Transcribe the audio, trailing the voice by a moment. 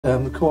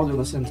recording at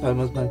the same time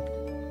as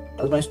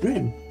my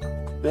stream.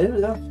 Fair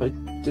enough. I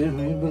didn't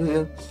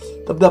really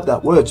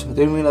that word. I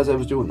didn't realize I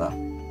was doing that.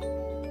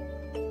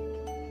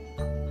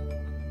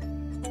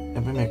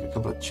 Let me make a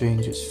couple of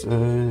changes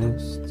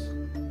first.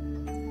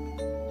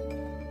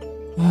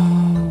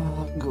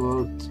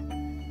 Good.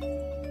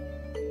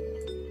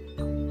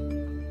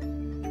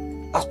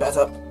 That's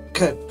better.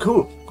 Okay,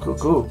 cool.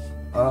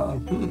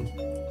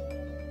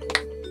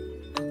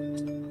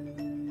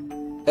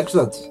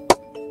 Excellent.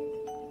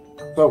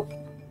 So,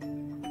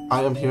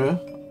 I am here.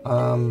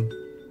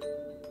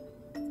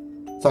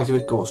 Let's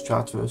activate Ghost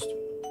Chat first.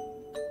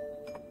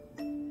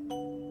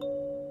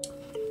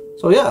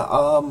 So yeah,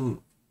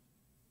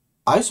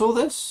 I saw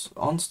this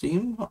on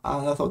Steam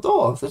and I thought,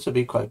 oh, this would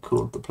be quite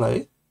cool to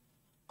play.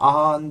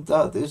 And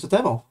there's a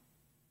demo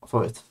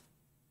for it.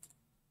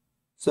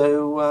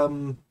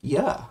 So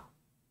yeah,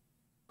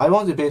 I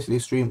wanted to basically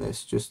stream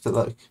this just to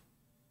like.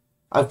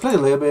 I've played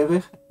a little bit of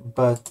it,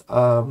 but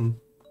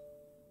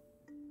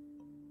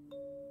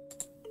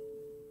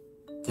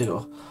you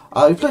know,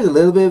 I played a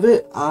little bit of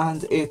it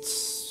and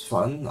it's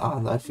fun,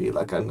 and I feel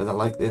like I'm gonna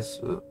like this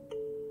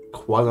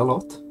quite a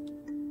lot.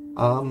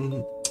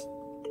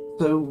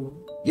 So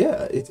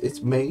yeah,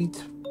 it's made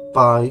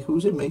by,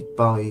 who's it made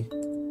by?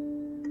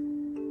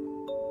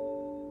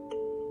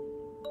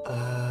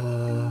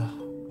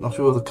 Not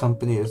sure what the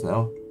company is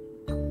now.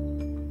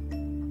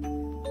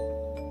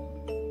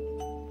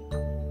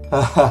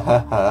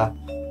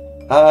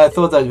 I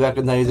thought I'd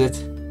recognize it.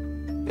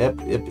 Yep.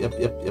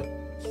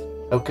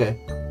 Okay.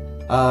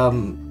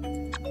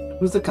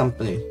 Who's the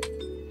company?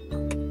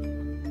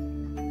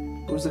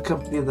 Who's the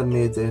company that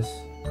made this?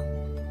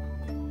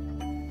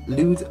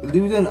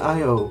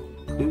 Luden.io.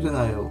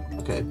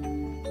 Okay.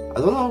 I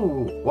don't know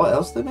what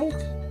else they make.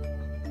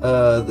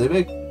 They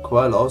make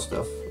quite a lot of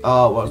stuff.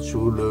 Well,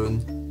 True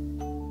Learn.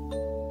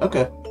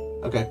 Okay,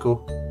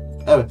 cool.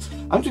 Anyway,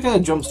 I'm just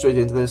gonna jump straight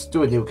into this,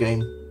 do a new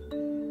game.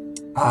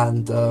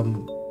 And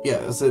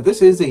yeah, so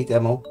this is a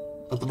demo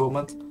at the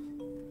moment.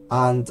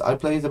 And I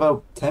played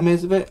about 10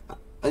 minutes of it.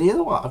 And you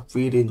know what? I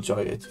really enjoy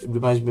it. It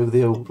reminds me of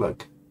the old,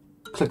 like,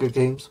 clicker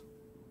games.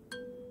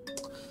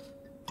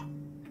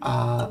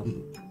 But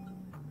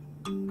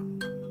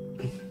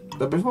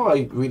before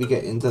I really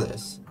get into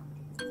this,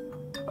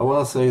 I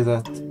want to say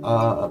that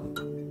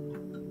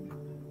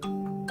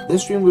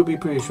this stream will be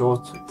pretty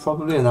short,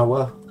 probably an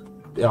hour.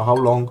 You know,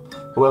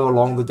 however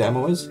long the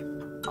demo is.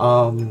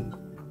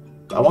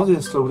 I wanted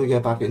to slowly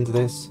get back into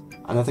this,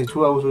 and I think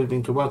 2 hours would have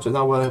been too much. An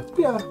hour,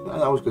 yeah,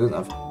 an hour's good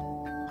enough.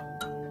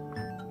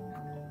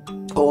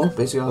 Or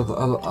basically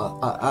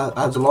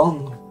as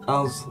long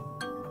as,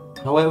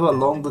 however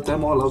long the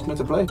demo allows me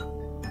to play.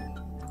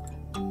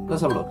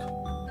 Let's have a look.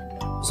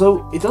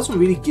 So it doesn't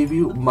really give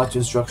you much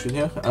instruction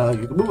here.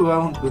 You can move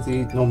around with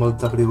the normal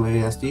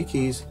WASD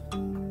keys.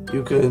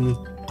 You can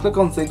click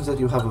on things that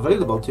you have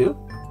available to you.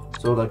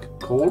 So like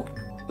coal,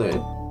 there.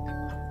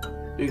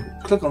 You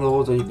can click on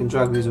those and you can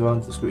drag these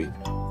around the screen.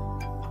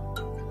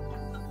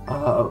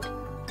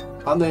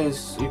 And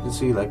there's, you can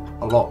see like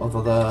a lot of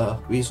other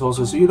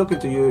resources. So you look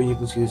into here and you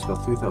can see it's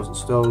got 3,000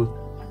 stone.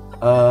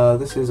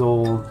 This is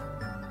all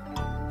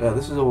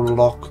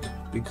locked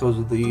because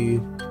of the,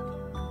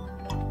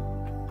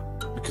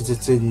 because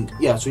it's in,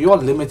 yeah, so you are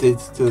limited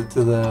to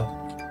the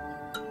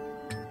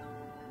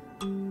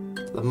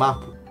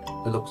map,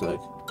 it looks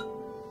like.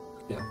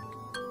 Yeah,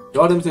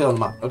 you are limited on the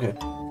map. Okay,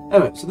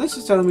 anyway, so this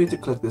is telling me to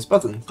click this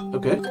button.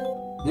 Okay,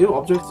 new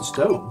object is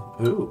stone.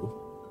 Ooh.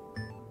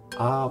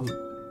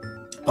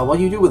 But what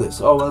do you do with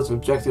this? Oh, well, it's an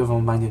objective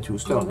of mining 2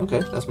 stone.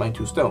 Okay, let's mine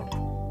 2 stone.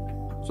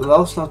 So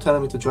that's now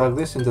telling me to drag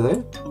this into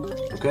there.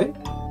 Okay,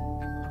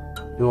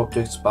 new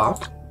object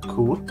spark.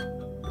 Cool.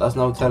 That's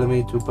now telling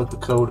me to put the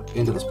code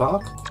into the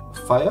spark,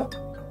 fire,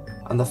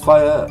 and the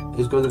fire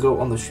is going to go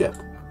on the ship.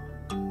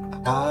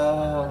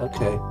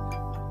 Okay.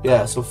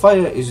 Yeah, so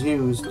fire is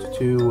used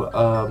to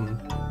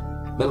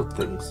melt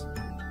things.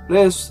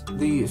 Place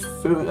the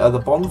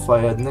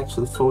bonfire next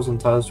to the frozen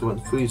tiles to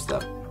unfreeze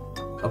them.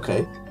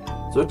 Okay.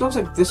 So it looks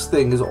like this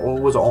thing is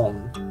always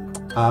on,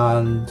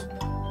 and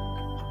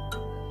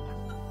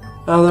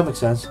oh, that makes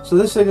sense. So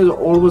this thing is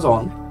always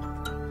on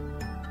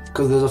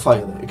because there's a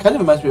fire there. It kind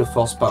of reminds me of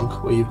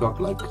Frostpunk, where you've got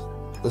like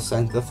the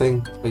center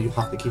thing where you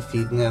have to keep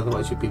feeding it,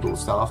 otherwise your people will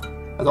starve.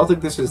 I don't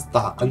think this is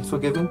that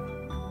unforgiving.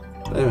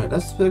 But anyway,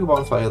 let's make a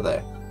bonfire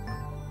there.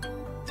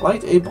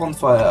 Light a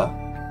bonfire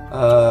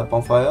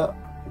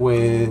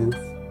with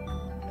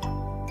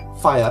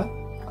fire,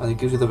 and it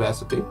gives you the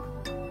recipe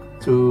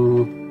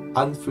to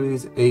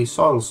unfreeze a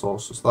soil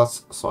source. So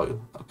that's soil.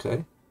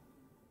 Okay.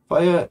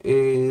 Fire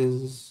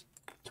is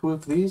 2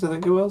 of these, I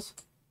think it was.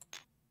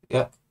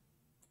 Yeah.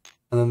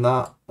 And then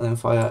that, and then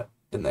fire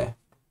in there.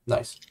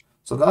 Nice.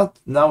 So that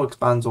now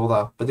expands all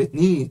that, but it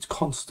needs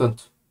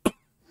constant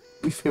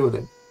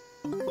refueling.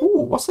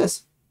 Ooh, what's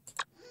this?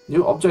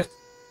 New object,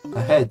 a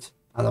head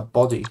and a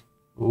body.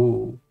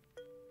 Ooh.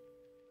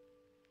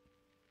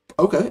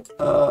 Okay,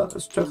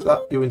 let's check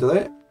that you into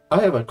there.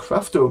 I have a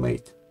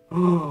CraftoMate.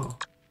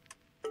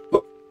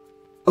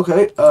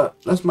 Okay,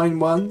 let's mine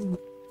 1.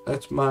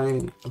 let's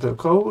mine a bit of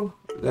coal.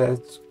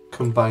 Let's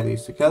combine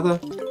these together.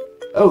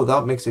 Oh,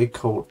 that makes a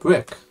coal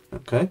brick.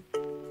 Okay.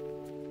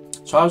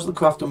 Charge the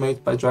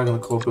CraftoMate by dragging the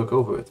coal brick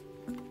over it.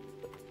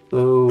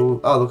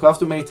 So, the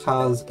CraftoMate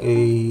has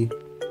a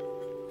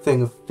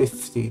thing of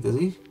 50, does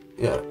he?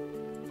 Yeah.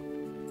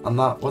 And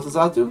that, what does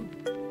that do?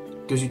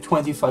 Gives you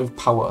 25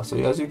 power. So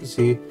as you can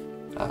see,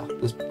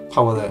 there's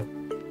power there.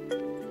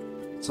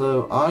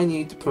 So I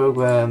need to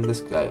program this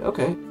guy.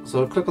 Okay,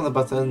 so click on the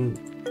button,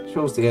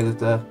 shows the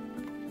editor.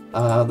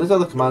 There's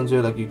other commands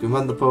here, like you can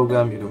run the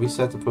program, you can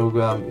reset the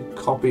program, you can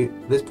copy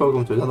this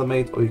program to another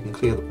mate, or you can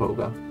clear the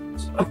program.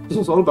 So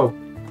it's all about,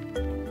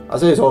 I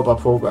say it's all about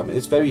programming.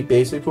 It's very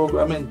basic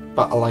programming,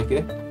 but I like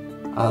it.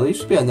 There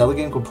used to be another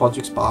game called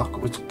Project Spark,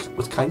 which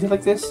was kind of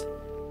like this.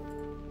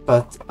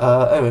 But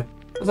anyway,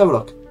 let's have a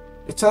look.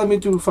 It's telling me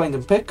to find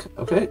and pick.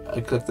 Okay,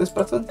 I click this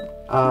button,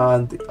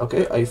 and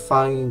okay, I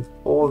find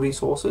all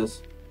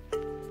resources.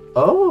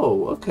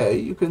 Oh, okay,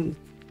 you can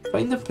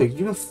find and pick.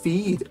 You can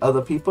feed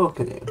other people,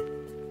 can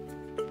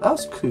you?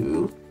 That's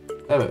cool.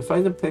 Anyway,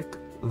 find and pick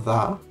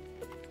that,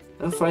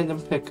 and find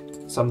and pick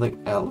something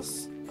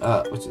else,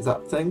 which is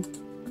that thing.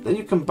 Then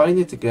you combine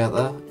it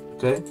together.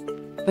 Okay,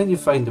 then you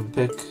find and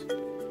pick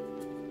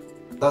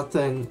that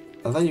thing,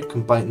 and then you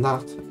combine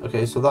that.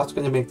 Okay, so that's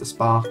going to make the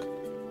spark,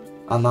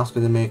 and that's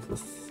going to make the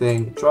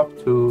thing drop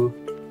to,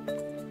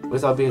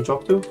 where's that being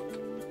dropped to?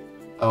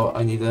 Oh,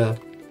 I need a,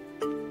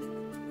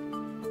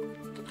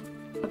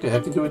 okay, I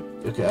can do it,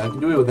 okay, I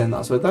can do it within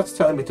that. So that's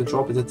telling me to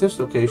drop it at this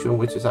location,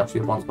 which is actually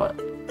a bonfire.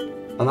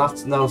 And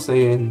that's now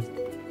saying,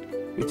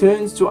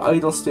 returns to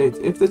idle state.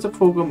 If there's a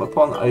program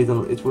upon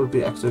idle, it will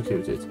be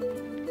executed.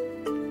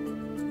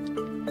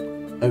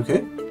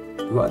 Okay,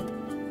 right.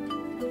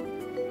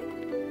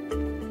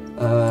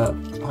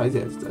 Hide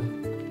the editor.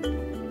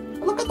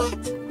 Look at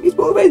that! He's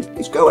moving!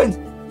 He's going!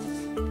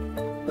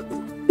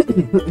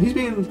 He's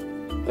being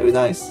very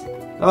nice.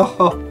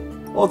 Oh,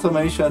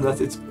 automation at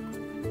its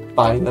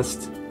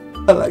finest.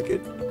 I like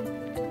it.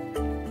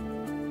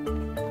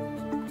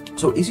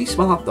 So is he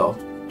smart though?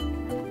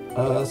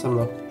 Let's have a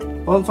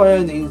look.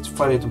 Bonfire needs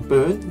fire to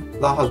burn.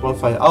 That has one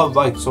fire. Oh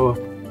right, so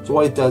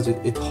what it does,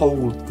 it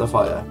holds the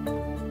fire.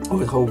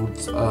 Or it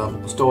holds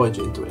storage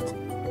into it.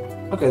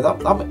 Okay,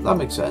 that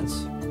makes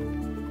sense.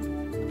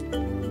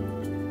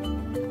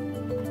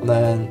 And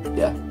then,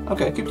 yeah,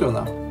 okay, keep doing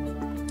that.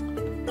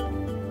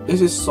 This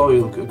is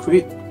soil.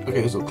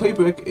 Okay, so clay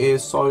brick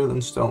is soil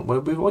and stone. Well,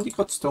 we've already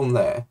got stone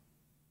there,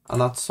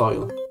 and that's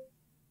soil.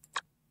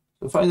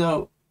 So if I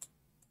now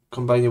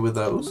combine it with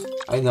those,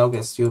 I now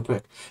get steel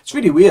brick. It's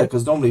really weird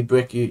because normally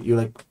brick you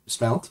like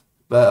smelt,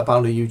 but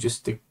apparently you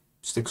just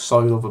stick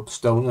soil over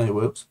stone and it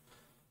works.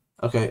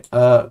 Okay,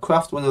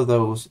 craft one of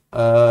those.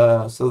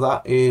 So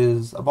that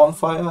is a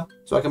bonfire.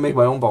 So I can make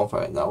my own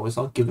bonfire now. It's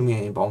not giving me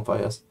any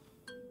bonfires.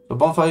 The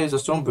bonfire is a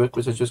stone brick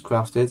which I just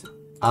crafted,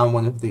 and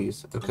one of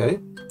these. Okay,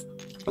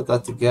 put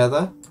that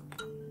together.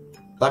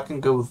 That can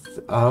go.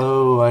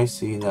 Oh, I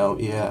see now.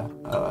 Yeah.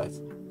 All right.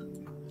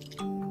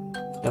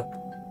 Yep.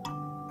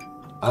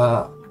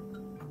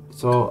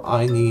 So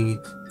I need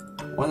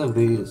one of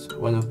these.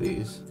 One of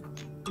these.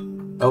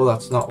 Oh,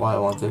 that's not what I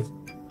wanted.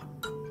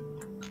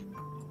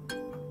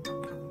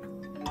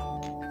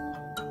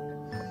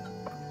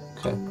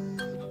 Okay,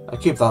 I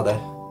keep that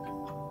there.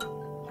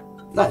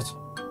 Nice.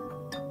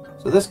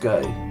 So this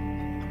guy,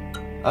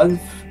 and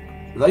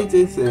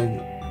lighting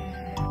thing.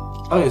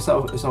 Oh, yeah, it's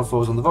not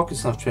frozen. The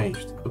rocket's not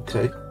changed.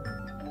 Okay,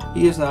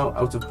 he is now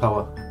out of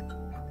power.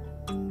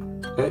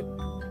 Okay.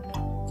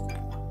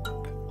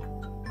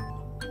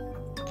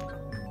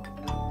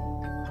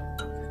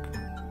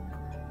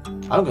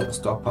 I'm gonna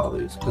stockpile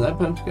these. Can I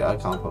put them together? I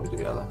can't put them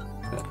together.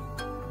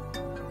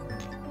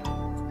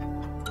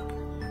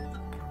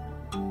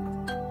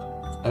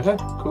 Okay. Okay,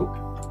 cool.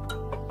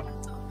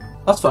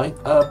 That's fine.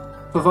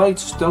 Provide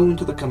stone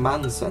to the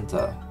command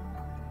center.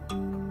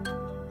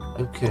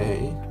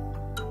 Okay.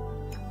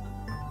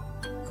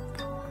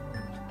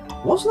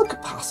 What's the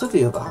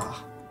capacity of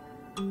that?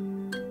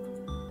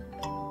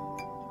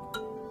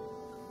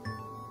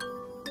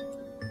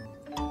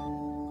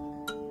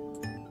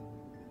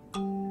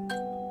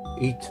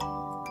 Eat.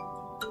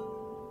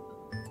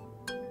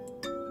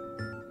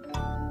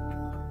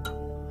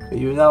 Okay,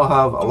 you now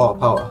have a lot of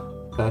power.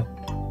 Okay.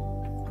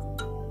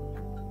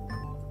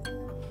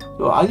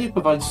 So I need to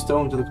provide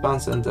stone to the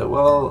command center.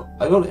 Well,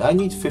 I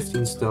need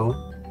 15 stone.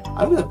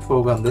 I'm gonna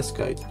program this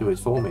guy to do it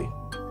for me.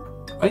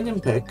 Find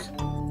and pick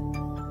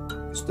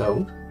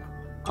stone.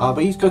 But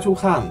he's got two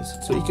hands,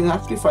 so he can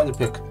actually find and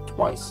pick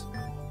twice.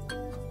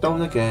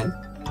 Stone again,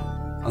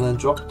 and then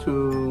drop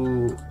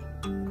to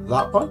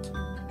that point.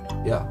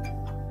 Yeah.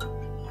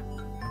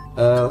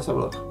 Let's have a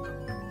look.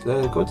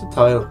 So go to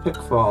tile, pick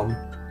from.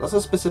 That's a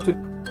specific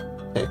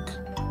pick.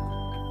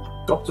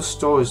 Drop to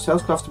storage.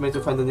 Tells CraftoMate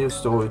to find a new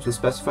storage with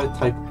specified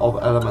type of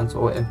element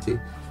or empty.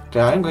 Okay,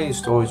 I'm going to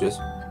use storages.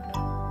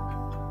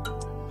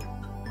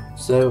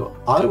 So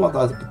I want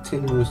that to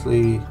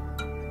continuously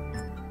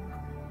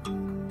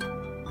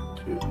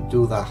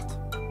do that.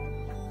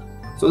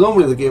 So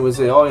normally the game would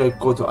say, oh yeah,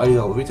 go to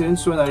idle.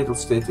 Returns to an idle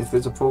state. If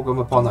there's a program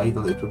upon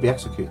idle, it will be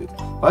executed.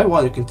 If I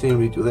want to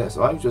continually do this,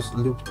 so I just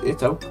looped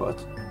its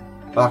output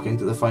back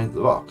into the find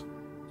the rock.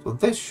 So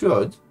this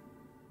should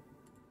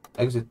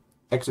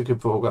execute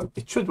program.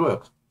 It should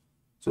work.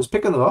 So it's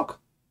picking the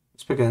rock,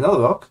 it's picking another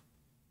rock,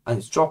 and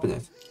it's dropping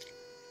it.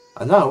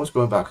 And now it's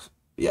going back.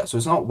 Yeah, so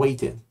it's not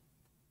waiting.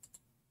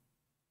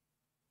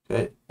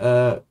 Okay,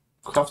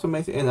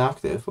 CraftoMate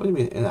inactive. What do you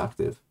mean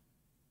inactive?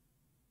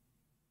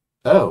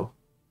 Oh.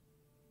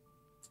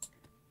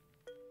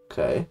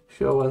 Okay,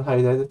 show and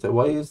hide editor.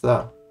 Why is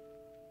that?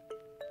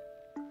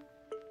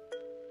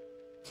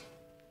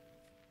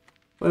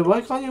 Wait,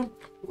 why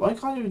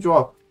can't you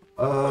drop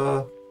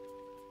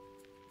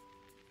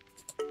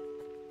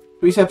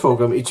reset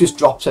program? It just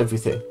drops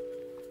everything.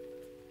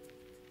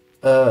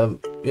 You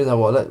know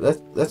what,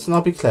 let's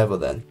not be clever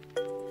then.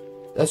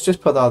 Let's just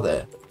put that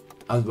there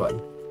and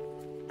run.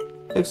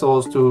 Takes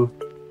those two,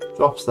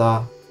 drops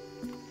that.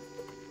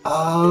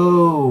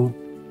 Oh,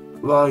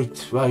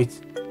 right.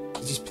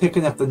 He's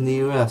picking up the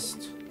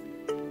nearest.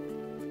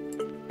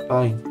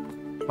 Fine.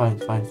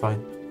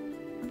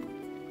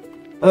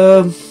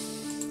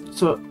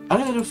 So I'm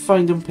gonna do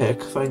find and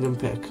pick.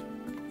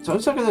 So I'm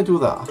still gonna do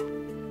that,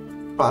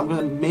 but I'm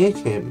gonna make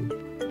him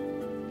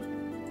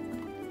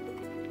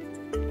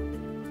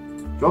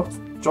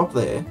drop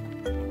there,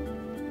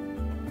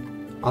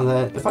 and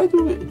then if I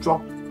do it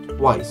drop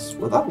twice,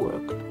 will that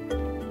work?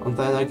 And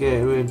then I get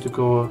him to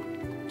go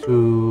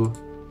to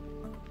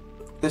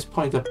this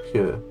point up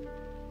here,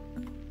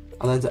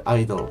 and then to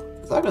idle.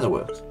 Is that gonna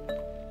work?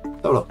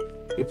 So look,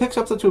 he picks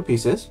up the two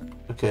pieces.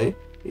 Okay,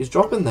 he's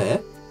dropping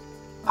there.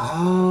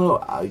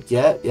 Oh,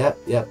 yeah.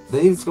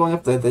 Then he's going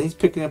up there. Then he's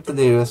picking up the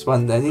nearest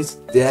one. Then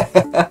he's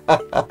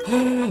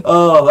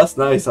oh, that's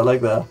nice. I like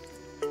that.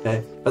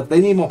 Okay, but they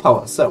need more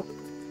power, so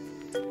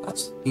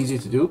that's easy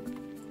to do.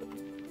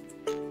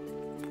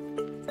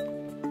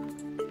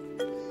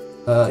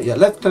 Yeah,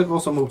 left click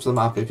also moves the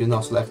map if you're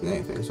not selecting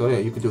anything. So yeah,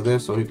 you could do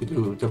this, or you could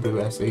do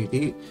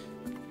WSAD.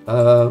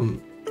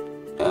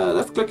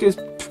 Left click is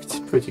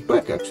pretty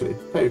quick actually,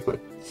 very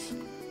quick.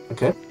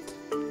 Okay.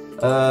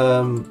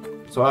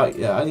 So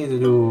I need to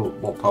do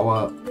more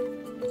power,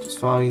 which is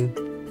fine.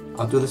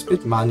 I'll do this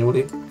bit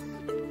manually.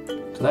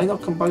 Can I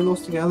not combine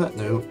those together?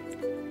 No.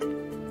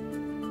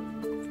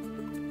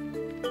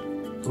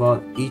 Come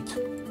on, eat.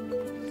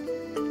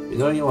 You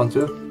know you want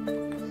to.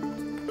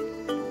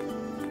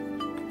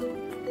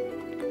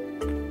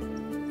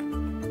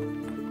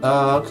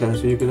 Okay,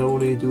 so you can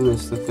only do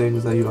this the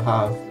things that you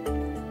have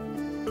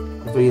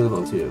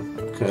available to you.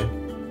 Okay.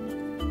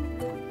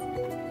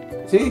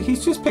 See,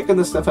 he's just picking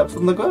the stuff up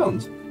from the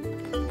ground.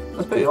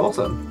 That's pretty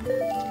awesome.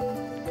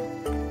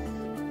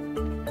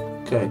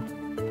 Okay.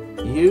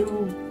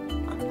 You...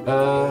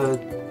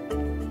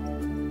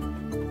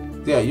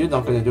 yeah, you're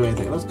not going to do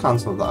anything. Let's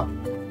cancel that.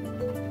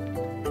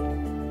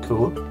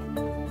 Cool.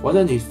 What do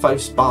I need?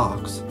 5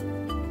 sparks.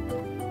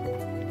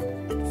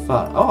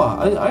 5.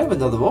 Oh, I have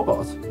another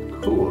robot.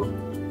 Cool.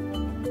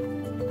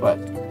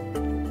 Right.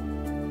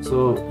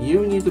 So,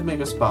 you need to make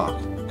a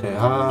spark. Okay,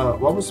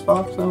 what was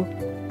sparks now?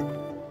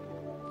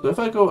 So if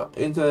I go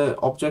into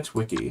Objects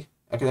Wiki,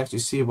 I can actually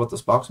see what the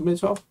sparks are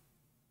made of.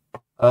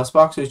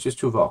 Sparks is just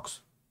 2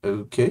 rocks.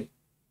 Okay.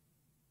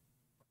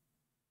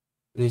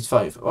 It needs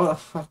 5. Well,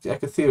 I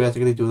could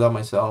theoretically do that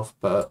myself,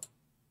 but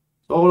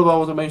it's all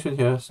about automation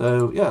here.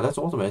 So yeah, let's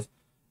automate.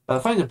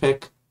 Find a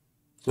pick.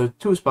 So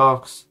 2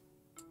 sparks.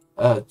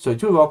 So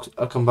 2 rocks,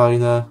 a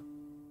combiner,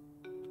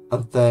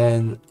 and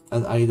then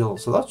an idle.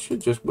 So that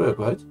should just work,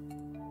 right?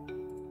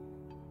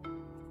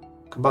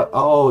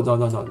 Oh no,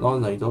 not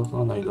an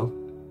idle.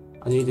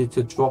 I needed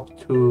to drop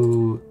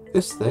to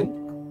this thing,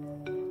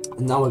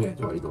 and now we're going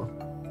to idle.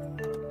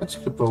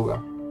 Execute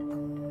program.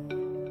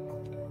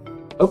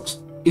 Oops,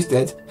 he's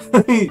dead.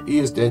 He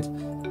is dead.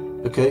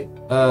 Okay,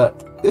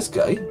 this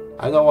guy,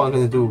 I know what I'm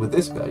going to do with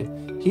this guy.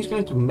 He's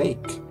going to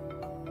make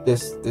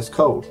this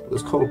coal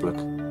brick.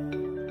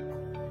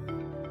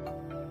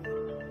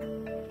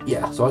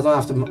 Yeah, so I don't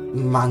have to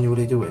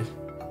manually do it.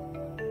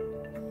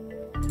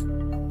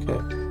 Okay,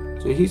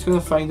 so he's going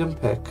to find and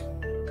pick.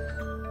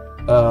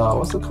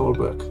 What's the coal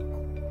brick?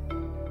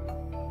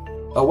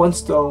 1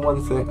 stone,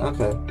 1 thing.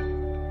 Okay.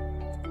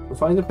 So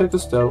find and pick a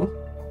stone.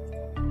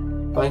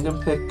 Find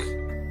and pick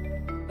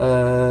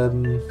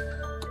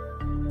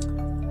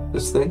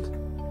this thing,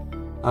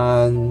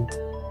 and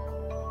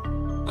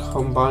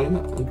combine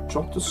and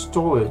drop to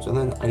storage, and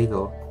then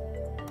idle.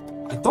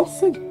 I don't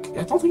think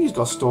he's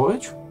got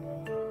storage.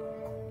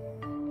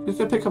 He's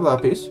gonna pick up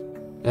that piece.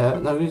 Yeah,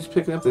 now he's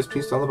picking up this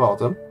piece down the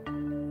bottom.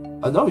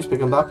 I know he's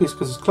picking up that piece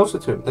because it's closer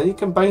to him. Then he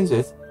combines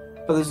it,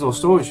 but there's no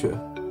storage here.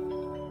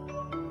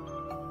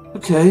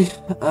 Okay,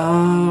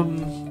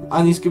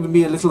 and he's giving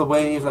me a little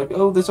wave like,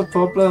 oh, there's a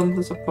problem.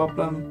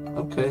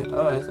 Okay,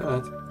 alright.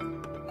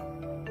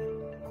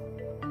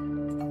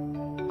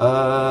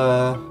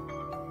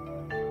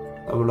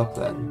 Have a look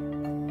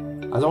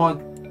then. I don't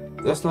want,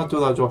 let's not do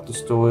that drop to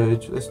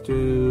storage. Let's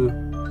do...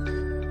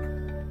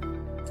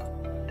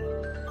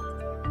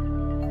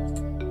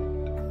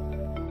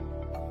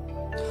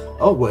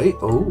 Oh wait,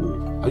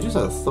 oh, I just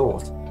had a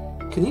thought.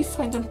 Can you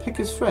find and pick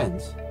his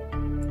friends?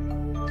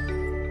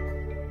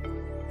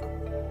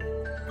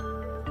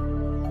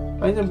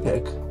 Find and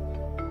pick?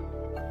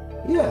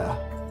 Yeah,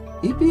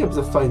 he'd be able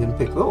to find and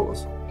pick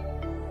those.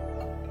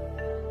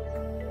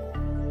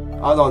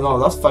 Oh no,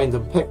 that's find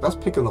and pick, that's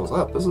picking those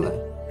up, isn't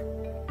it?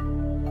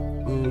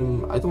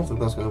 I don't think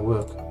that's going to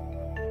work.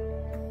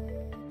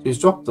 So he's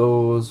dropped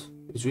those,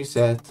 he's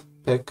reset,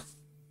 pick.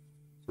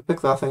 So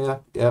pick that thing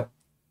up, yep.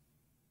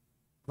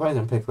 Find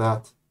and pick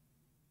that.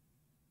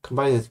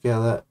 Combine it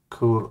together,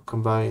 cool,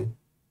 combine.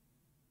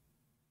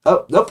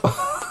 Oh, nope.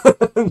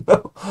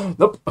 No,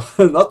 nope,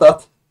 not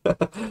that.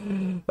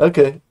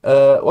 Okay,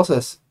 what's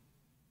this?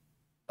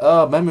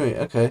 Oh, memory,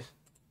 okay.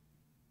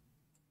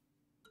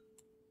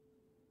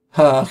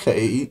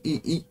 Okay,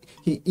 he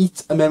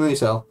eats a memory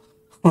cell.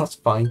 That's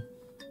fine.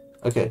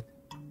 Okay,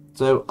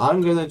 so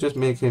I'm gonna just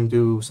make him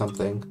do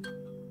something.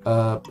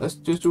 Let's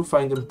just do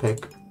find and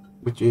pick,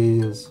 which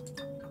is...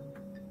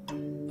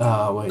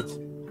 wait.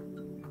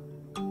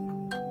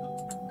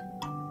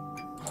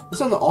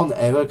 There's an on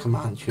error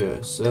command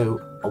here, so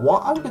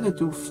what I'm gonna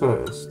do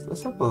first,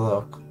 let's have a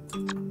look.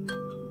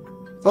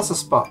 That's a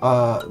spark,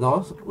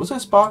 no, was there a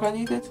spark I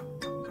needed?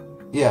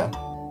 Yeah,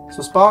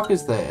 so spark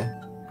is there.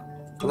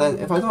 But then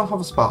if I don't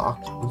have a spark,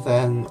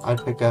 then I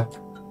pick up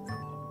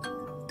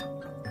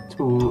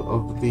 2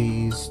 of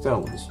these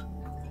stones.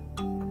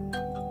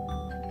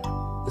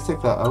 Let's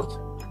take that out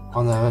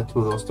on 2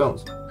 of those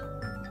stones.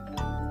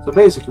 So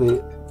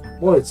basically,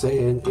 what it's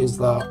saying is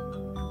that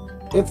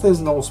if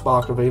there's no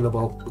spark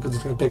available, because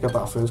it's going to pick up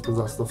that first, because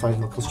that's the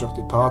final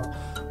constructed part,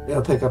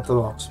 it'll pick up the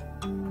rocks.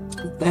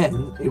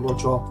 Then it will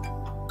drop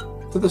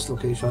to this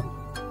location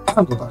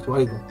and go back to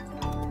idle.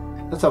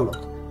 Let's have a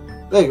look.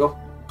 There you go.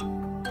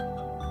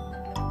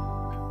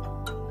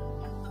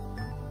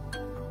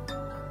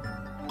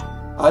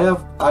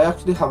 I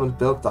actually haven't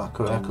built that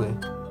correctly.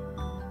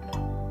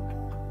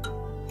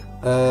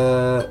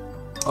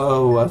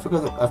 Oh, I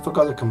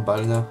forgot a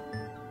combiner.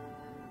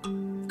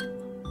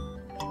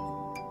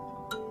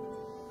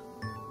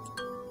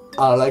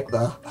 I like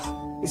that.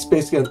 It's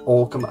basically an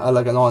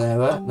like an on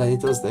error, and then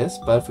it does this,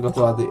 but I forgot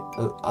to add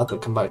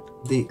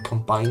the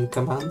combine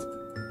command.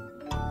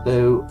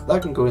 So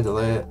that can go into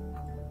there,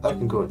 that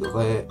can go into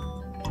there.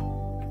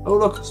 Oh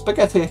look,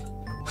 spaghetti!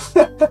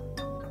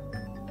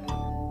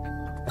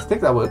 I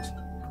think that works.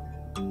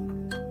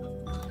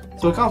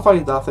 So I can't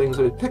find that thing,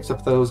 so it picks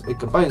up those, it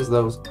combines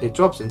those, it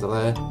drops into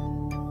there.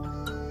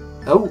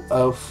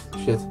 Oh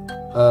shit.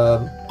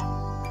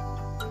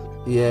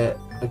 Yeah,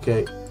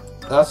 okay.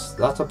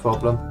 That's a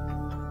problem.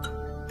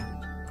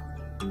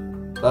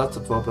 That's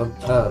a problem.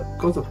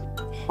 Go to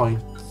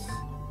points.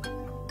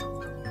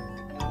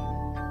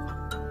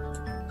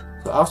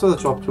 So after the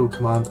drop to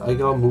command, I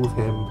gotta move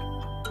him.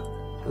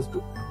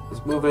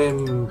 Let's move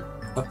him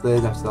up there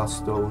next to that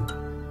stone,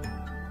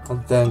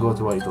 and then go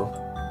to idle.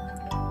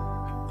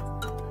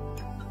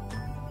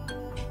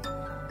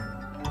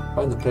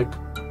 Find the pick.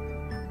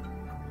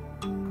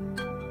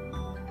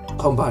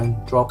 Combine,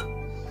 drop.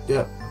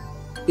 Yeah.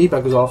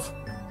 E-bag is off.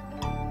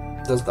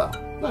 Does that.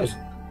 Nice.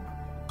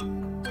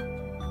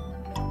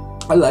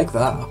 I like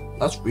that.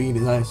 That's really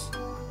nice.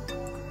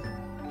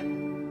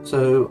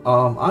 So,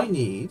 I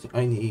need...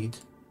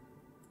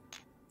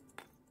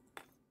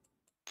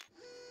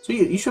 So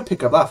you should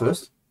pick up that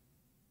first.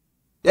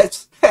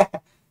 Yes!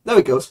 There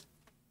it goes.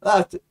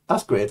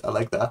 That's great. I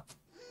like that.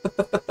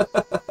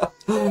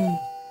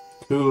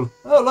 Cool.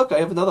 Oh, look, I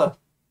have another.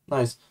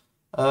 Nice.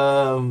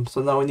 So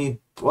now we need...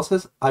 What's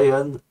this?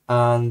 Iron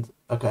and...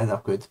 Okay, an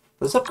upgrade.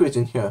 There's upgrades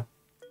in here.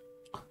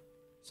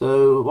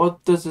 So,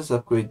 what does this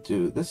upgrade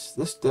do? This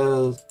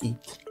does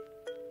eat.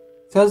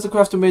 Tells the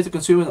CraftoMate to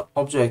consume an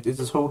object it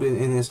is holding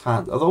in his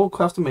hand. Although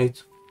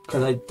CraftoMate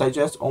can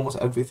digest almost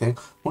everything,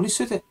 only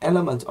certain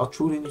elements are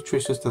truly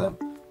nutritious to them.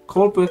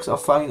 Coal bricks are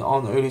fine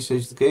on early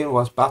stages of the game,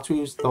 whilst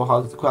batteries, though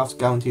harder to craft,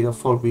 guaranteed a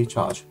full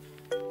recharge.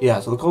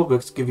 Yeah, so the coal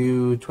bricks give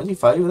you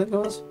 25, I think it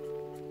was.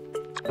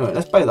 Anyway,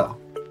 let's buy that.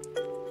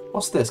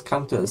 What's this?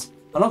 Counters.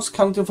 Unlocks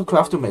counter for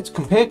CraftoMates.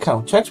 Compare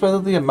count. Checks whether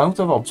the amount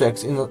of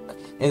objects in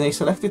a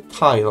selected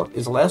tile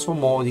is less or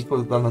more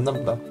equal than a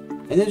number.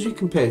 Energy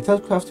compare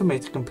tells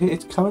CraftoMate to compare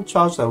its current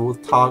charge level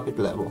with target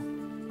level.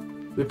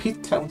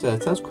 Repeat counter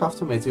tells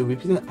CraftoMate to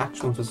repeat an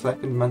action for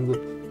selected number.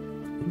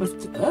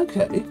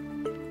 Okay.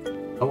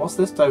 And what's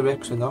this?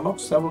 Direction?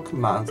 Unlocks several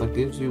commands that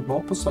gives you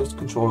more precise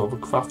control over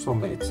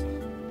CraftoMates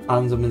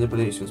and the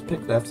manipulations.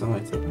 Pick left and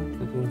right.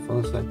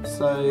 From the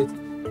side.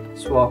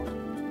 Swap.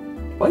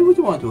 Why would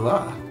you want to do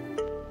that?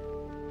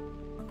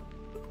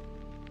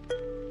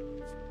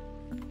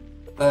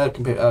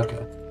 Compare.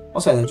 Okay.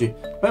 What's energy?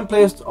 When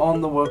placed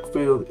on the work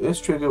field, this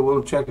trigger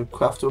will check a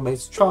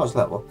CraftoMate's charge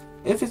level.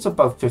 If it's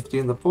above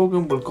 15, the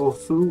program will go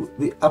through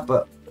the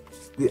upper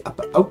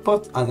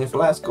output, and if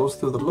less, goes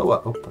through the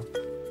lower output.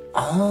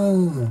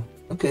 Ah,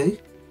 okay.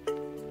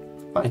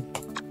 Fine.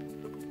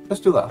 Let's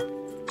do that.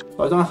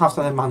 So I don't have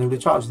to manually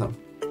charge them.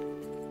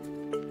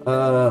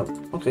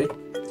 Okay.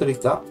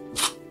 Delete that.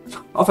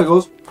 Off it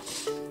goes.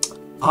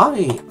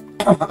 I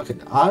Okay,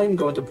 I'm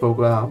going to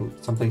program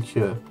something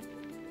here.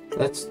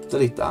 Let's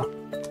delete that.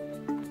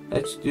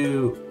 Let's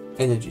do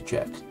energy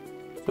check.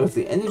 So if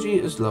the energy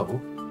is low,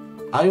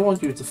 I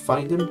want you to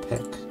find and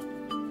pick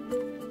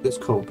this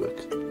coal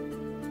brick.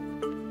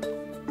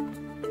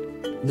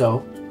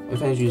 No,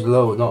 if energy is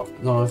low, not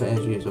if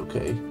energy is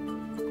okay.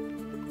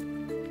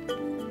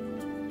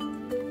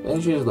 If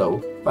energy is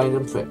low, find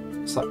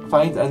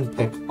and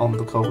pick on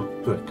the coal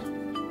brick.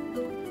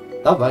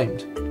 That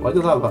rhymed. Why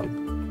did that rhyme?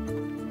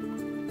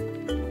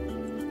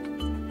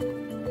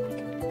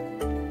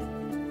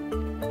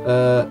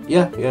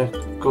 Yeah,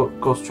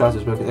 Ghost Chat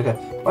is working. Okay,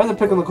 find and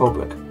pick on the coal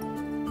brick.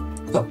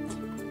 So,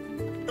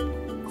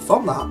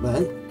 from that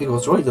then, it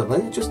goes right and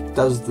then it just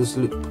does this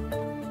loop.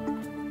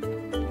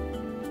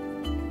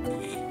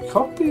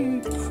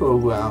 Copy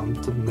program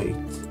to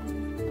mate.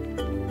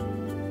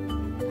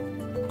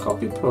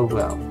 Copy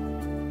program.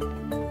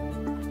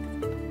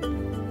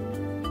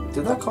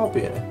 Did that copy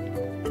it?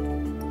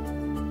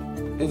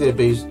 Is it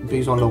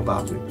based on low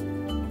battery?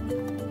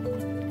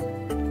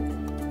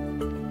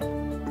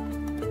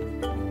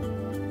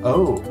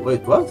 Oh,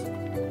 wait, what?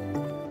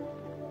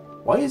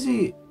 Why is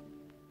he...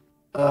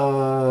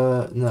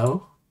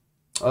 no.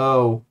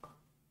 Oh.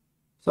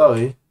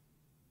 Sorry.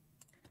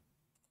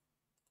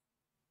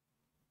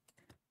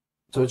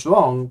 So it's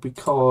wrong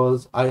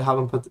because I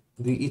haven't put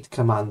the eat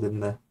command in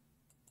there.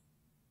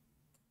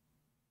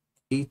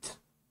 Eat.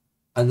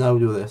 And now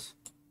do this.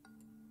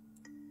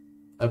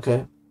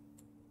 Okay.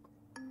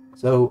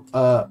 So,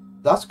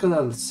 that's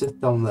gonna sit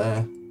down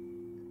there.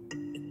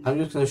 I'm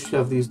just gonna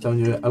shove these down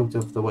here out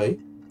of the way.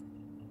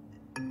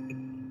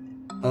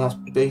 And that's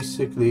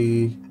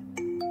basically...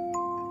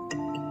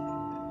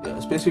 yeah,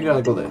 it's basically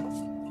gonna go there.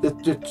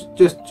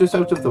 Just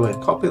out of the way.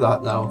 Copy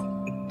that now.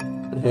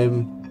 To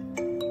him.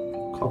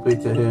 Copy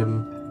to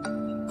him.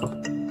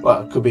 Copy.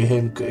 Well, it could be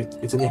him.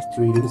 It's an it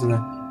really, isn't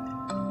it?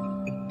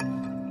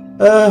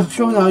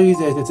 Show me how you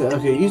did it.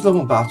 Okay, use low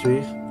on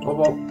battery.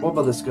 What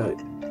about this guy?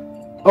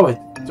 Oh wait,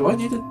 do I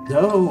need it?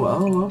 No.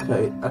 Oh,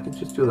 okay. I can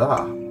just do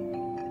that.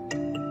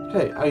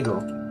 Okay,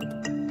 idle.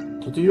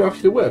 So do you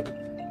actually work?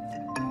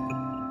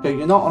 Okay,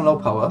 you're not on low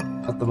power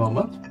at the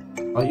moment.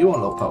 Are you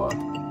on low power?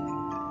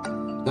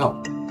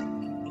 No.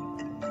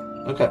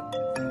 Okay.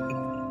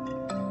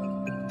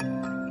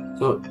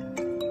 So,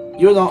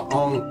 you're not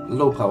on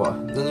low power.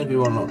 None of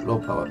you are on low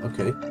power.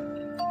 Okay.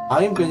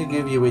 I am going to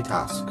give you a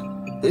task.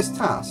 This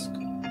task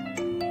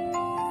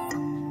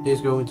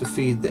is going to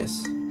feed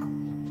this.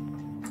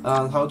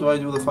 And how do I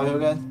do the fire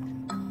again?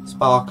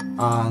 Spark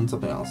and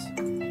something else.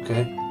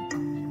 Okay.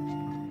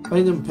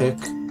 Find and pick.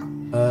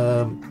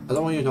 I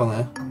don't want you down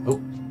there. Oh,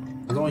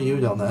 I don't want you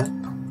down there.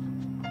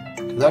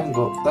 That can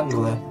go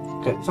there.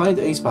 Okay, find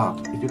a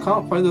spark. If you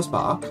can't find a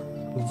spark,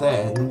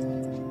 then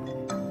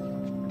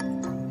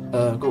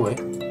go away. If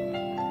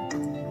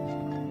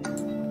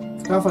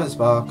you can't find a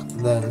spark,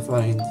 then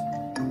find...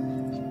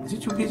 is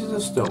it 2 pieces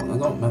of stone? I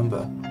don't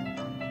remember.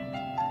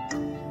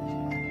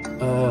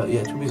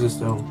 Yeah, 2 pieces of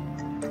stone.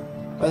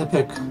 Find a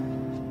pick.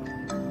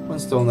 1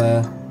 stone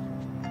there.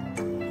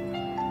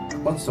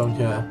 1 stone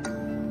here.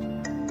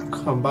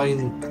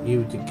 Combine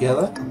you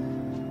together.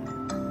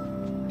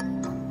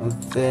 And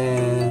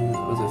then,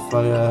 was it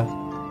fire?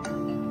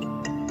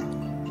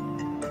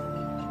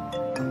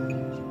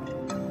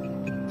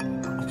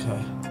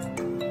 Okay.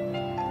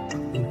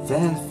 And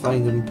then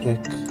find and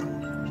pick.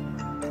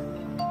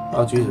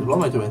 Oh Jesus, what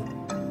am I doing?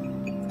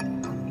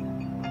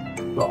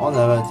 But on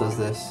there it does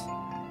this.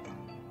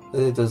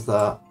 Then it does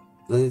that.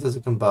 Then it does a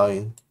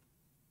combine.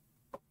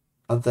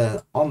 And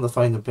then on the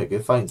find and pick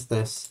it finds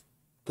this.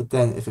 But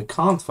then if it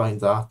can't find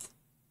that,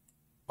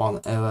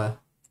 on error,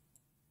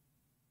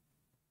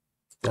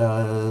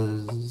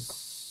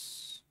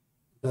 does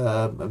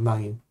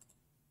mine.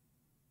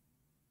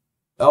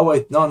 Oh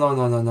wait, no.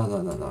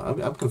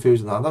 I'm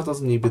confused now. That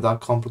doesn't need to be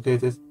that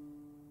complicated.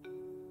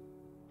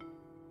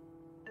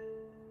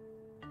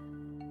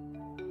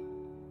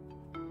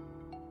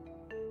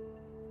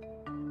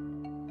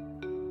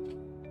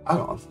 Hang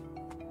on.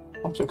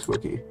 Objects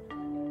wiki.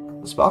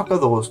 The spark are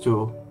those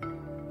two.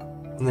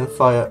 And then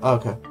fire.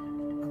 Okay.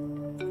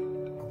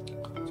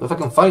 So if I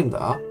can find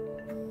that,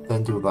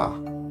 then do that.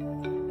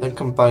 Then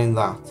combine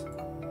that.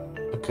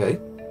 Okay.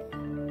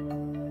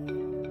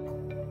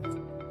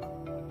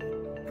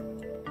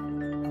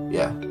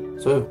 Yeah.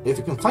 So if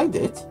you can find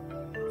it,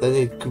 then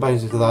it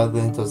combines it to that,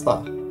 then it does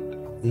that.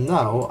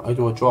 Now I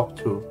do a drop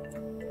 2.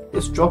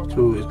 This drop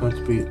 2 is going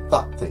to be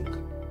that thing.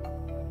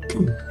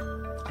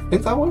 I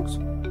think that works.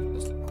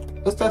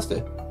 Let's test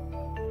it.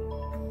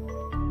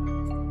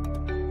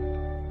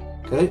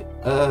 Okay.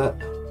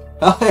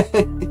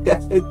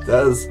 Yes, it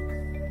does.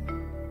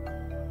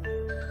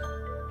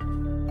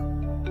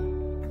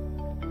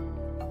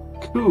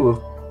 Cool.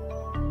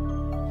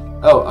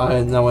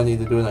 Oh, now I need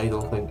to do an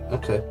idle thing.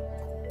 Okay.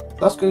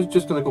 That's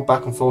just going to go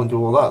back and forth and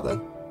do all that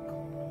then.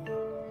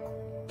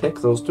 Pick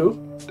those 2.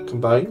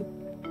 Combine.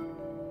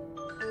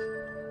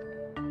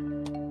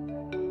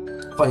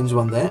 Finds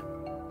 1 there.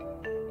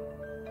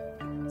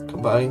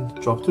 Combine.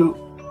 Drop 2.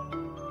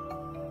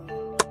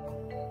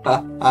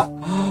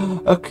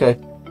 Okay,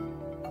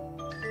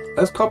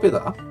 let's copy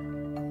that.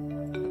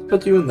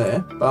 Put you in there,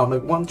 but I'll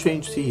make one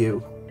change to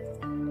you.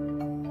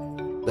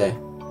 There.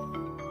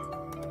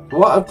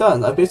 What I've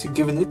done, I've basically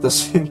given it the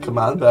same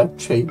command, but I've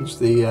changed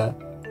the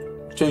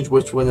change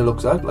which one it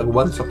looks at. Like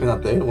one's looking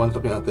at there, one's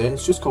looking at there. And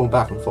it's just going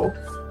back and forth.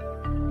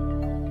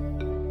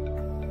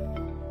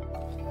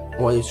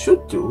 What it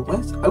should do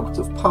when it's out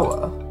of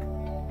power.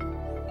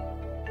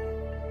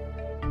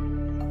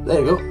 There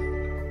you go.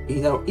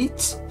 He now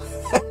eats.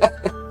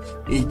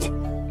 Eat.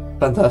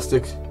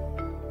 Fantastic.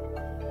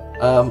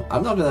 I'm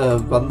not gonna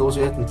run those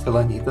yet until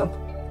I need them.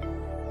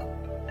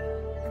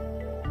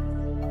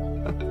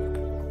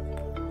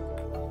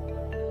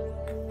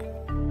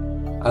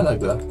 I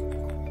like that.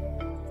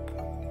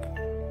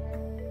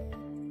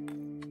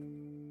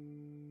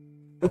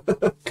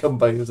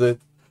 Combines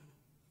it.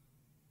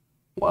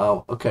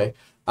 Wow, okay.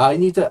 I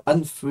need to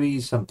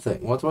unfreeze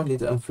something. What do I need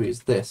to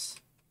unfreeze? This.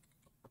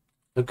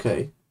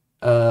 Okay.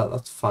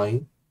 That's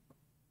fine.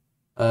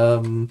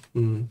 Don't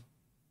know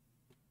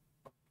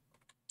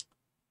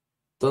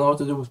what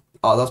to do with...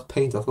 Oh, that's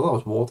paint. I thought that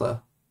was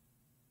water.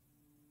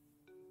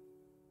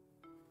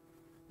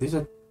 These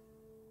are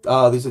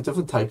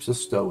different types of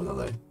stone, are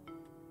they?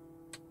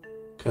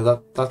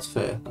 Okay, that's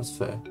fair. That's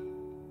fair.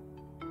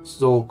 This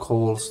is all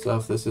coal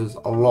stuff. This is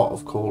a lot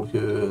of coal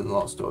here and a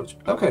lot of storage.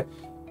 Okay.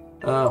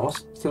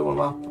 What's the table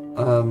map?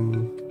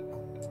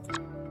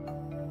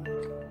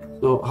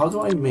 So how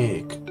do I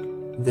make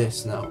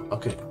this now?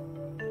 Okay.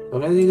 So I'm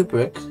gonna need a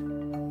brick,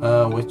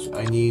 which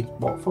I need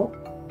what for?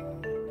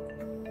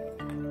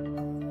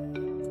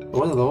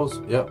 One of those.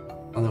 Yep.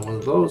 And then one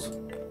of those.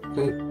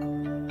 Okay.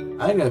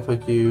 I'm gonna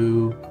put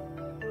you.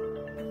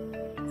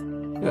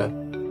 Yeah.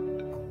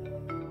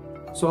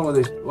 What's wrong with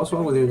this? What's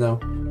wrong with you now?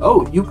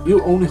 Oh,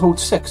 you only hold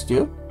 6, do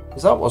you?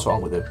 Is that what's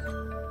wrong with you?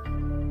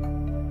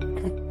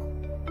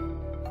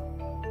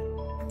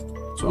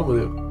 What's wrong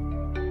with you?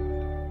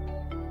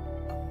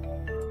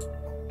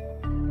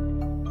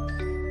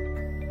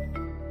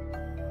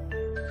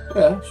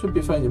 Yeah, should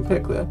be fine and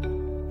pick there.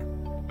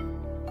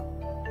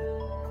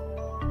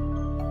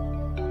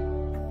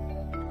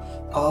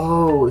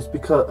 Oh, it's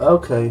because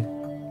okay.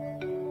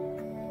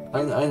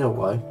 I know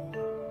why.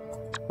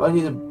 But I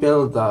need to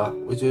build that,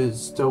 which is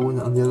stone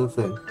and the other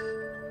thing.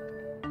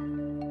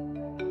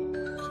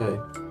 Okay.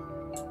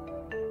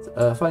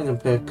 Find and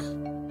pick.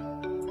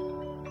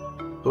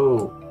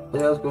 Oh, what the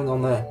hell's going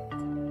on there?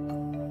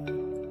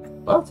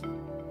 What?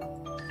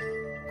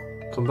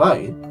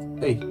 Combine?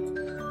 Hey,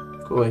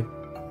 go away.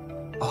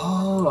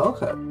 Oh,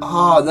 okay.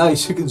 Ah,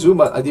 nice. You can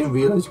zoom out. I didn't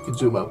realize you could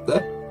zoom out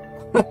there.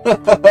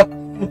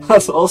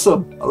 That's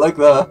awesome. I like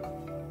that.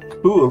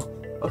 Cool.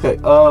 Okay.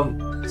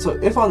 So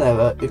if on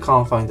ever you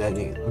can't find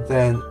any,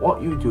 then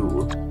what you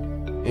do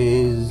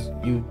is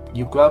you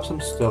grab some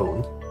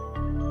stone.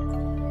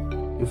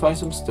 You find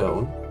some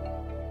stone,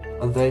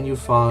 and then you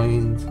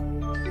find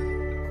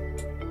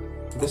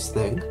this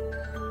thing.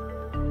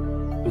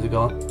 Where's it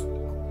gone?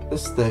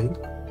 This thing,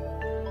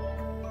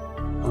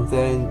 and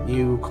then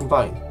you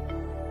combine,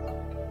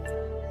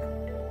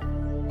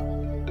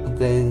 and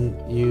then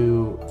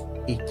you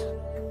eat.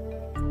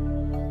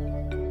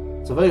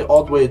 It's a very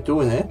odd way of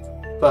doing it,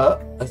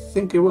 but I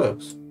think it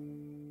works.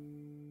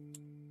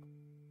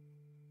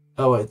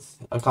 Oh wait,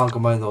 I can't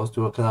combine those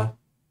two, can I?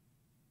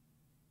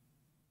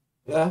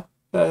 Yeah.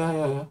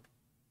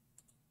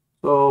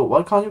 So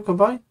why can't you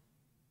combine?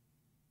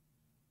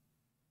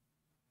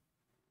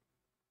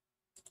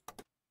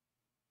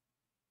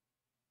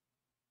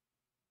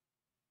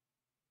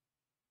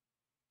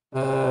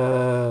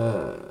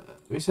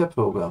 Reset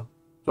program.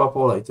 Drop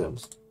all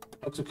items.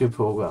 Execute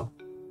program.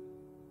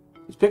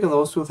 He's picking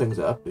those two things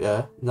up,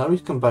 yeah. Now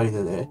he's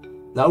combining it.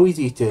 Now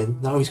he's eating.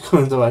 Now he's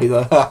going to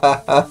either.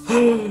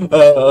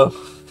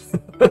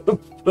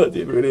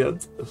 Bloody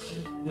brilliant.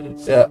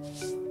 Yeah.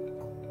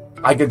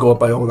 I could go up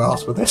my own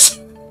ass with this.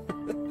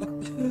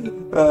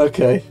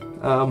 Okay.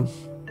 I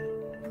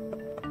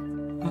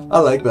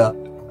like that.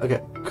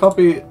 Okay.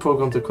 Copy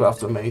program to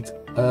CraftoMate.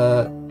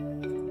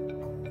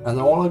 And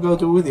all I gotta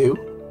do with you.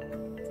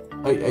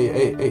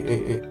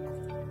 Hey.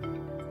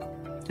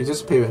 You're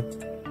disappearing.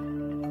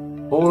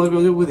 All I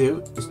gotta do with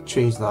you is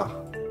change that.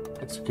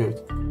 Execute.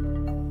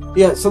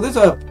 Yeah, so there's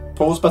a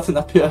pause button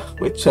up here,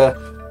 which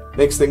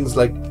makes things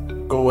like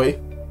go away.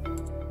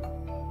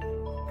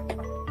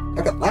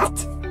 Look at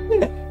that!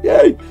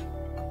 Yay!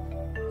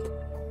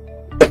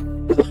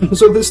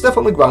 So there's stuff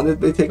on the ground,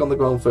 they take on the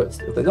ground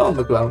first. If they're not on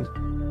the ground,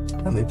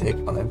 then they take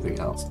on everything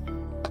else.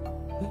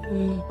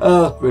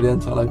 Oh,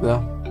 brilliant, I like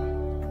that.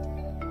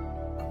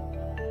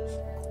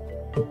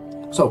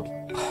 So,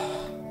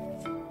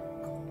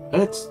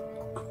 let's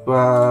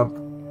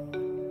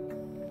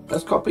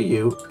copy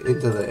you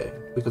into there,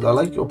 because I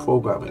like your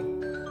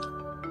programming.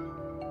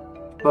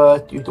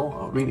 But you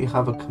don't really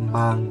have a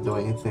command or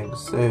anything,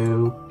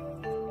 so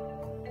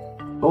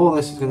all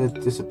this is going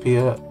to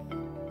disappear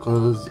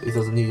because it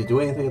doesn't need to do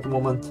anything at the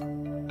moment.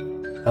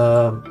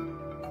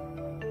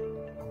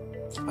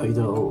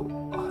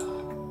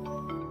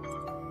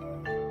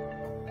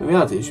 In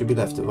reality, it should be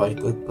left to right,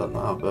 that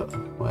now, but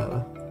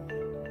whatever.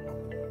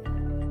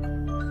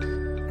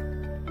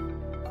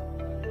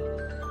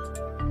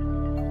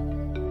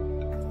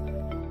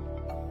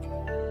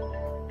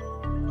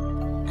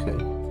 Okay,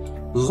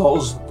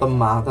 Zoz the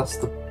Mad. That's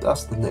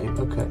the name.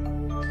 Okay,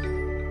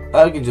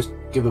 I can just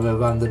give him a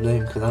random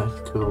name, can I?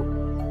 Cool.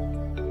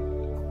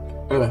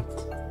 Anyway,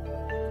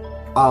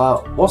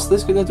 what's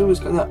this gonna do? Is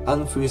gonna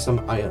unfreeze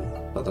some iron.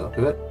 By the look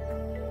of it.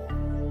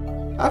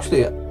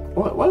 Actually,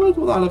 why do I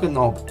do that like a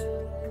knob?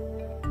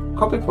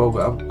 Copy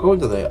program, go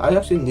into there. I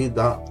actually need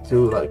that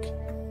to like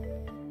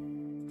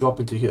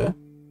drop into here.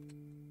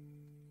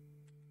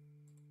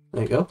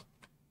 There you go.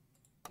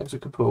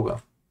 Execute program.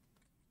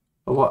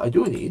 But what I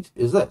do need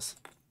is this.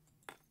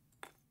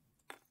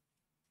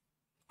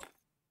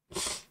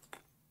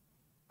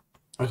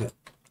 Okay.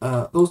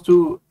 Those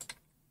two.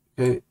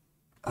 Okay.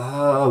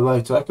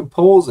 Right. So I can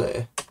pause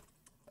it.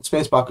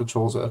 Spacebar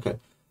controls it. Okay.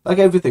 Like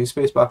everything,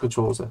 spacebar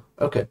controls it.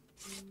 Okay.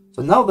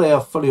 So now they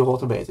are fully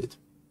automated.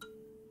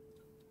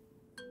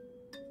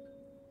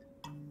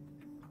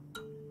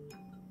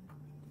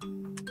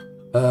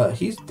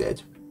 He's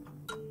dead.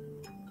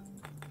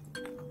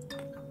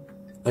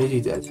 Is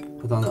he dead?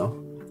 I don't know.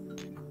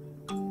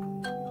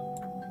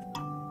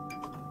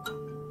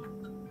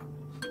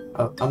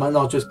 Am I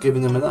not just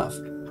giving him enough?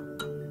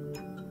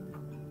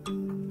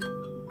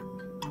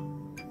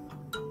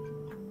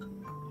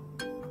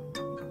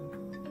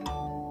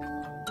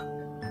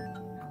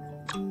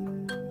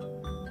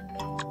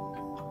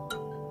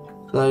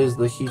 That is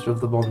the heat of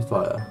the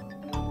bonfire.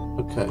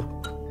 Okay.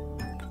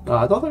 No,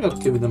 I don't think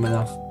I've given him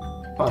enough.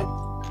 Fine.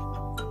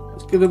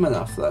 Let's give him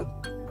enough then.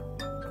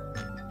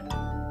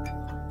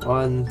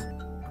 1,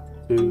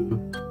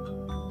 2,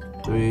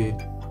 3.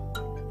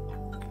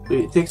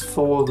 It takes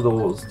 4 of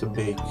those to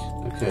make.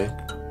 Okay.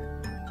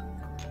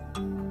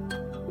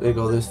 There you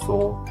go, there's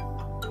 4.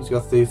 He's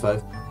got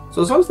 35.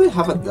 So as long as they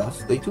have enough,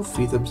 they do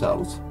feed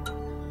themselves.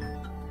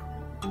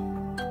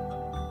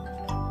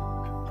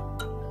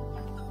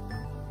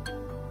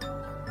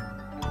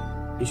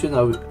 He should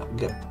now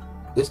get.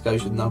 This guy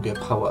should now get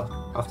power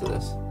after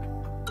this.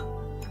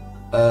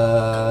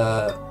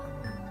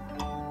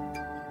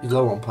 He's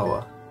low on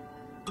power.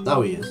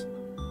 Now he is.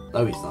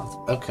 No, he's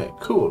not. Okay,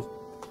 cool.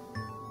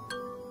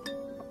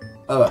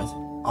 Alright.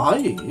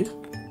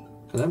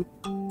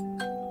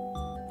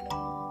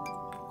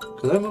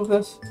 Can I move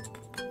this?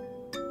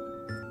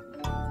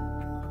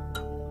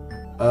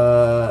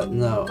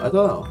 No, I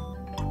don't know.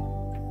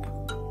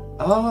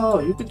 Oh,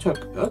 you can chuck.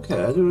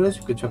 Okay, I didn't realize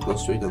you could chuck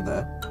those straight in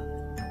there.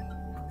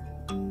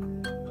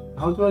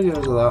 How do I get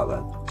rid of that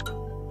then?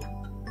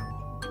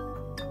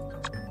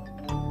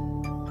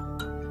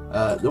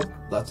 Nope,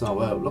 that's not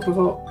what I'm looking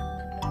for.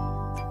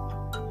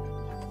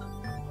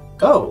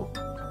 Oh!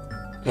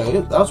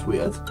 Okay, that's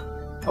weird.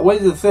 I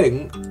went to the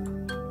thing.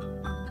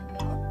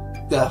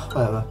 Yeah,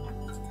 whatever.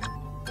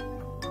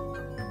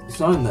 It's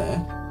not in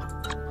there.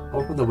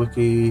 Open the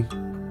wiki.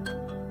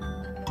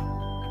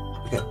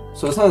 Okay,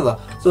 so it's not in that.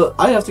 So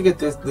I have to get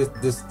this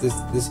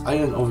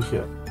iron over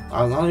here.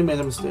 I made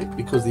a mistake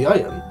because the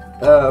iron.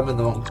 I'm in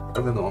the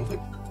wrong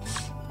thing.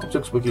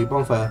 Objects wiki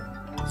bonfire.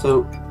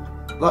 So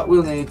that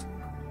will need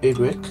a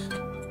brick.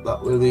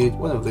 That will need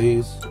one of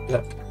these.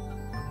 Yep.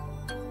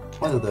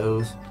 One of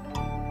those.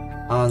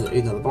 And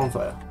another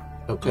bonfire.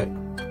 Okay.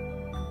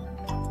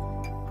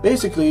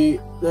 Basically,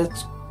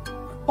 let's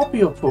copy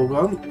your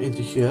program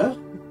into here.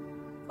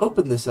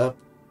 Open this up.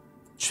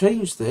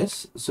 Change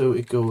this so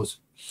it goes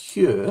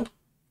here.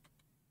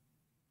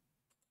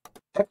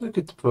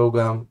 Execute the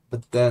program,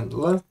 but then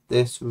let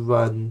this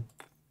run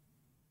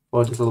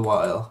for a little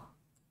while.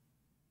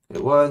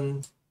 Okay,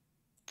 1,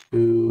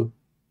 2,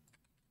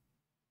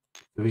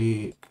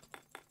 3,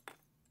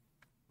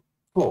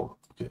 4.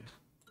 Okay.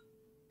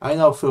 I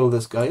now fill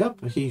this guy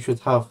up. He should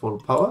have full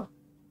power.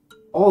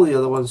 All the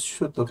other ones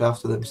should look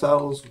after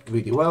themselves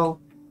really well.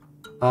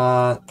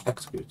 And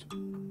execute.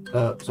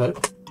 Sorry.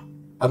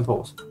 And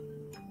pause.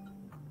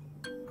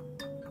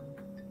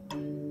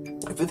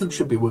 Everything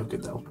should be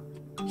working now.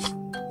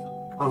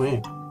 I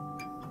mean.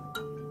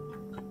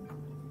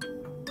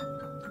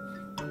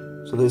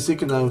 So they're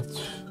seeking out.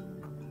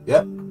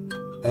 Yep.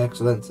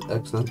 Excellent.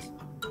 Excellent.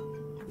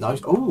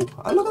 Nice. Oh,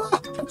 look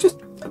at that. I've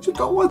just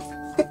got one.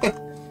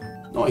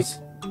 Nice.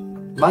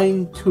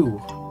 Mine 2.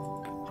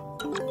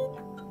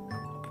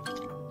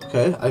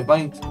 Okay, I've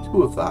mined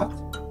 2 of that.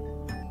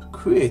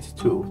 Create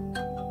 2.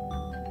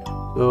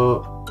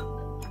 So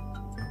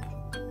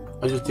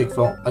I just take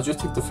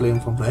the flame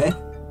from there.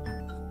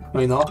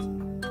 Why not?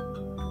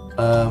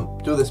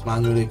 Do this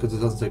manually because it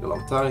doesn't take a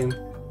long time.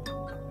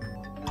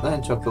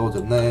 Then chuck those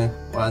in there.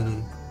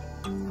 1,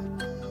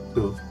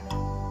 2.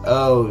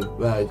 Oh,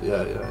 right,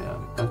 yeah.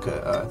 Okay,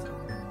 alright.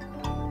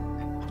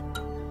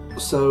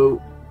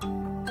 So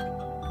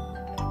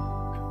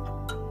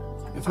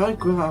if I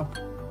grab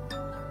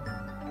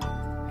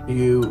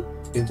you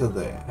into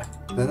there,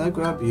 then I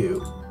grab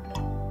you.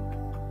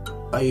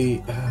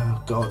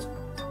 Oh god.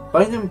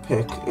 Find and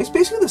pick. It's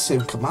basically the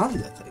same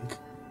command, I think.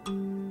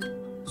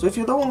 So if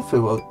you don't want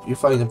fuel, you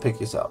find and pick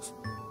yourself.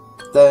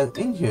 then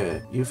in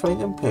here you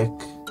find and pick.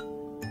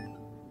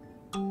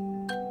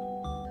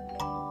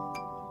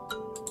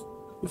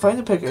 You find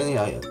and pick any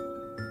iron,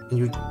 and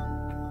you.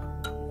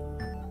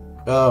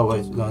 Oh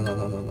wait, no.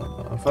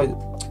 Find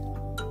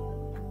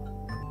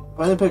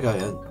and pick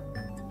iron.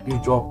 You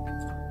drop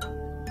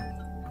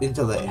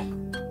into there.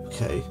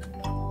 Okay.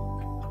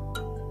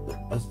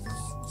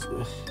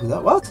 Is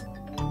that what?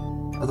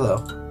 I don't know.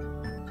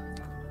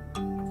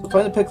 So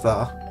find and pick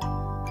that.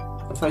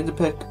 And find and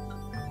pick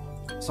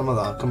some of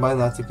that. Combine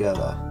that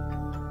together.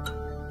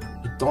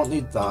 You don't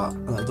need that,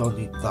 and I don't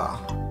need that.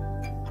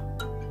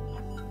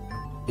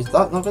 Is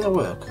that not gonna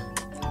work?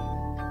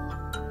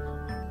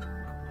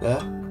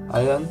 Yeah.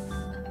 Iron.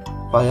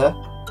 Fire.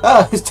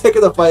 Ah, he's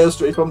taking the fire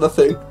straight from the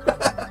thing.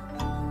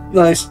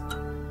 Nice.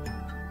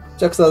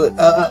 Check that.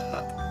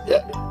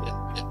 Yeah.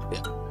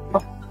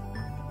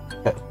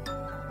 Okay.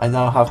 I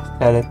now have to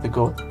tell it to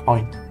go to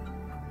point.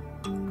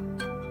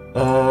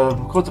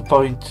 Go to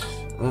point.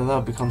 And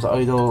that becomes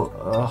idle.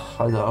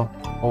 I don't know.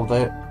 Hold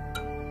it.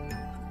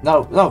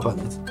 Now burn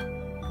it.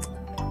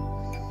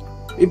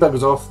 He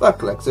buggers off. That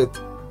collects it.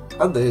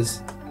 And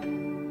there's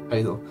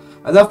idle.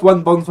 I left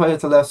one bonfire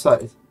to left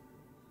side.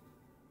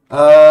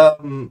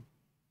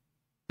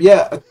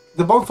 Yeah,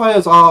 the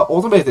bonfires are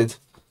automated.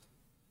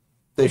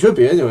 They should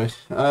be anyway.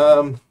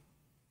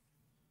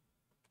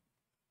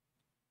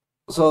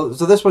 So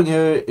this one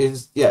here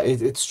is, yeah,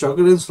 it's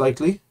struggling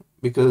slightly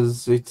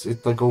because it's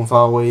like going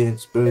far away and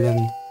it's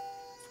burning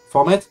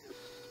from it.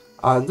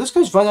 And this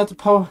guy's run out of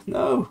power.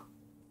 No.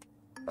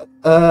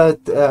 I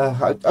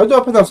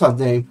don't pronounce that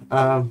name.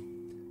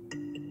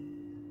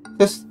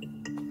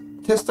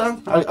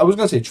 Tristan? I was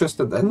gonna say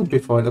Tristan then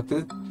before I looked at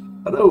it.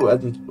 Hello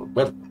and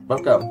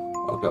welcome.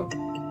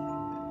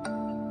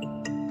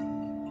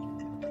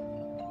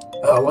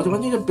 What do I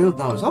need to build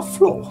now? Is that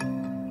floor?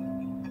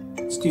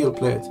 Steel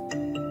plate.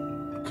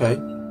 Okay.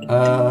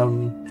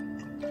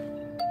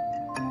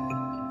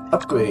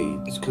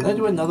 Upgrades. Can I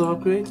do another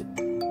upgrade?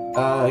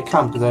 I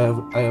can't because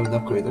I have an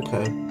upgrade.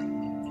 Okay.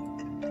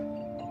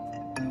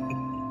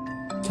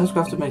 Test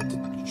CraftoMate to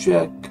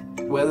check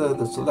whether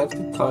the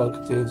selected tile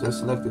contains a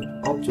selected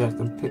object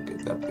and pick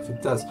it up if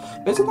it does.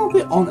 But is it not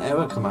the on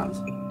error command?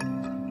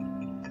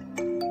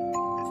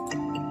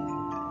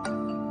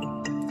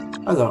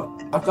 I don't know.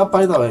 I've got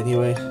by that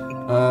anyway.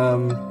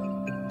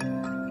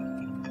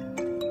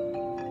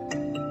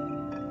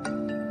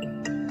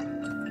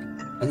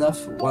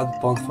 Enough one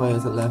bonfire to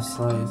the left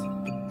side.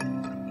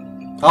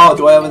 Oh,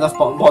 do I have enough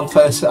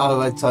bonfires on the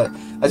right side?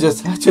 I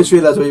just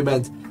realised what you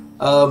meant.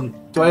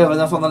 Do I have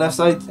enough on the left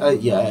side?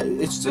 Yeah,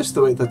 it's just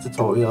the way the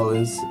tutorial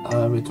is.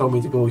 It told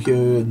me to go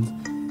here,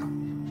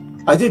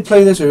 and I did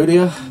play this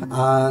earlier,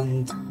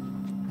 and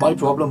my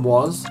problem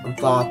was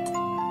that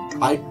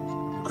I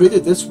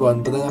created this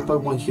one, but then I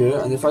put one here,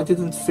 and if I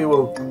didn't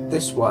fill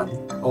this one,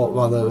 or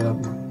rather,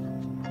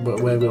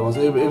 wherever it was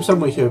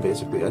somewhere here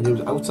basically, and it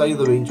was outside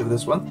the range of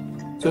this one.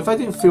 So if I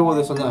didn't fill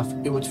this enough,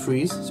 it would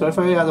freeze. So if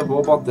I had a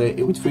robot there,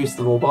 it would freeze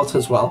the robot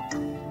as well.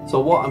 So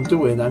what I'm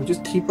doing, I'm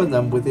just keeping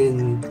them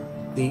within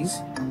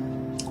these,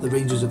 the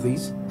ranges of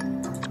these.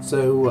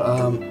 So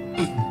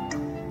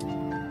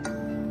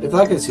if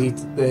that gets heat,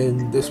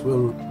 then this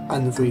will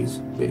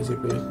unfreeze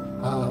basically.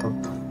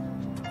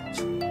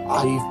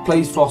 I've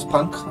played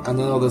Frostpunk,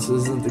 and I know this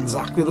isn't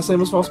exactly the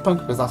same as Frostpunk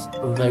because that's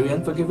very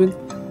unforgiving.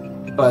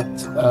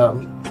 But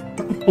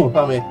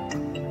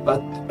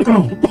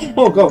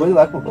oh god, where did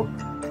that come from?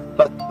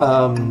 But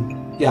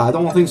yeah, I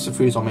don't want things to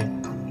freeze on me.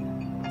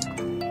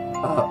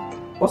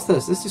 What's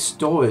this? This is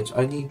storage.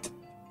 I need.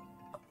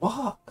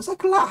 What? Is that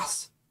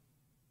glass?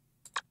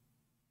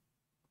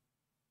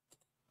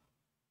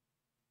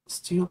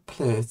 Steel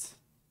plate.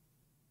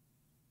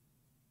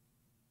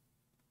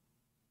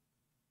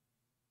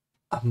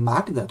 A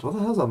magnet? What the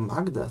hell is a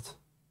magnet?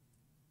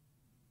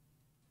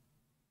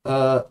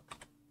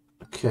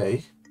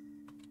 Okay.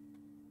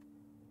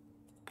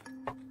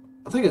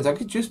 The thing is, I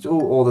could just do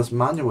all this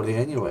manually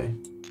anyway.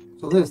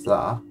 So there's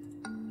that.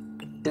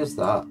 There's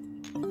that.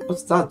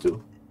 What's that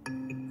do?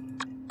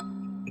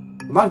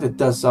 The magnet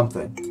does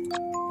something.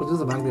 What does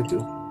the magnet do?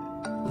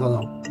 I don't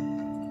know.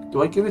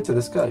 Do I give it to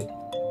this guy?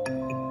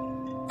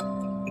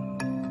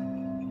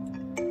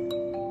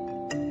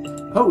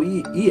 Oh,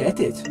 he ate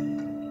it.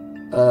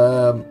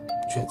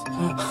 Shit.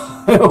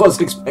 I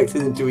wasn't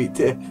expecting him to eat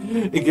it.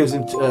 It gives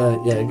him,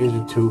 yeah, it gives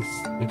him 2.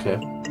 Okay.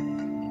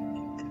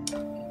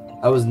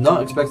 I was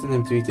not expecting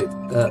him to eat it.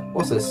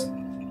 What's this?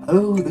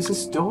 Oh, this is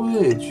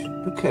storage.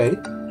 Okay.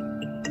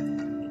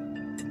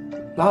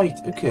 Right,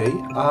 okay.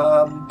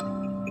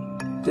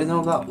 Didn't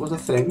know that was a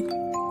thing.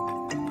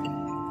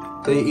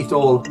 They eat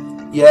all.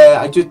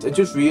 Yeah, I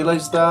just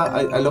realised that.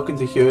 I look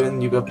into here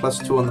and you got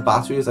 +2 on the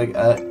battery. It's like,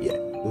 yeah,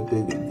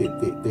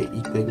 they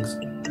eat things.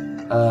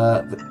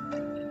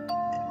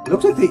 It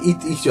looks like they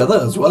eat each other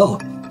as well.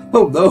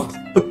 Oh no,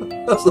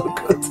 that's not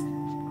good.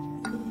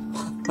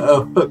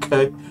 Oh,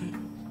 okay.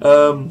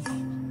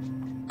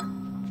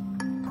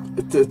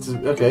 It's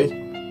okay.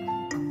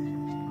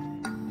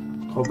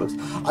 Complex.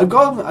 I've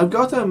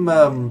got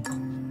them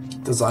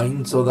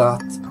designed so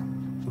that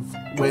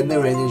when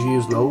their energy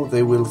is low,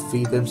 they will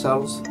feed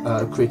themselves,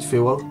 create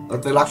fuel.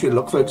 They'll actually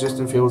look for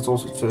existing fuel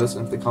sources first,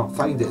 and if they can't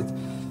find it,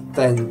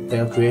 then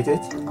they'll create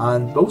it.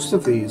 And most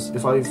of these,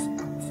 if I've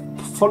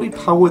fully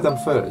powered them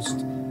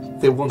first,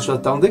 they won't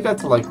shut down. They get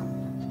to like,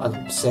 I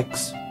don't know,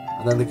 6,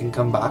 and then they can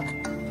come back.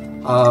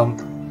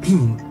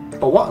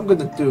 But what I'm going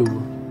to do,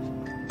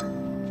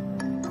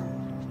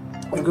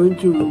 I'm going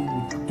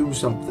to do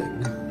something.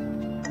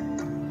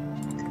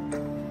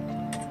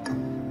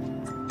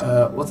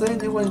 Was there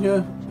anyone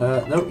here?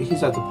 No,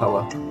 he's out of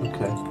power.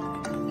 Okay.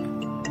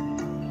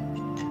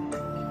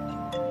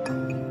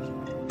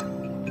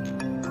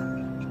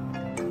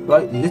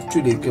 Right,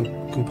 literally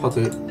can put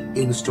it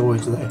in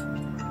storage there.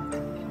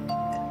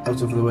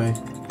 Out of the way.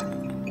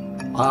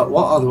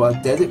 What I'll do,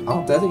 I'll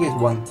dedicate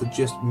one to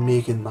just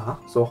making that.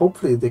 So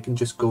hopefully they can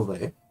just go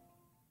there.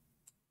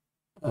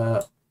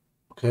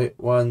 Okay,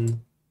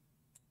 1,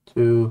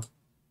 2,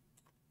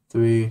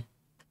 3.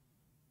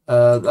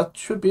 That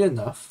should be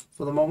enough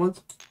for the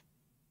moment.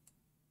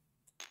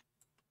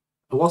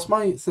 What's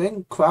my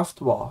thing?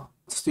 Craft what?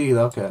 Steel,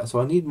 okay, so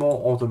I need more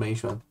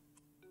automation.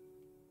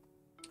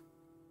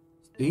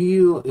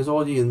 Steel is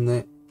already in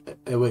there.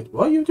 Wait,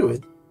 what are you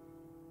doing?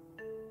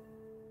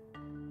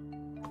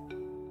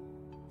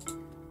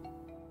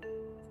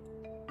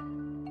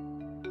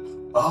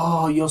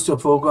 Oh, you're still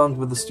programmed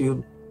with the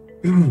steel.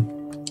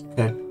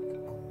 Okay.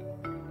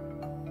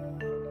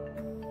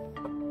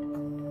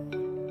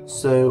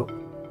 So,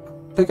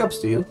 pick up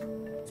steel.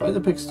 Find the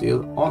pick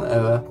steel on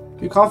error.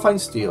 If you can't find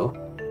steel,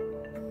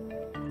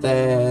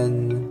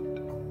 then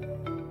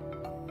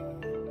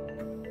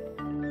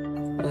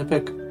find the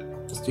pick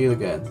steel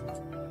again.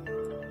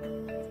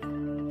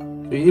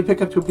 So you need to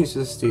pick up 2 pieces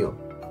of steel.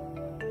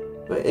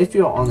 But if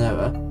you're on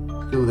error,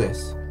 do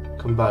this.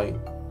 Combine.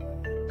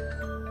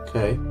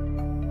 Okay.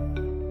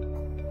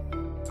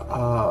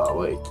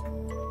 Wait.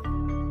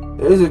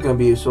 This is gonna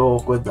be so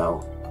awkward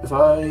now. If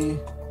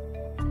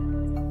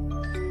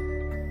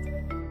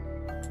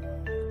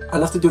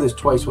I'll have to do this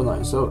twice, won't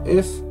I? So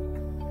if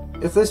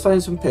this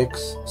finds some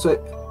picks, so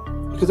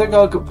because I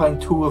gotta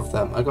find 2 of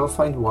them, I gotta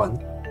find 1.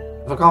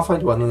 If I can't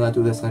find 1, then I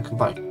do this and I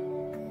combine.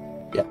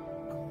 Yeah.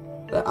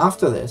 Then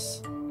after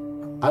this,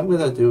 I'm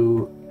gonna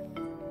do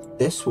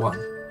this one.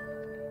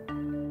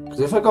 Because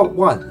if I got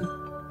 1,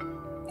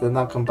 then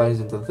that combines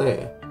into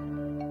there.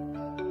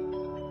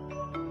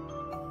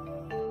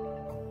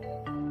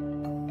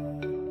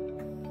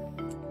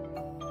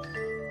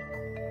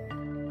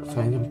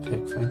 Find and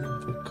pick,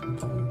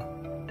 combine.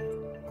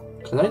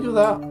 Can I do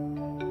that?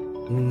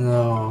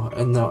 No,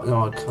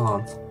 no, I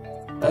can't.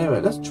 Anyway,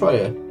 let's try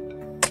it.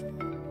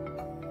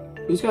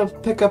 He's gonna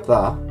pick up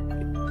that.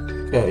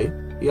 Okay.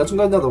 He hasn't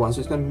got another one, so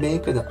he's gonna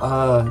make an.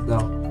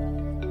 No.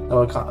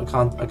 No, I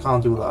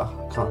can't do that.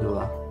 I can't do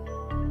that.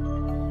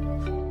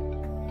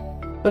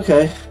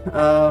 Okay.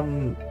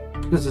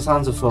 Because his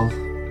hands are full.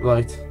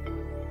 Right.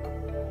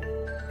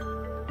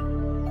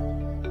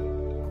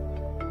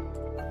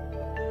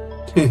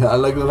 I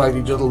like the fact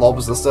he just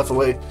lobs the stuff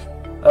away.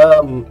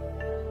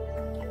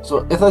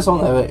 So if that's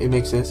on there, it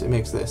makes this, it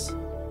makes this.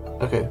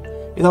 Okay,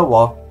 you know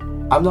what?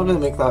 I'm not gonna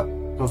make that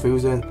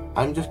confusing.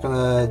 I'm just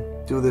gonna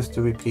do this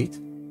to repeat.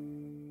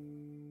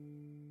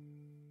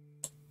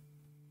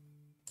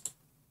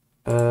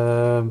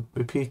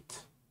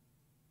 Repeat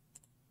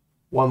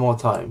one more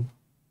time.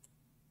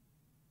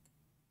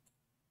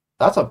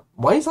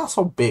 Why is that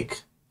so big?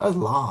 That's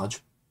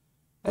large.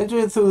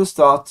 Entering through the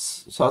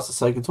starts the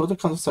cycle. Total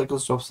count of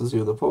cycles drops to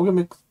 0. The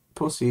program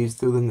proceeds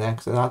through the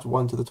next and adds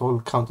 1 to the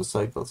total count of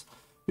cycles.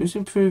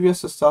 Using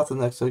previous to start the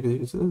next cycle.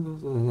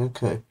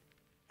 Okay.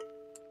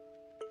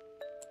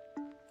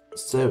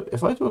 So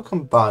if I do a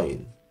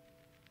combine.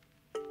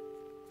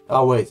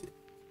 Oh wait.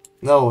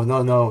 No.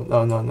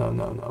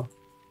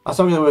 That's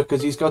not gonna work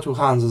because he's got 2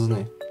 hands, isn't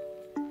he?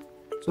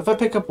 So if I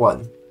pick up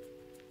 1.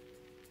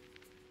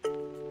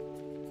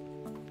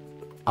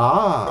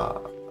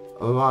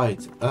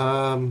 Right,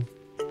 I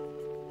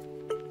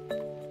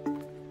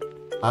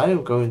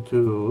am going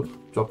to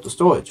drop the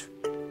storage.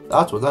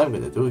 That's what I'm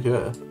going to do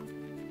here.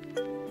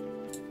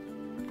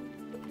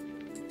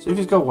 So if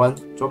he's got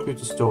 1, drop you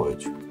to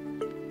storage.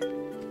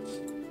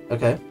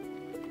 Okay.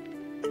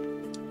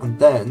 And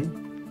then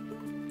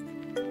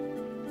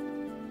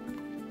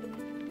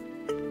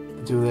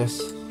do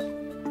this.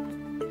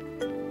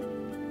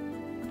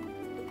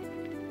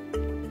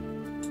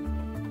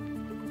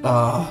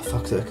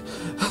 Fuck's sake.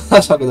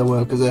 That's not gonna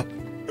work, is it?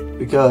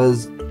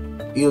 Because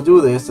he'll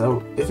do this,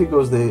 and if he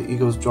goes there, he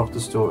goes drop the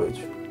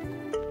storage.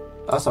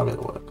 That's not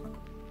gonna work.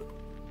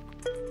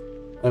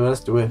 Anyway,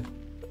 let's do it.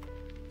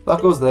 If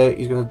that goes there,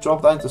 he's gonna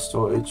drop that into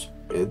storage.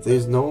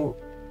 There's no...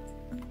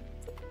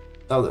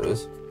 Oh, there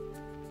is.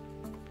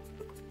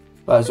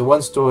 Right, so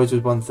 1 storage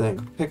is 1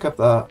 thing. Pick up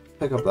that,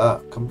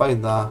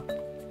 combine that.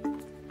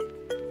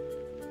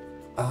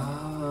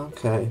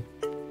 Okay.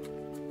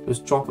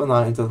 Just dropping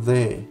that into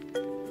there.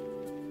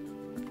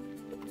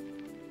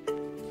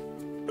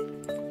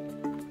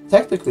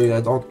 Technically,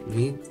 I don't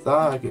need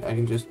that. I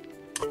can just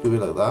do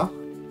it like that.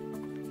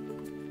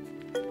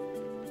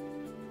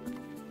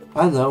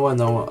 I know.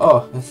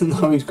 Oh,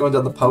 now he's going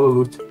down the power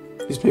route.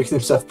 He's making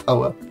himself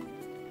power.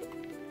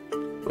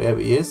 Wherever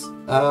he is.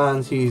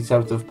 And he's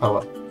out of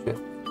power. Shit.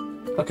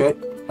 Okay.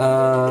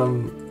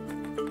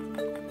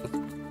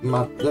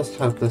 Let's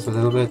help this a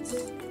little bit.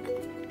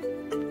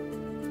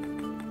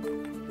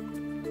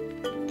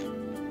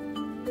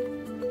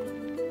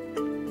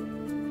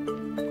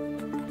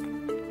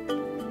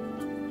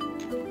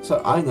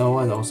 So I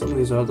know, some of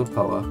these are out of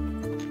power.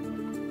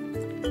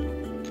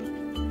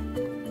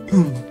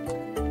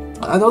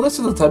 I know this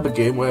is the type of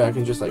game where I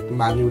can just like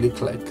manually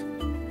click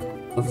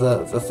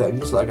the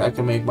things, like I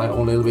can make my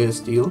own little bit of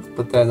steel,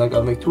 but then I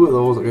gotta make two of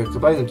those, I gotta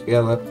combine them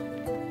together.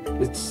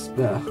 It's,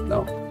 yeah,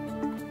 no.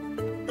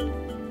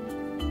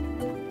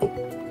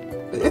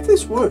 If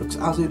this works,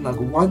 as in like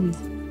one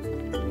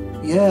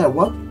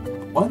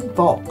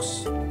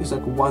box is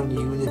like one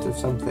unit of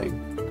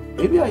something,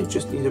 maybe I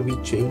just need to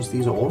rechange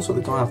these all so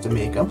they don't have to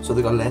make them, so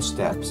they got less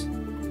steps.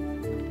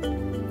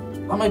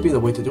 That might be the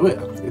way to do it,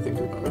 actually,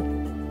 thinking about it.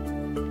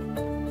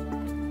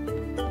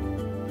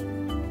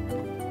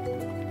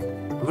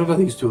 I've got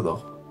these two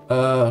though.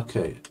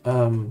 Okay.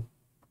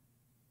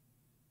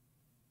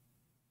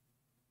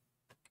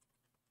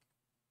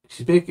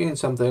 He's making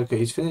something. Okay,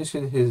 he's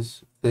finishing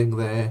his thing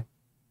there.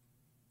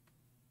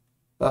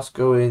 That's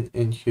going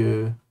in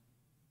here.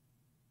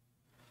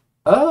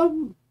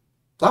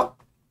 That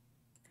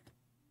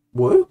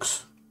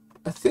works,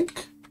 I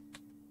think.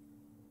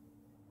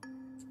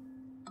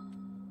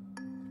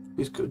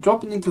 He's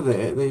dropping into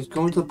there, then he's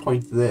going to the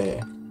point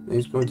there, then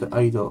he's going to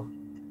idle.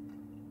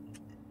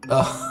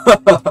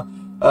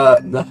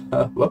 No,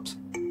 whoops.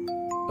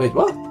 Wait,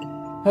 what?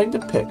 Having to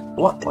pick.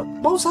 What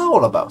was that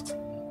all about?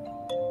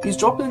 He's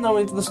dropping it now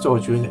into the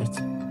storage unit.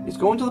 He's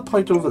going to the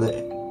point over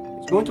there.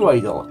 He's going to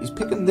idle. He's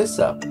picking this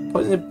up,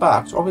 putting it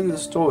back, dropping it into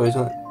the storage.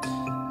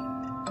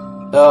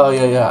 Oh,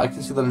 yeah, I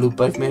can see the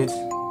loop I've made.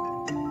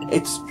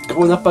 It's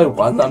going up by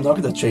one. I'm not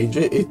going to change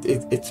it.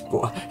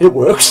 It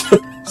works.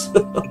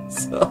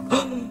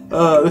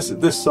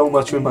 This so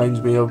much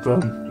reminds me of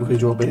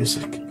Visual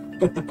Basic.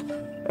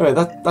 Anyway,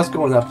 that's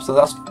going up, so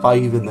that's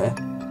 5 in there.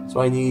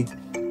 So I need...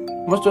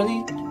 How much do I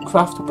need?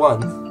 Craft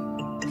 1.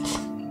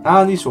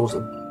 And he's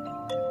frozen.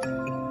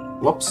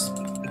 Whoops.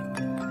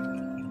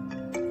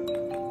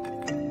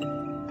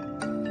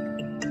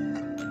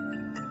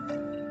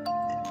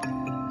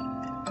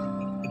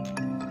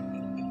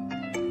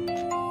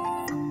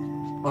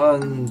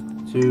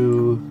 One,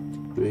 2,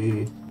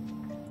 3,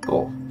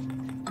 4.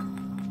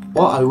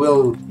 What I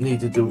will need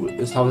to do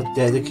is have a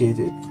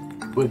dedicated...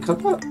 Wait, cut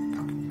that?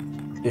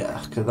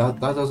 Yeah, because that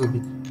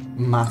doesn't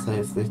matter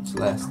if it's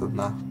less than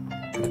that.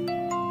 Okay.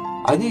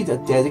 I need a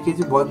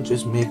dedicated one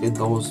just making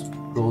those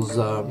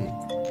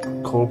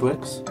coal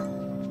bricks,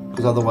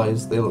 because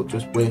otherwise they'll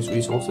just waste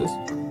resources.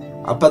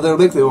 But they'll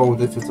make their own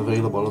if it's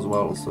available as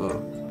well, so...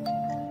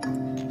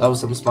 That was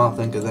some smart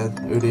thinking then,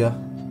 earlier.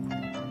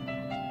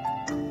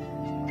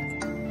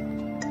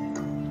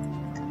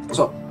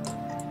 So,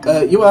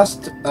 you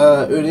asked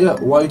earlier,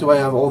 why do I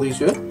have all these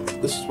here?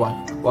 This is why.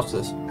 Watch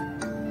this.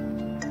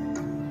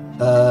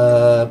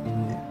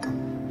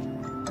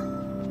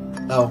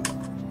 Oh,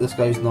 this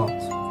guy's not.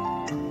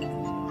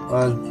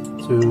 1,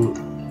 2,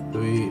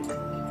 3,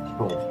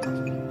 4.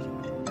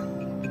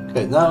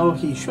 Okay, now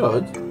he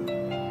should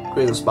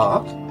create a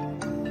spark.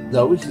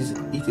 No, he's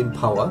eating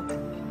power.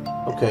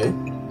 Okay.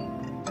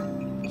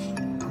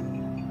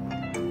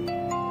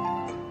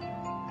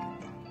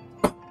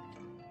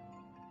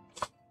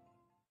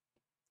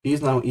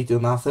 He's now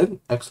eating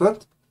nothing.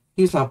 Excellent.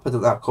 He's now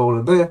putting that coal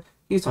in there.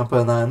 He's now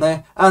putting that in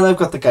there. And I've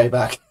got the guy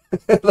back.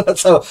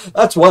 That's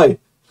why.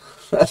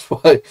 That's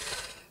why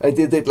I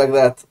did it like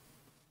that.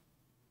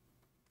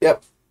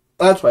 Yep.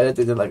 That's why I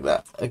did it like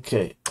that.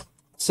 Okay.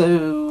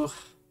 So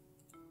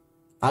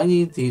I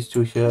need these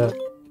two here.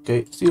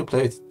 Okay, steel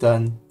plate,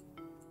 done.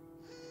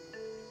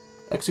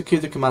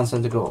 Execute the command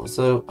center goal.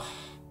 So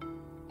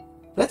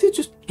let it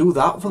just do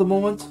that for the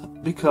moment,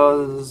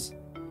 because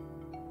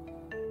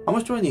how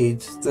much do I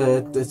need?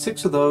 The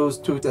 6 of those,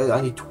 2,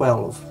 I need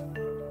 12.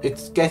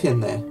 It's getting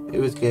there. It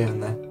was getting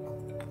there.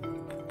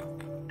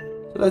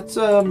 So let's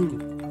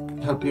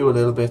help you a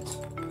little bit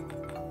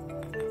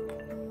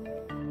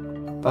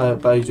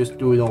by just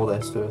doing all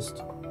this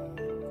first.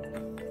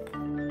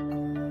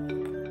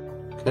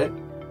 Okay.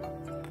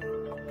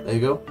 There you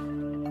go.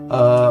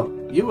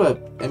 You were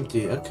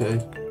empty.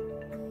 Okay.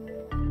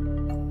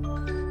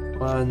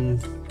 1.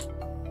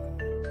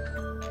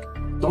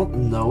 Don't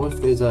know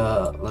if there's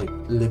a like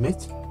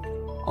limit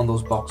on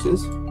those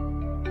boxes.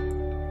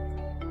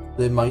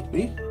 There might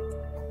be.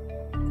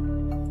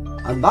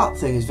 And that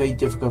thing is very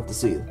difficult to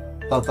see.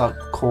 That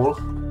coal.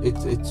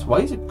 It's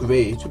why is it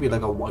grey? It should be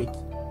like a white.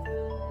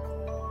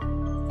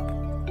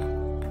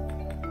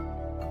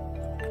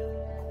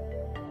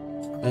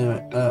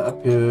 Anyway,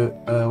 up here,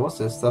 what's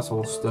this? That's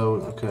all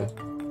stone. Okay.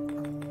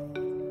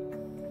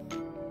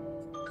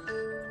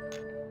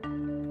 I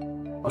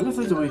wonder if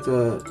there's a way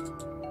to.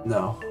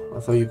 No, I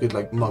thought you could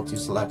like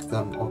multi-select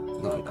them. Or,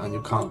 no, and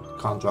you can't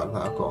drag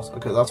that across.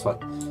 Okay, that's fine.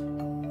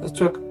 Let's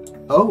check.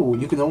 Oh,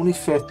 you can only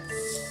fit...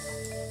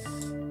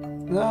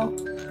 No.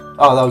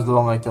 Oh, that was the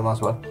wrong item, that's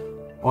why.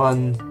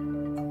 1,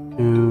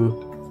 2,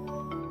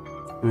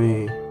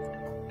 3,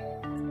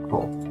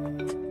 4.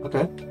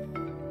 Okay.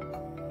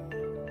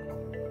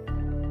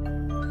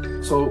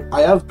 So,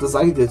 I have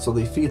designed it so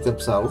they feed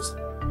themselves.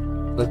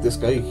 Like this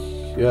guy.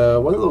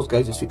 One of those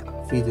guys is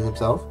feeding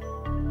himself.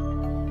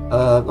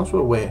 Not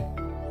sure where.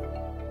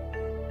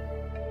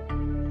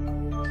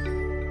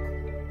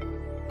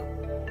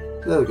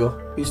 There we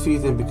go. He's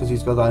feeding because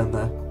he's got that in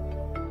there.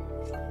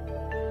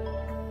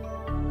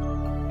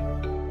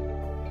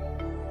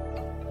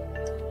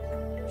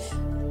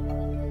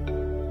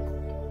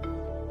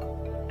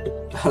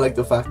 I like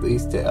the fact that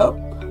he's dead. Oh,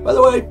 by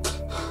the way.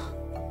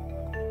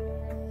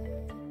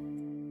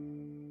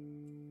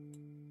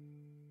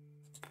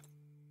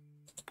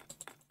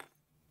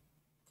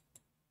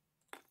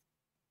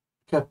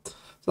 Okay,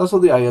 so that's all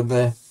the iron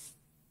there.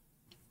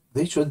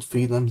 They should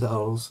feed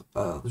themselves.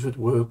 They should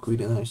work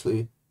really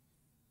nicely.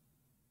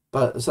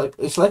 But it's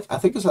like I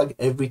think it's like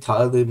every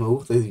tile they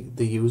move,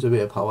 they use a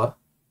bit of power.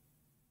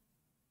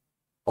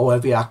 Or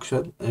every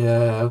action.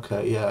 Yeah,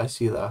 okay, yeah, I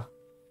see that.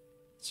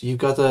 So you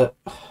gotta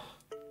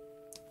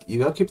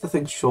keep the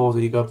things short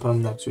and you gotta put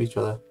them next to each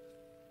other.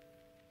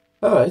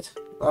 Alright,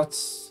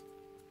 that's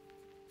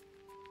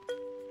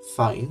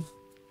fine.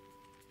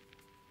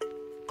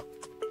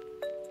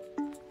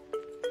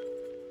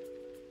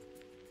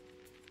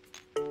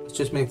 Let's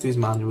just make these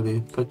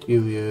manually. Put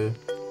you here.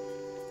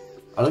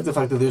 I like the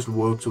fact that this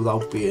works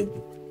without being,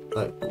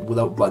 like,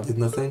 without running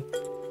the thing.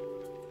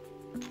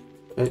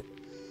 Okay.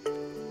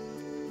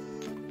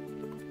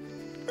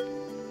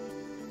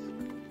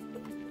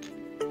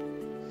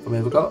 How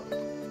many have I got?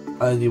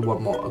 I need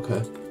one more,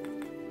 okay.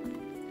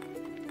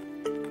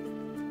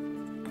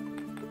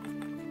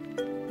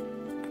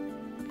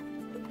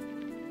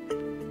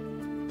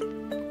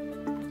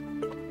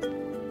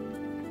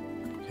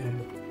 Okay.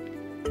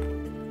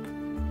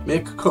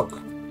 Make a cook.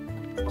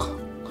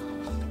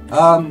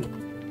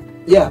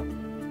 Yeah.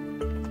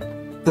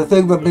 The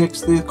thing that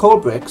makes the coal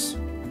bricks,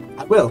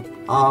 I will.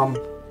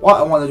 What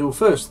I want to do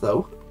first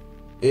though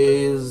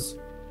is,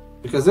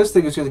 because this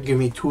thing is going to give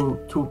me two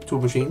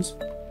machines.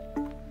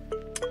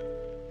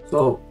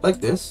 So like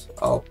this,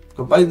 I'll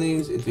combine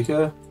these into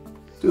here,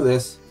 do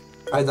this.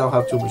 I now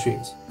have 2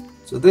 machines.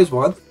 So there's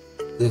one,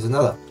 there's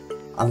another,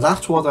 and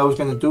that's what I was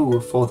going to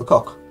do for the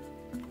cook.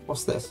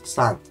 What's this?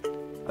 Sand.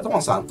 I don't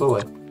want sand. Go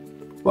away.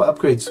 What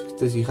upgrades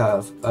does he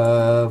have?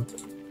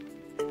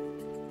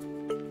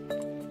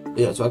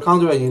 Yeah, so I can't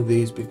do any of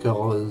these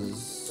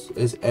because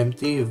it's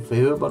empty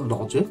variable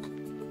logic.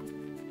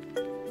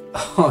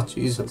 Oh,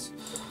 Jesus.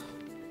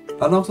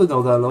 And also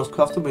know that allows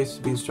CraftoMates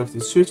to be instructed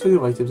to search for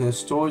new items and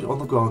store it on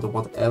the ground or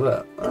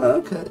whatever.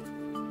 Okay.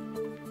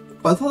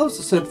 But I thought that was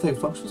the same thing.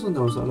 Functions and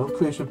nodes allow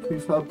creation of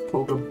prefab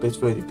program bits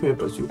for any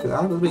purpose. You can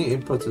add as many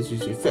inputs as you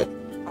see fit.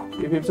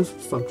 You have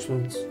different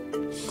functions.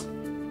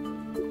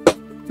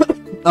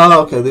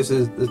 Oh, okay, this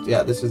is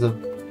a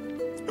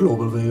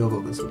global variable,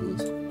 this one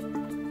is.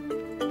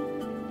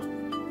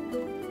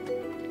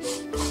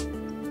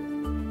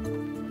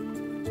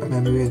 A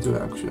memory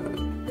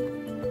interaction.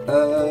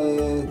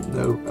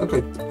 No.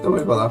 Okay, don't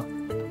worry about that.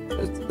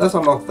 Let's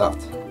unlock that.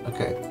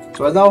 Okay,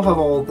 so I now have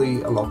all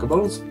the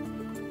unlockables.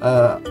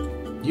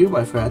 You,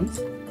 my friend,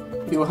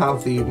 you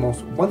have the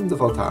most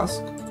wonderful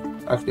task.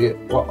 Actually,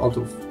 what I'll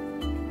do.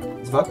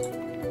 What the fuck?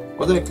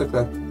 What did I click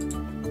then?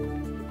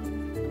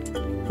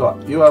 So,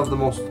 you have the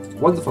most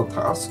wonderful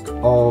task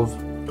of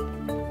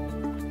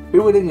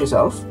building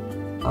yourself,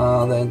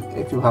 and then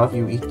if you have,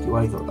 you eat your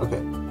idol.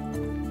 Okay,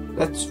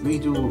 let's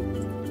redo.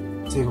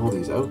 Take all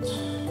these out.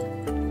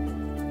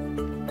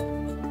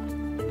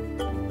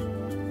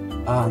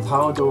 And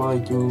how do I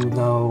do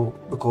now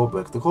the core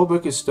brick? The core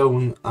brick is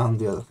stone and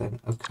the other thing.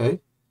 Okay.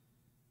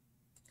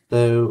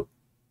 So,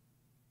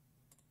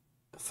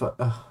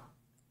 what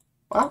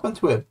happened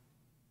to him?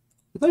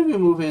 Did I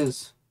remove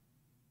his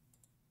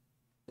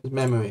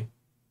memory?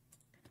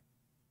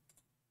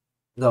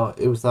 No,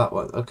 it was that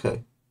one.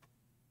 Okay.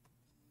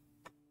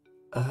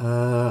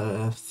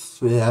 Yeah.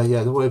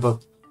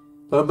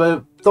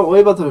 Don't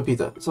worry about the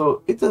repeater.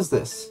 So it does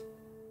this.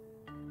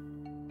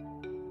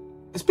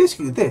 It's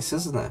basically this,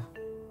 isn't it?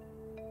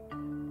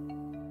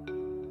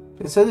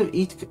 Instead of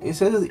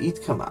the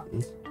eat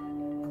command,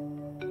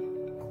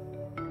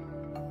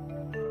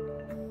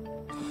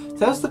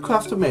 tells the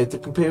CraftoMate to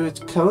compare its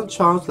current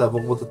charge level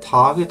with the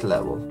target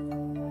level.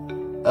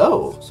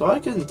 Oh, so I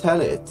can tell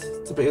it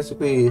to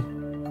basically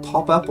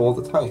top up all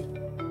the time.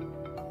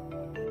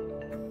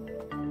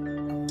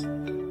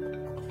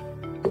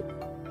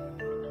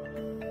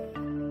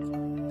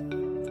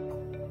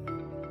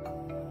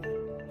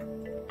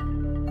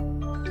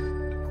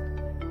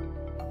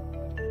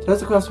 Tells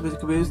the CraftoMate to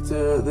compare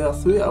there are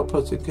 3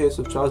 outputs in case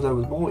of charge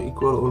level is more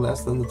equal or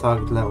less than the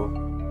target level.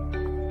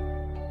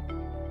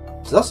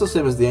 So that's the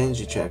same as the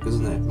energy check,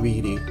 isn't it?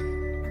 Really.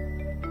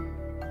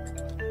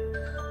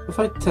 If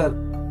I tell...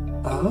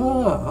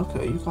 Ah,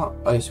 okay, you can't...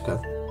 Oh, yes, you can.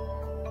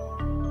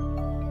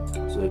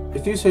 So,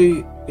 if you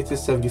say it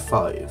is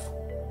 75,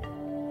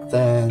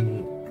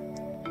 then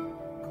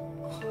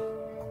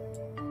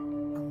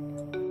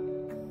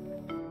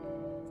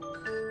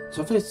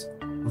so if it's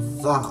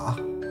that,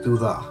 do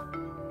that.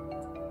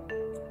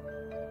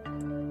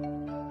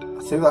 I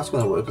think that's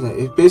going to work, isn't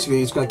it?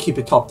 Basically, it's going to keep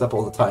it topped up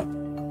all the time.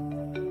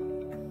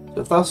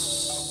 So if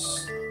that's...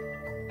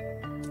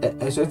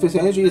 So if its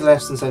energy is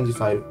less than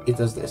 75, it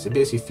does this. It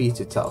basically feeds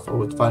itself,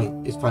 or it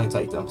finds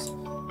items.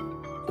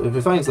 So if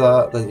it finds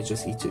that, then it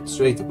just eats it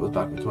straight, it goes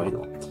back into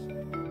idle.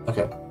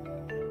 Okay.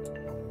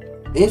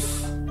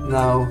 If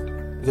now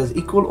it is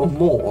equal or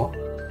more,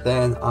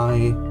 then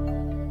I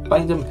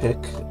find and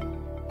pick.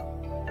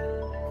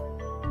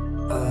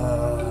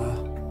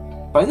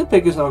 Find and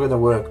pick is not going to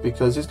work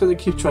because it's going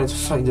to keep trying to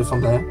find it from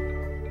there.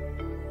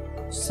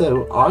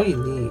 So I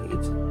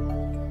need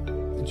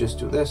to just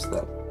do this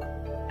then.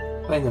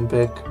 Find and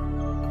pick,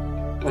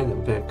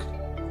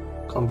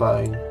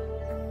 combine,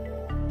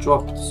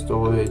 drop to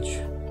storage,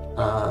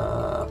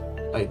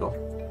 idle.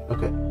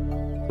 Okay.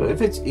 So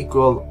if it's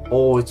equal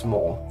or it's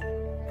more,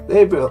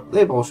 they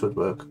both should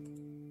work.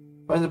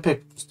 Find and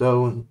pick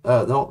stone.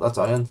 No, that's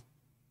iron.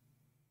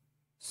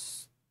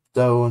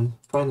 Stone.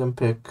 Find and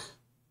pick.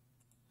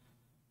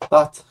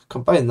 That,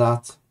 combine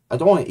that. I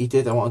don't want to eat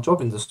it, I want to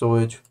drop into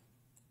storage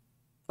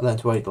and then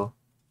to idle.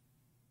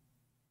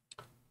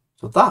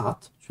 So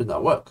that should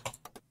not work.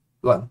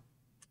 Run.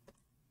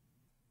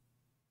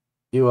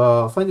 You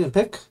are finding and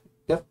pick.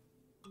 Yep.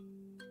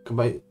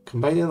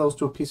 Combining those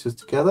two pieces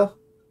together.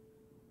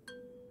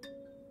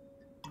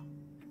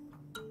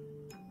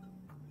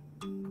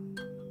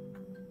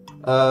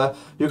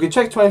 You can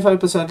check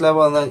 25%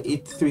 level and then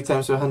eat 3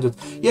 times to 100.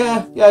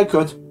 Yeah, I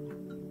could.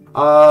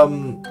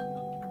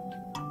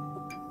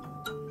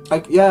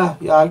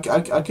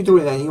 I could do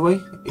it anyway.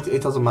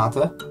 It doesn't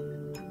matter.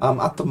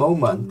 At the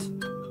moment.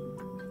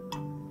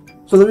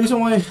 So the reason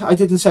why I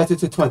didn't set it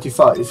to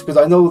 25 because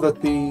I know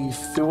that the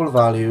fuel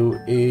value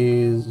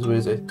is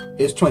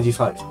is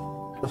 25.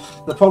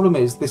 The problem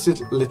is this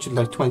is literally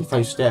like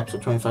 25 steps or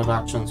 25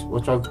 actions,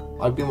 which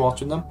I've been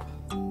watching them,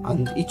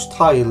 and each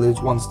tile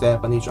is 1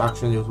 step and each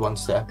action is 1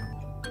 step.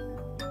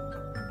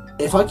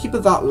 If I keep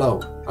it that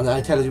low and I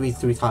tell it to eat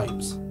 3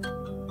 times,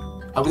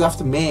 I would have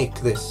to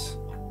make this.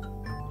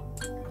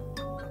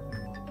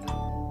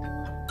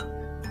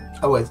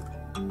 Oh wait.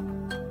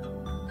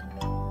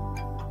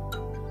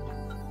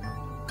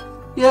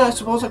 Yeah, I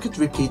suppose I could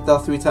repeat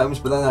that 3 times,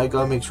 but then I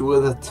gotta make sure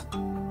that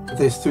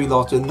there's 3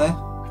 lots in there,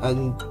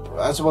 and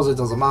I suppose it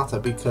doesn't matter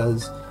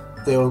because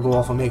they will go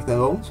off and make their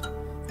own.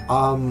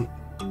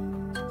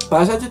 But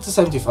I set it to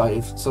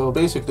 75, so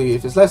basically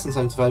if it's less than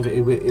 75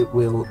 it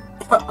will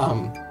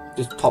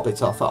just top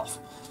itself off,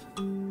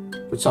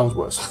 which sounds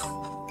worse.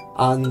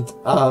 And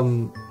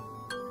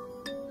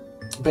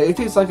but if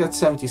it's like at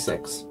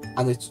 76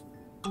 and it's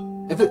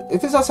if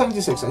it's at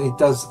 76 and it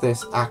does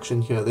this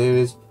action here, there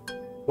is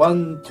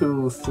 1,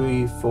 2,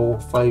 3, 4,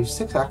 5,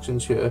 6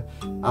 actions here,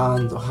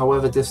 and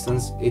however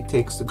distance it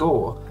takes to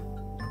go,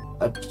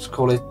 let's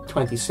call it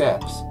 20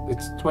 steps.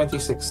 It's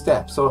 26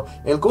 steps, so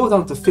it'll go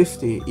down to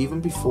 50 even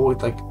before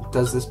it like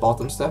does this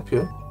bottom step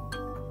here.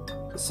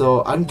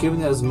 So I'm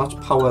giving it as much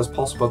power as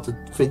possible to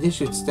finish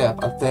its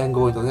step and then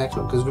go into the next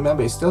one, because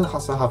remember, it still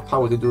has to have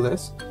power to do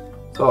this.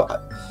 So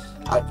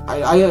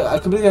I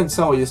completely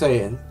understand what you're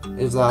saying,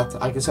 is that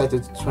I can set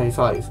it to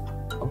 25,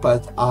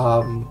 but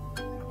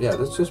yeah,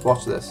 let's just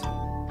watch this.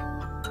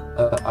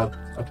 I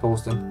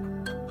paused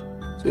him.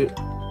 So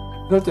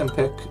let them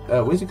pick.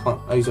 Where's he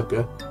gone? Oh, he's up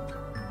here.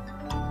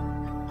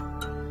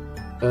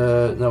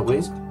 No,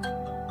 where's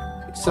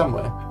it's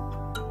somewhere.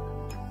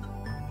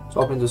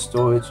 Drop into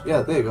storage.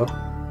 Yeah, there you go.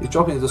 He's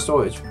dropping into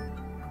storage.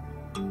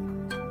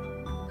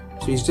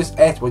 So he's just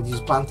ate what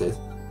he's planted.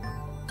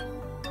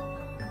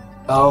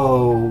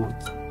 Oh,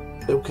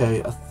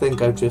 okay. I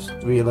think I've just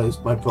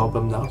realised my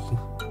problem now.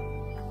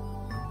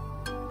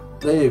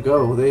 There you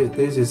go.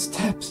 There's his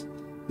steps.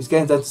 He's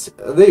getting that.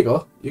 There you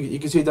go. You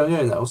can see down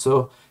here now.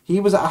 So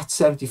he was at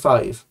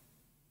 75.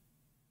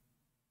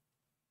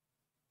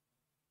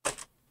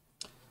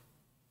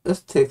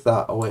 Let's take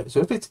that away. So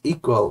if it's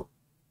equal,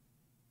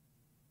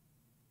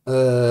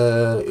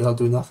 it'll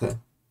do nothing.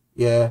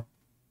 Yeah.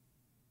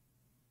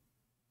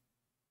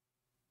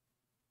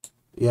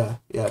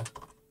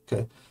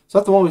 Okay. So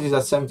at the moment he's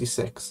at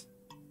 76.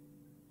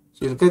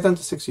 So you'll get down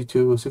to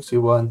 62,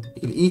 61.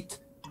 He'll eat.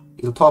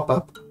 He'll top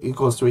up. It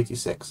goes to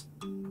 86.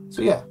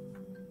 So yeah,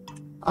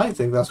 I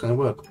think that's going to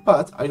work.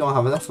 But I don't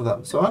have enough of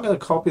them, so I'm going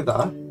to copy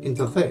that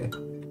into there.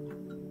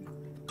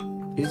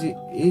 Is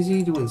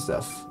he doing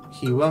stuff?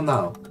 He will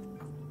now.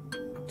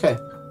 Okay,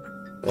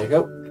 there you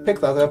go. Pick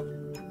that up.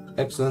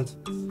 Excellent.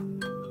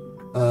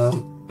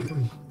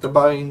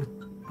 Combine.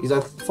 He's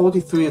at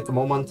 43 at the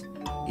moment.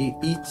 He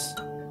eats.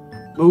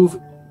 Move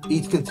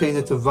each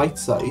container to right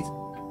side.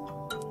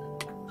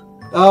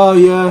 Oh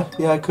yeah,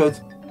 I could.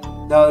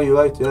 No, you're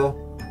right. Yeah.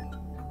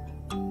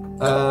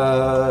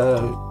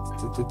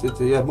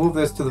 Yeah. Move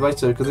this to the right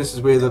side because this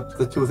is where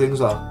the 2 things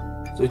are.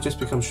 So it just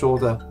becomes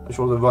shorter. A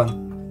shorter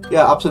run.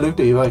 Yeah,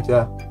 absolutely. You're right.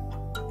 Yeah.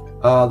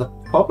 The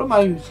problem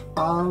I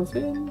have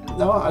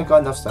no, I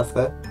got enough stuff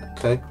there.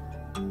 Okay.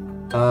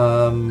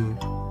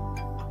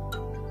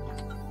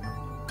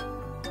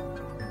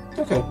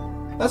 Okay.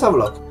 Let's have a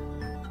look.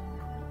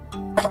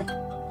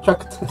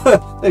 Check it.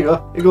 There you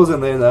go. It goes in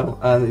there now,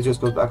 and it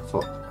just goes back and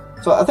forth.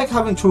 So I think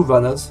having 2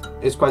 runners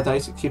is quite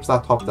nice. It keeps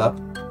that topped up,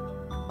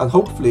 and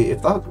hopefully,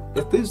 if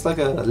there's like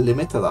a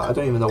limit to that, I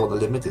don't even know what the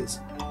limit is.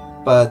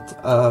 But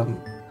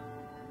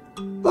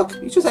look,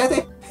 he just had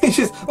it. He's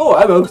just, oh,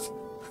 I'm out.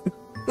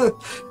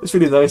 It's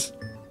really nice.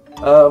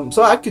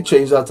 So I could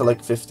change that to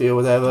like 50 or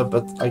whatever,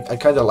 but I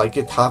kind of like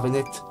it having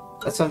it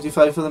at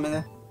 75 for the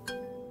minute.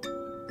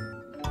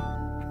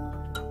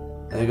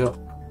 There you go.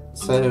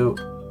 So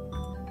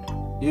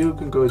you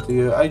can go to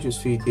your, I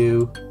just feed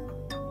you.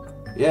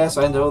 Yes,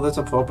 I know there's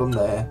a problem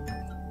there.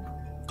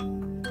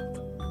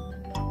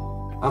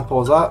 And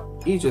pause that.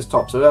 He just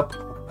tops it up,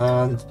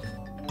 and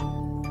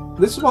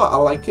this is what I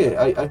like it.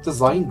 I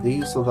designed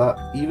these so that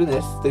even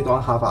if they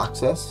don't have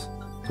access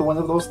to one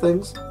of those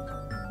things,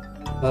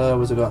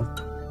 where's it gone?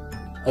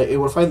 It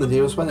will find the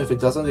nearest one. If it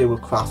doesn't, it will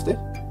craft it.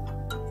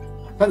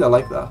 Kinda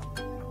like that.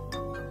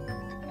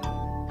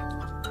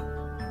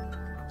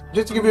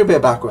 Just to give you a bit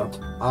of background,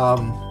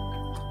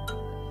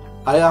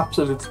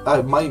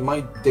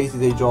 my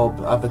day-to-day job,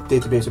 I'm a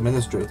database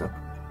administrator,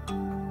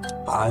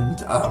 and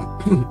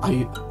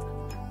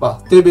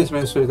database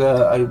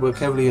administrator, I work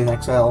heavily in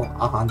Excel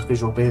and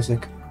Visual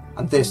Basic,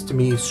 and this to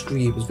me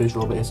screams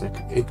Visual Basic.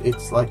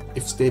 It's like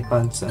if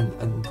statements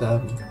and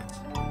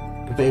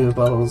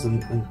variables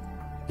and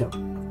you know,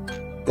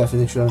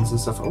 definitions and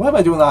stuff. Why am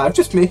I doing that? I've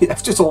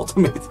just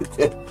automated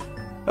it.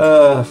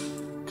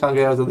 Can't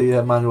get out of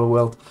the manual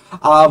world.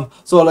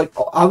 So like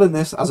having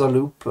this as a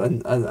loop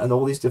and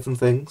all these different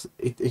things,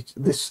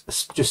 this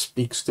just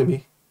speaks to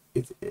me.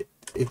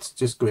 It's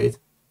just great.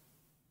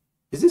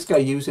 Is this guy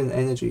using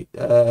energy?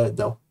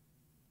 No.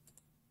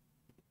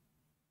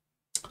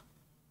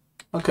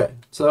 Okay,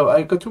 so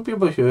I got 2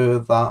 people here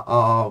that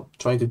are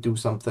trying to do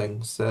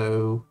something.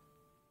 So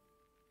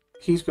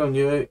he's going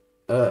here.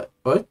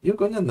 What? You're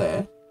going in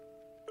there.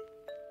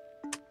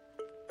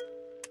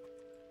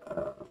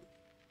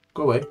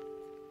 Go away.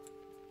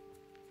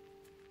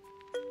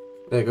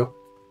 There you go.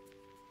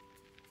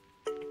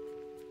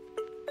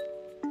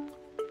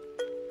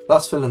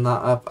 That's filling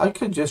that up. I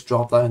could just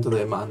drop that into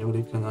there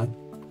manually, can I?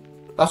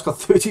 That's got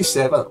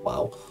 37.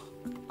 Wow.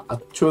 I'm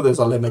sure there's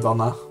a limit on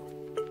that.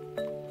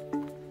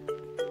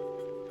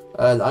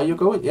 Are you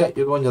going? Yeah,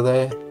 you're going to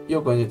there.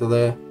 You're going to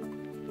there.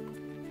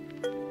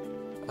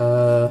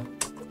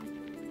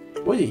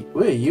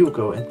 Where are you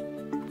going?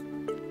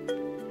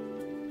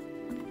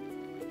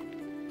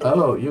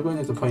 Oh, you're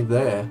going to point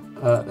there.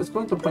 Let's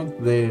go to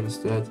point there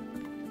instead.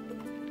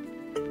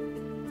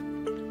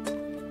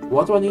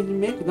 What do I need to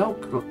make now?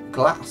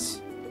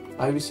 Glass.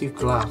 I received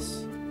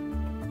glass.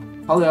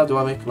 How the hell do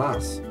I make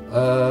glass?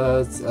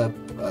 I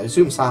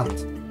assume sand.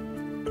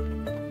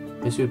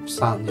 I assume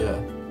sand, yeah.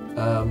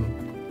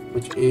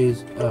 Which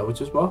is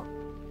what?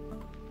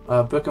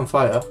 Brick and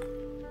fire.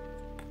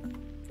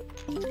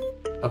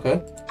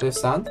 Okay, there's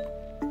sand.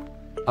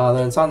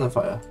 Then sand and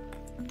fire.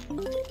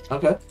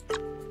 Okay.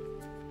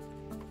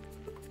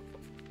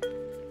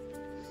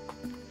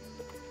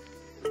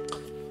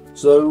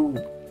 So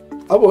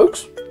that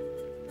works.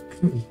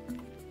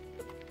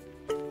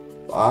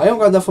 I haven't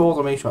got enough for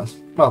automation.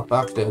 Well,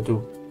 actually I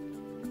do.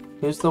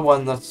 Here's the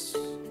one that's...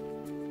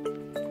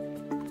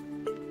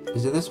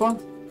 Is it this one?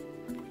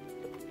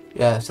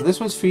 Yeah, so this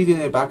one's feeding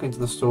it back into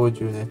the storage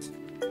unit.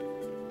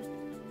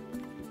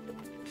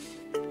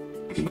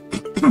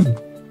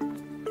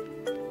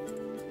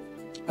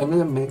 I'm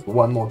gonna make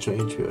one more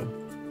change here.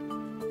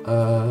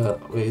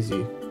 Where is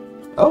he?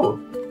 Oh,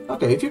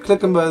 okay. If you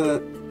click them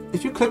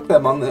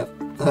on the,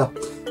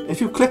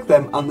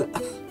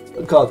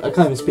 God, I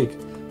can't even speak.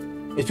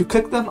 If you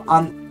click them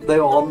and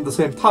they're on the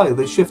same tile,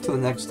 they shift to the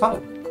next tile.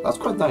 That's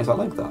quite nice. I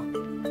like that.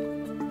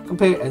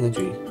 Compare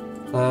energy.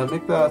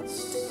 Make that.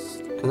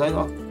 Can I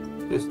not?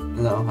 Just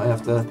no. I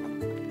have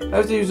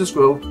to use the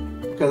scroll.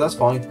 Okay, that's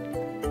fine.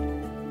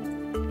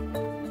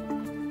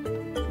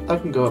 I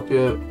can go up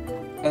here.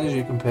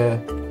 Energy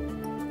compare.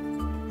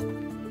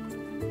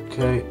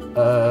 Okay.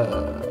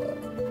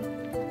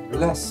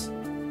 Less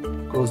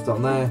goes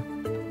down there.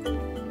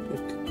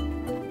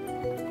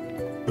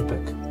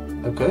 Pick.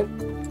 Okay.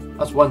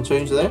 That's one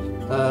change there.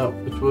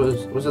 Which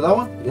was it that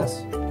one?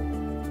 Yes.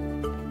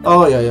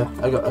 Oh yeah.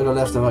 I got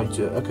left and right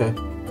here. Okay.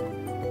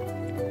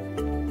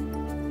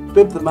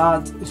 Bib the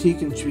mad, he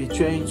can be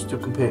changed to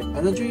compare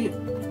energy.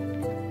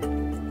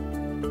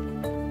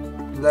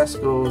 Less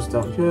goes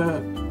down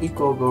here.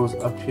 Equal goes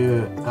up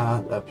here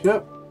and up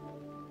here.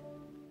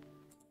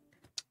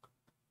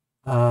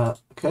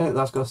 Okay,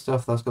 that's got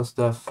stuff.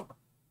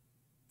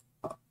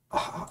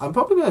 I'm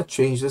probably gonna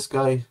change this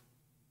guy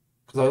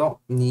because I don't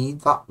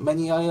need that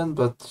many iron,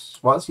 but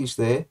whilst he's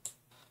there,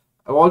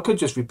 or I could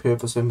just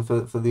repurpose him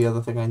for the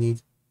other thing I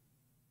need.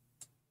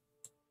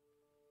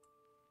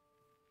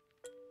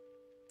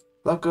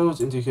 That goes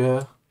into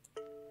here.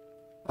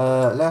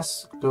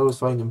 Less goes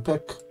find and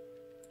pick.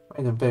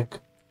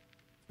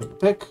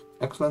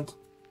 Excellent.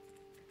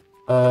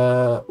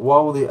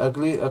 Wow, the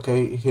ugly.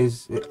 Okay,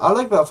 I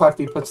like the fact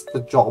he puts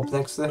the job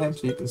next to him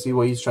so you can see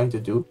what he's trying to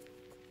do.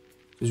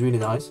 It's really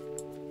nice.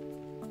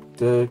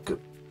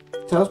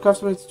 Tells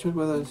CraftoMates to check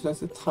whether the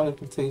selected tile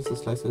contains the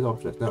selected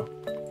object. No.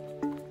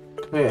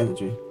 Compare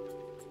energy.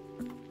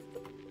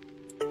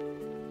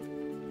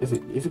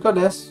 If you got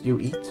less, you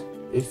eat.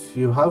 If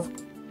you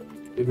haven't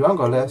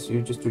got less,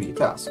 you just do your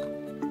task.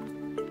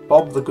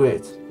 Bob the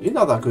Great. You're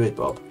not that great,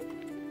 Bob.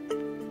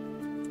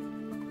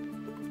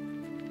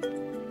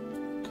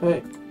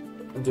 Okay,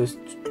 and just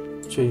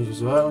change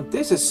this around.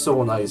 This is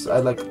so nice. I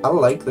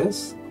like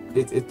this.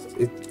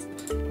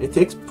 It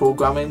takes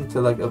programming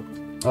to like a.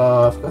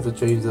 I forgot to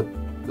change the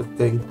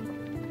thing.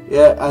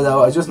 Yeah, I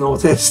know. I just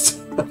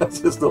noticed. I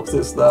just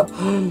noticed that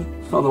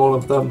on all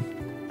of them.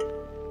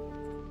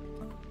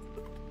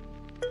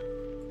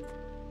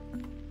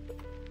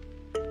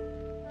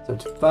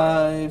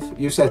 Five.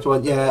 You set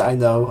one. Yeah, I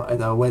know.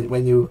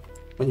 When you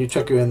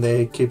check it in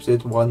there, it keeps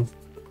it one.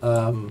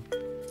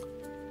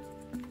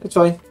 It's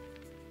fine.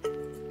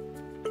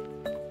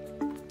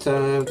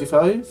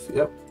 75.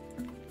 Yep.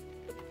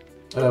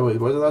 Wait.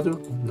 What did I do?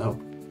 No.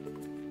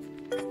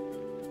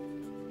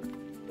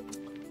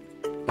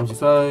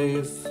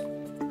 75.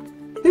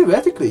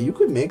 Theoretically, you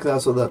could make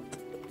that so that.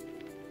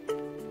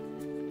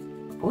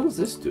 What does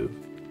this do?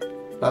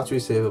 Battery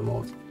saver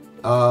mode.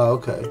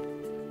 Okay.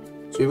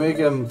 So you make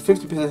them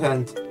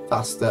 50%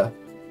 faster,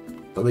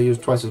 but they use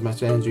twice as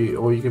much energy,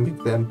 or you can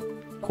make them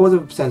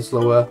 1/4%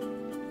 slower,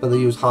 but they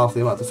use half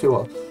the amount of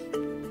fuel.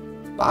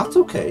 That's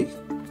okay.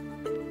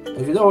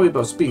 If you don't worry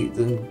about speed,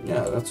 then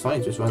yeah, that's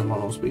fine. Just run them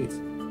on speed.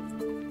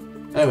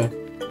 Anyway,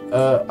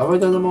 have I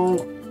done them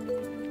all?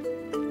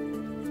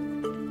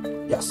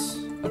 Yes.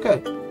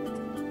 Okay.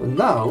 Well,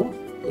 now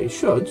they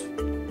should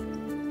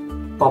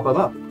pop them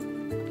up.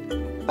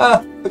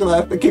 Ah, look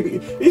at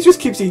that. He just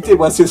keeps eating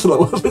once it's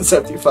lower than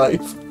 75.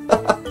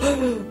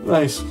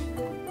 Nice.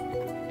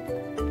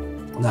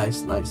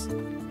 Nice.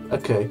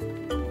 Okay.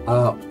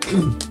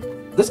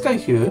 This guy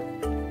here,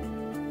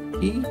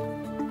 he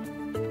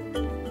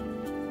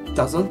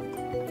doesn't.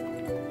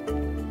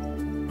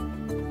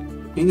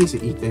 He needs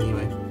to eat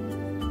anyway.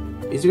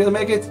 Is he gonna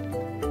make it?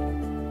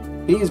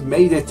 He's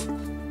made it.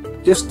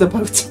 Just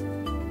about.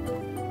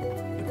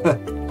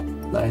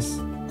 Nice.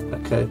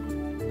 Okay.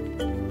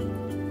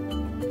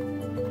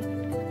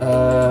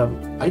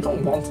 I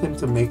don't want him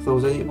to make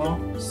those anymore,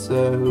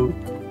 so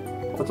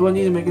what do I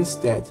need to make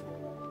instead?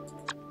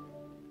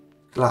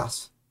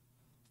 Glass.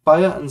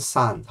 Fire and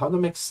sand. How to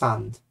make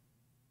sand?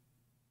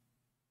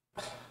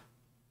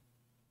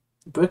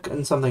 Brick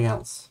and something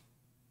else.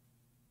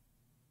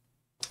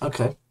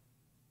 Okay.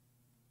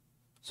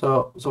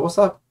 So what's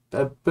that?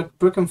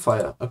 Brick and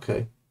fire.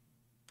 Okay.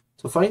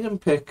 So find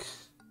and pick.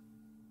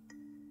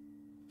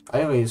 I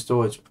don't need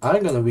storage.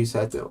 I'm gonna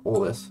reset all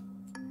this.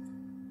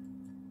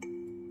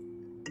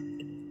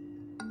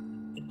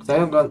 I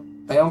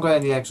haven't got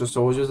any extra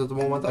storages at the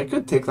moment. I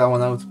could take that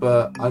one out,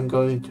 but I'm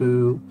going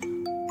to.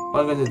 What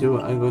I'm going to do?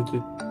 I'm going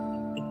to.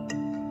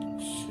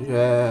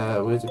 Yeah,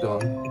 where's it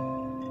gone?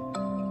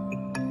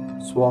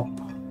 Swap.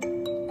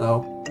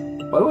 No.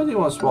 Why would you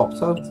want to swap?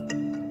 So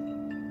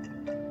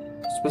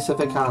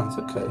specific hands.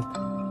 Okay.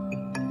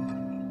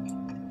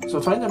 So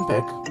find and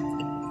pick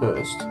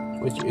first,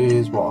 which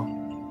is what?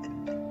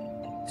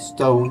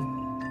 Stone.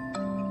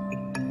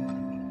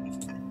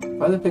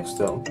 Find and pick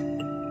stone.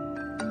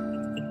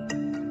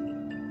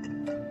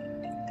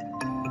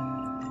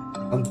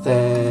 And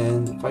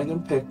then find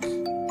and pick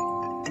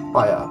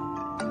fire.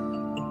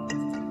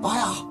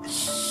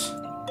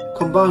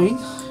 Combine,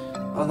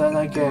 and then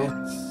I get.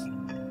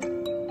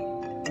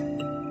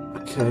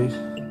 Okay.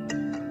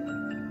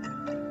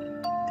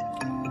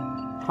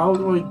 How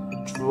do I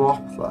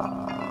drop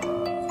that?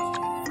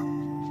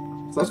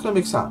 So that's gonna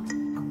make sand.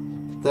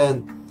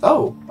 Then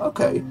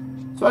okay.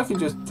 So I can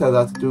just tell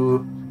that to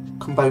do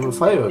combine with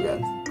fire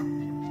again.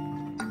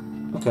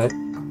 Okay.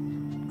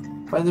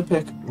 Find and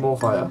pick more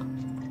fire.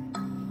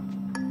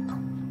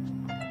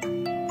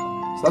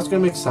 So that's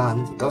going to make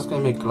sand, that's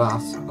going to make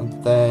glass,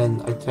 and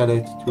then I tell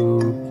it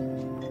to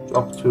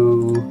drop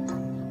to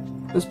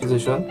this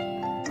position,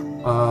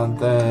 and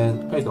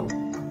then idle.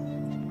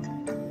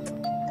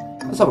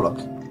 Let's have a look.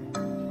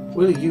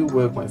 Will you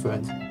work, my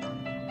friend?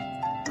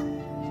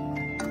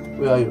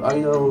 Where are you?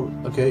 Idle.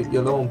 Okay,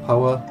 you're low on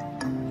power.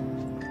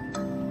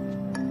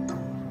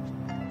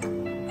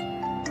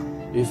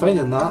 Are you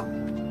finding that?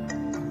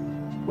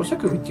 Wish I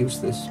could reduce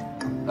this.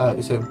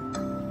 It's him.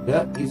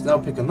 Yeah, he's now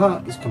picking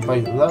that, he's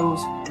combining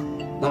those.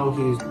 Now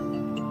he's...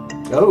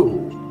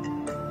 Oh!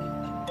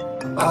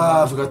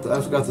 I forgot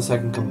the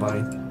second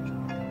combine.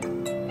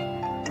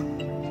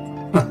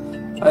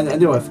 I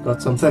knew I forgot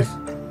something.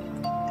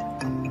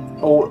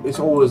 Oh, it's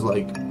always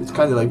like, it's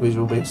kind of like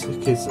Visual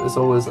Basic. It's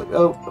always like,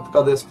 oh, I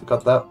forgot this,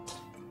 forgot that.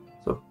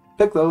 So,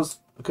 pick those.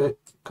 Okay,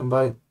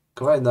 combine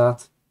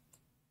that.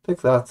 Pick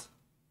that.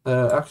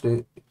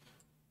 Actually,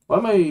 why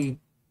am I...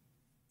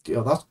 Yeah,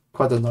 that's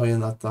quite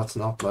annoying that that's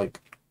not like...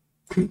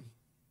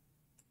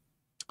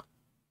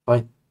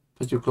 Fine,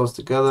 put you close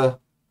together.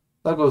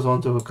 That goes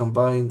on to a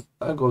combine.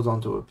 That goes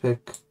on to a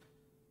pick.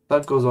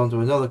 That goes on to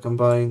another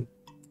combine.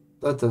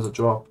 That does a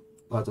drop.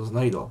 That does an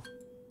idle.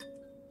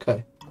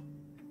 Okay.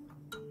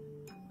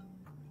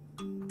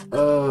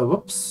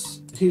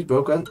 Whoops. He's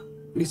broken.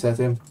 Reset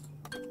him.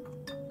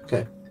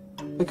 Okay.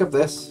 Pick up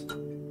this.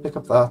 Pick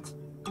up that.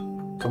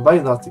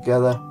 Combine that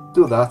together.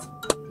 Do that.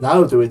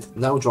 Now do it.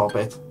 Now drop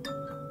it.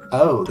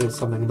 Oh, there's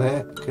something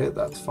there. Okay,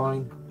 that's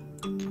fine.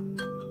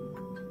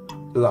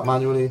 Do that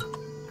manually.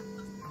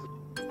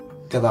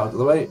 Get that out of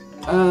the way.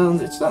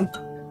 And it's done.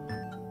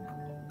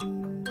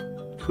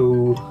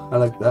 Cool. I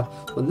like that.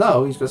 But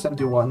now he's got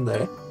 71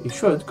 there. He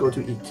should go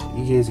to eat.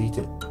 He is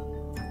eating.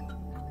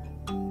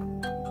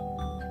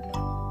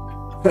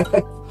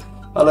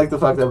 I like the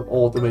fact that I've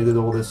automated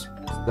all this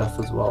stuff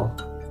as well.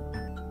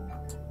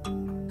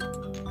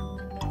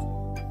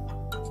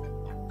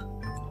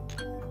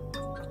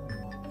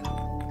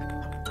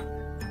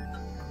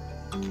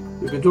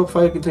 You can drop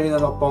fire container,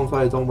 not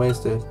bonfire, don't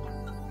waste it.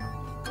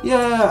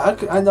 Yeah,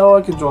 I know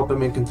I can drop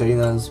them in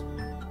containers,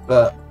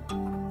 but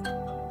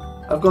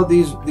I've got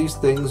these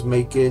things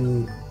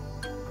making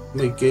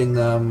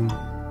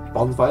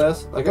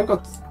bonfires. Like I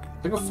got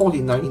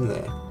 49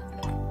 there.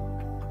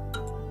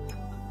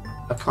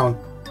 I can't.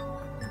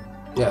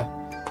 Yeah.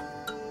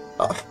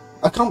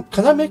 I can't.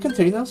 Can I make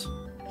containers?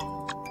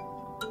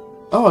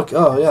 Oh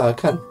yeah, I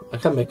can. I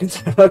can make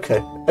containers. Okay,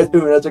 I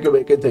didn't realize I could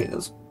make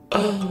containers.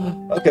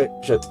 Okay,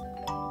 shit.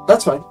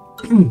 That's fine.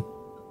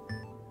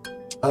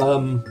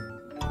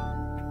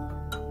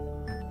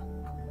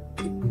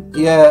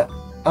 Yeah.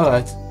 All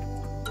right.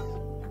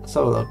 Let's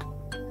have a look.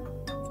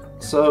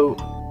 So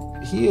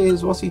he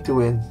is. What's he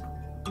doing?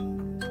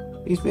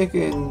 He's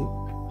making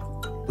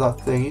that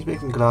thing. He's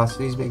making glass.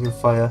 He's making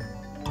fire.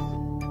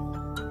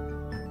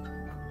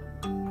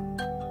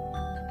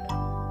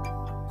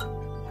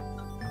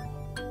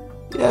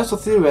 Yeah. So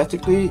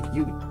theoretically,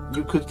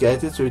 you could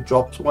get it so it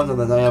drops one, and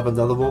then I have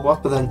another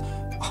robot. But then.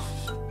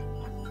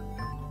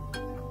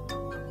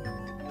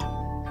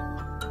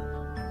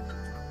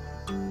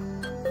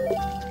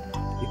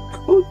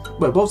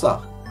 Wait, what was that?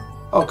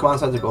 Oh, command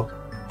center go.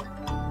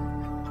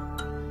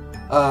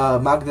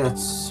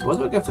 Magnets. What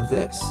do I get for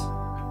this?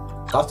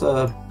 That's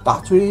a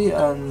battery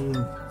and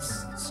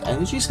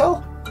energy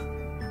cell?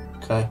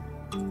 Okay.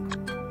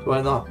 Do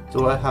I not?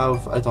 Do I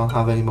have? I don't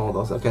have any more of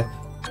those. Okay.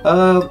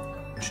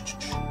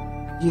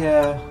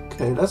 Yeah.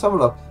 Okay, let's have a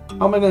look.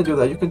 How am I going to do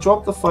that? You can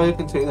drop the fire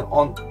container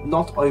on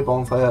not a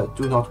bonfire.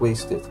 Do not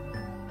waste it.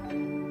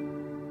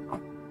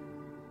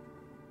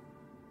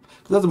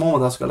 Because at the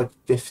moment that's got like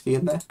 50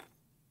 in there.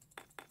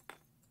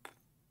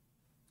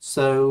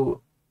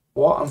 So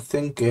what I'm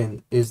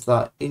thinking is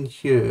that in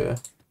here,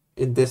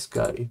 in this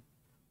guy,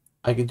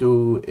 I can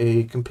do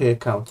a compare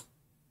count.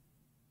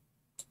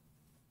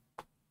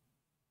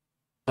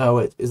 Oh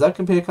wait, is that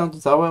compare count?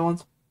 Is that what I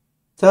want?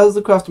 Tells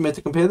the CraftoMate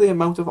to compare the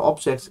amount of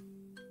objects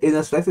in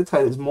a selected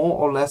tile is more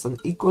or less than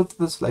equal to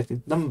the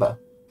selected number.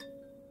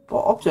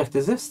 What object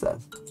is this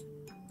then?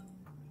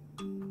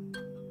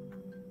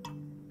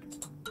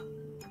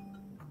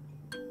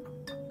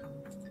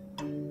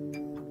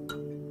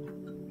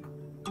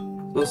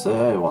 So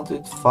say I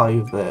wanted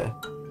 5 there.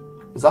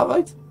 Is that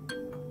right?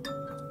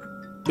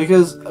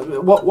 Because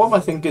what my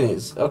thinking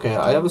is, okay,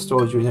 I have a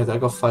storage unit, I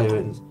got fire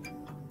in.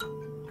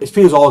 It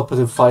feels odd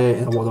putting fire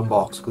in a wooden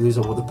box, because these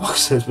are wooden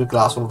boxes with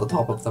glass over the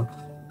top of them.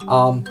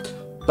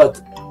 But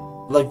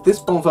like this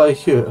bonfire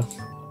here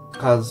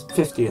has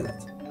 50 in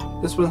it.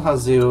 This one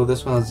has 0,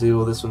 this one has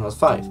 0, this one has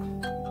 5.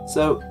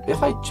 So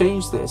if I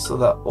change this so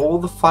that all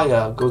the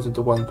fire goes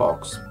into one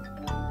box,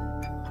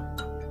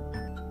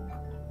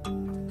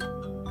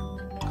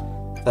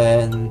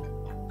 then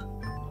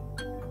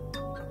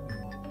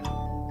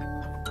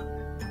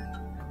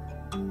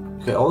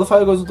okay, all the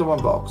fire goes into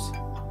one box.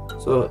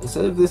 So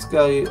instead of this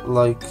guy,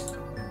 like,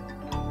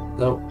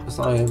 no, it's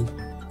not him.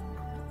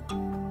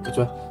 Which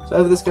one? So I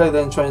have this guy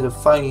then trying to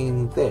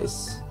find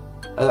this.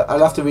 I'll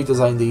have to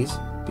redesign these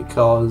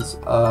because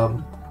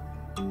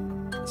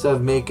instead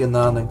of making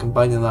that and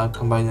combining that,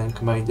 combining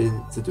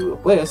to do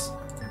this,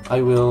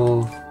 I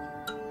will.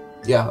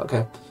 Yeah,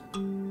 okay.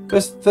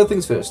 First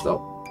things first,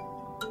 though.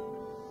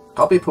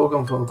 Copy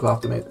program from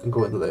CraftoMate and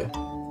go into there.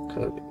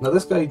 Okay. Now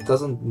this guy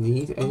doesn't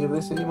need any of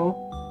this anymore.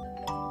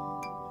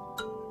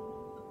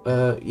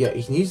 Yeah,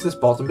 he needs this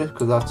bottom bit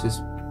because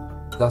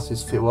that's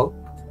his fuel.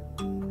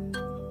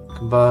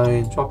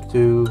 Combine, drop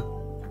to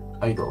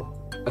idle.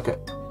 Okay.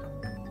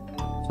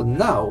 So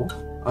now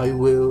I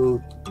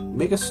will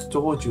make a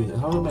storage unit.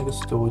 How do I make a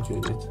storage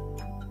unit?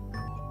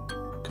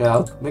 Okay,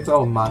 I'll make that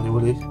one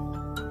manually.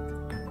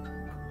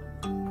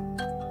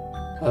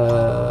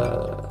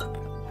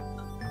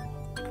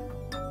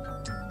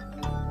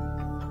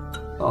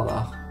 Not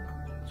that.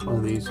 It's one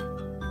of these.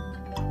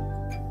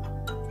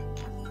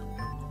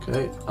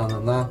 Okay, and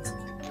then that.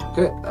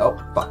 Okay, oh,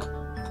 back.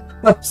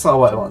 That's not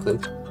what I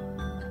wanted.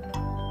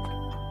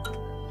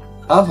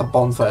 That's a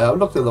bonfire. I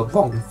looked at the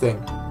wrong thing.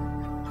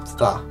 What's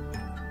that?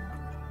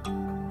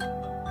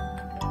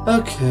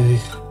 Okay,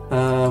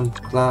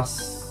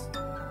 glass.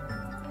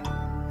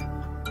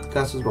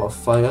 casts a spell of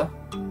fire.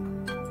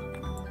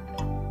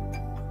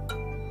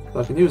 So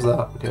I can use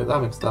that. Okay,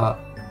 that makes that.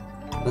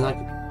 And I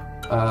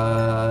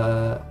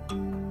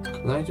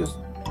can I just...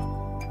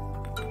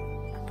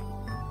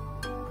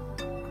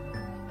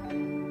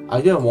 I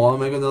didn't want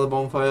to make another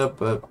bonfire,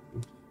 but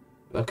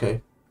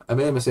okay, I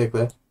made a mistake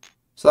there.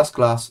 So that's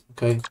glass.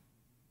 Okay.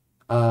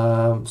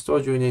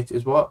 Storage unit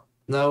is what?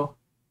 No.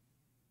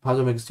 How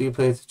do I make a steel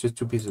plate? Just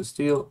 2 pieces of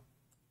steel.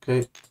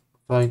 Okay,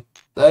 fine.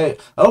 There.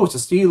 Oh, it's a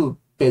steel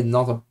bin,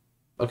 not a...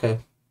 Okay.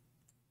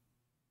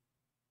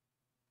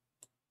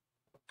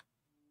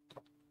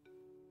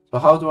 So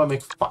how do I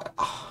make fire?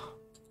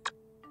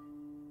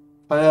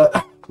 Fire...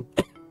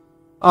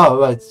 Oh,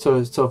 right.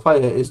 So fire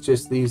is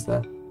just these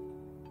then.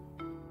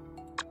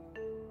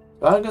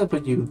 So I'm gonna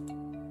put you...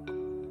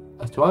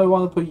 Do I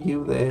want to put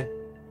you there?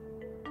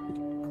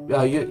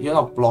 Yeah, you're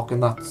not blocking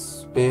that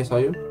space, are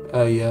you?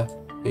 Yeah.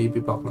 Yeah, you'd be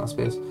blocking that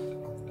space.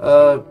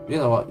 You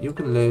know what? You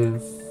can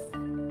live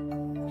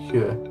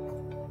here.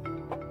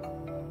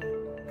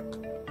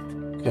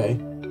 Okay.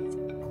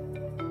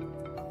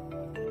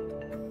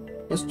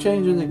 Let's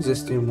change an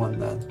existing one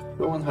then.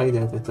 Go on hide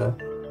editor.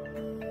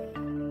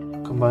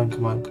 Combine.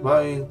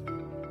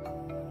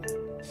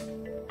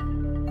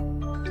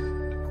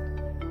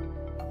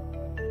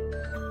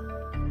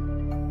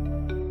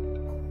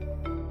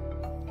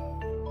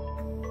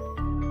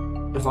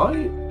 If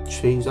I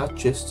change that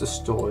just to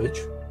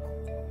storage,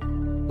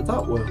 would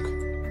that work?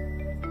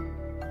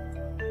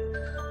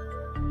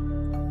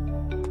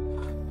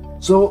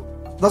 So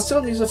that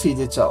still needs to feed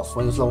itself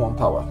when it's low on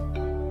power.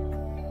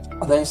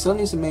 And then it still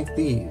needs to make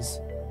these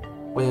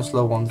when it's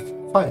low on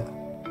fire.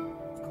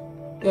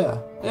 Yeah,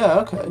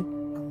 okay.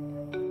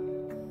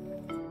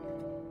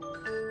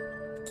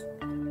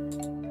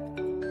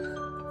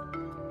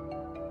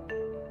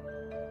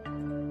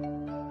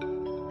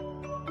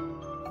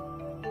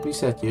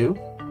 Reset you.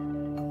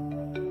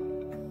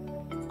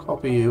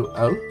 Copy you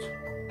out.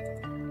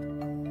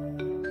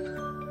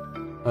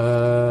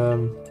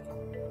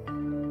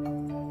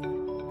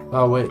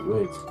 Oh, wait.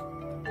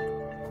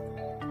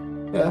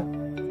 Yeah.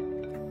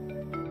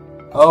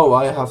 Oh,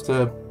 I have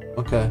to...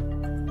 Okay.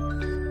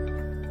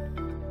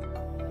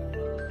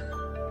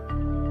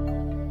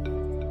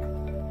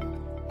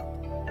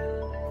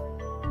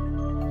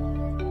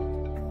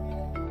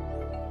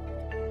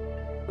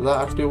 Will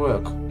that actually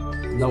work?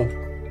 No.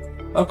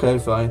 Okay,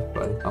 fine.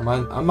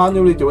 I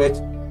manually do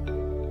it.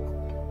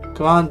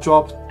 Command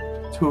drop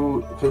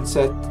to can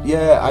set.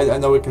 Yeah, I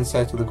know it can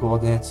set to the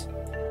coordinates.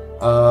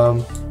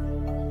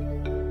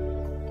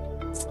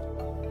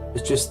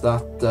 It's just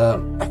that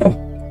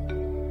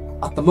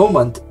at the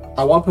moment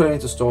I want to put it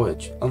into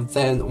storage, and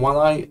then when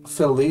I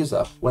fill these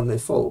up, when they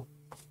full,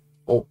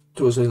 or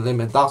to a certain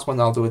limit, that's when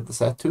I'll do it the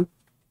set to.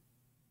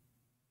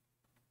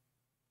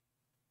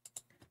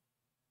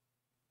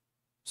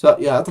 So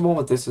yeah, at the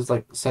moment this is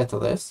like set to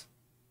this.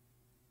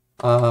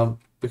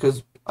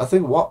 Because I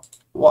think what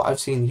I've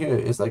seen here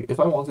is like if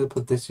I wanted to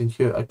put this in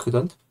here, I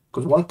couldn't,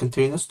 because one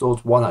container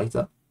stores one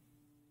item,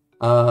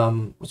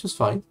 which is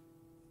fine.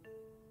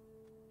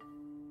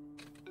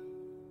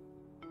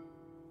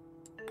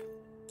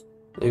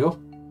 There you go.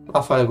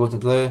 That fire goes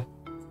into there.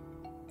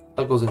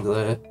 That goes into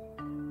there.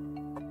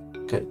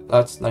 Okay,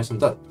 that's nice and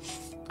done.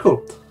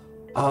 Cool.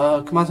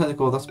 Command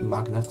tentacle, that's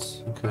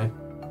magnets. Okay.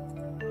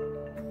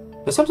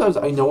 But sometimes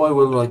I know I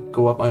will like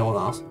go up my own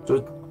ass.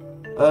 So,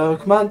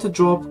 command to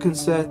drop can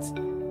set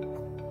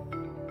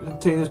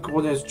containers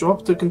coordinates.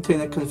 Drop to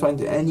container can find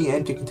any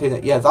empty container.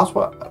 Yeah, that's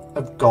what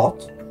I've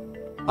got.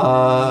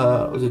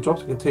 Was it drop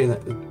to container?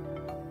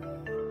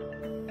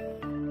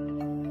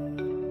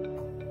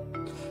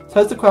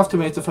 Tells the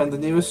CraftoMate to find the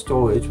nearest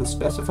storage with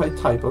specified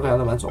type of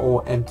elements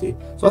or empty.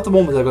 So at the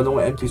moment I've got no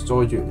empty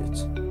storage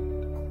units.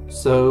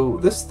 So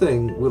this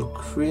thing will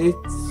create...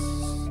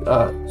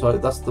 sorry,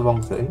 that's the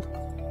wrong thing.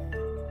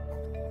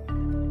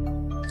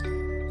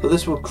 So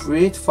this will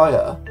create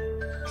fire,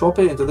 drop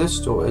it into this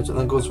storage, and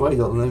then goes to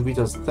idle, and then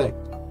redoes the thing.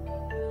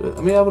 So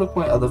let me have a look at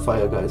my other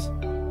fire, guys.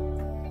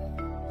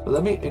 So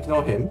let me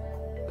ignore him.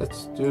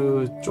 Let's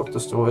do drop to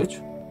storage.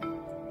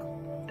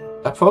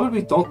 I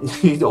probably don't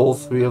need all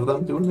 3 of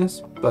them doing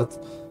this, but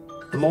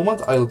the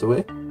moment I'll do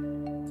it.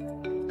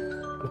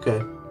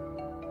 Okay.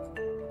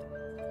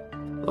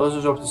 Those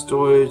are dropped to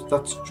storage,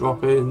 that's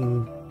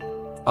dropping...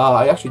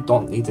 I actually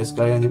don't need this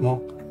guy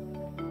anymore.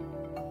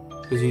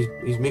 Because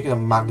he's making a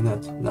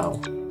magnet now.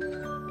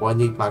 Well, I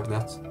need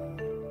magnets.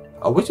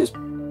 Which is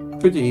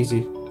pretty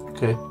easy.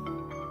 Okay.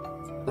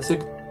 Let's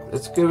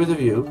get rid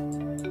of you.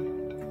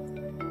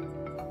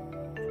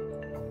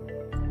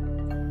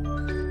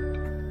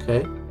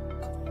 Okay.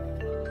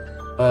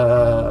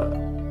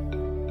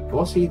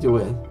 What's he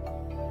doing?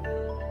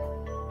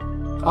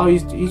 Oh,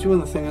 he's doing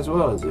the thing as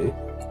well, is he?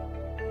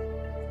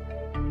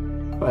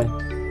 Fine.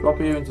 Drop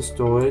you into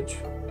storage.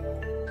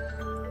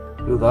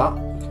 Do that.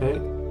 Okay.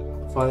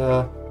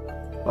 Fire.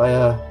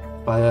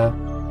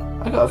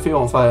 I got a few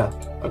on fire.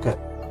 Okay.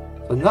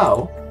 So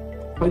now,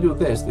 if I do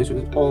this, this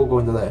should all go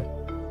into there.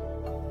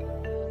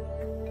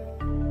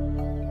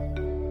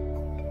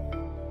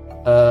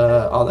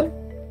 Are they?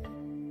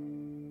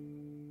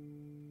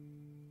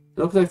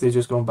 They look like they're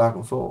just going back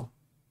and forth.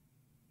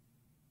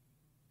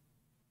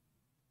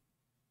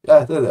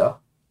 Yeah, there they are.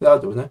 They are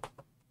doing it.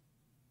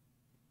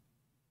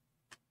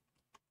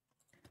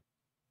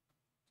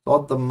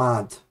 Odd the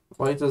Mad.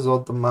 Why does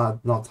Odd the Mad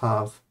not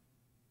have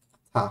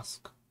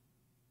task?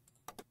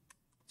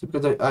 It's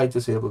because I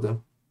disabled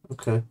him.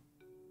 Okay.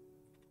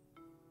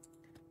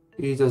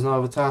 He does not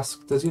have a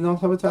task. Does he not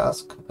have a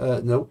task?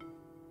 No.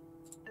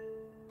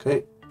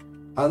 Okay.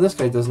 And this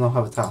guy does not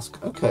have a task.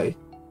 Okay.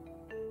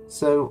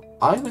 So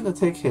I'm going to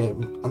take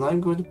him and I'm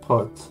going to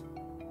put...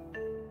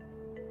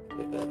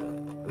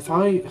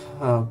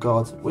 oh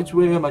god. Which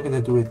way am I going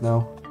to do it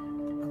now?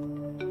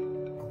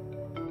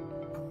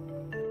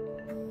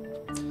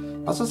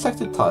 That's a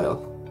selected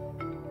tile.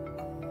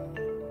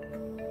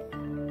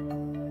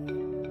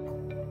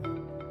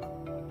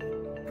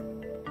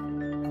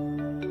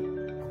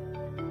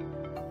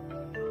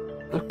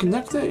 The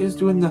connector is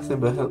doing nothing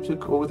but helps you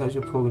organize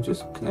your program.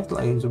 Just connect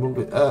lines and move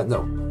it.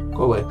 No.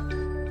 Go away.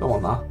 Don't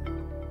want that.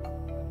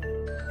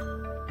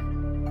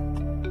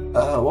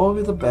 What would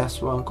be the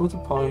best one? Go to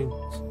point.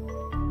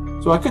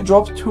 So I could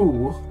drop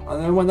 2,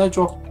 and then when I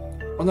drop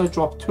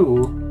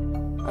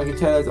 2, I can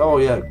tell it, oh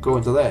yeah, go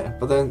into there.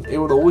 But then it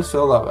would always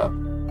fill that up.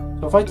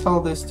 So if I tell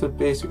this to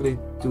basically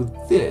do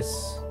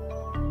this,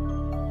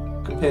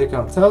 compare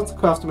count. Tell the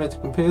CraftoMate to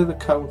compare the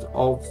count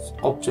of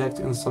object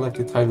in the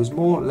selected tile is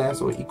more, less,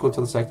 or equal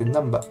to the selected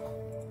number.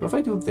 But if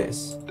I do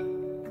this,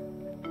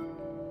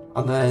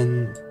 and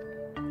then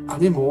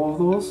add in more of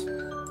those,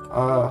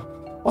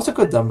 what's a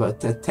good number?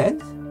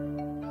 10?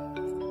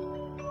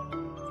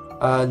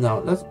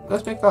 No,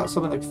 let's make that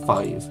something like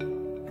 5.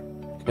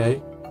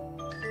 Okay.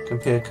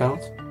 Compare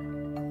count.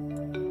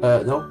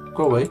 No,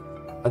 go away.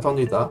 I don't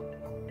need that.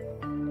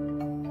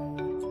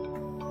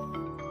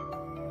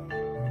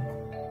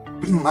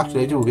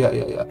 Actually, I do. Yeah.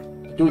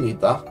 I do need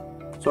that.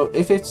 So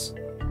if it's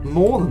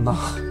more than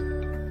that,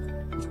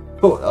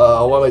 what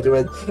am I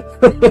doing?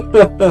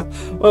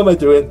 What am I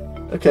doing?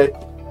 Okay.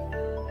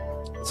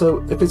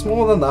 So if it's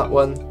more than that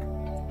one,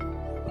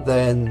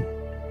 then.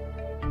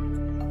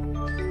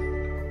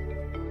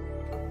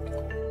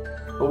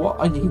 But what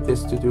I need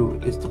this to do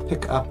is to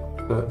pick up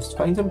first.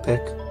 Find and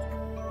pick.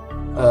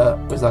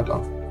 Where's that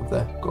gone? Up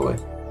there. Go away.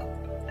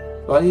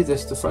 So I need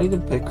this to find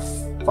and pick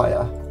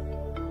fire.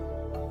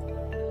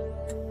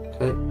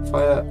 Okay,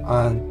 fire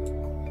and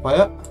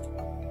fire.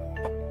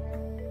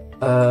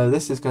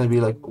 This is going to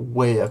be like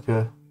way up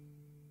here.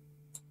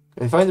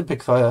 Okay, find and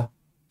pick fire.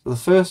 So the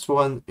first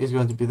one is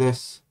going to be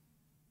this.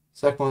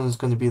 Second one is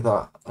going to be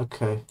that.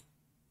 Okay.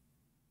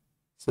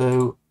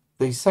 So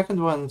the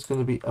second one is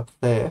going to be up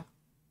there.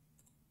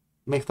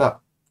 Make that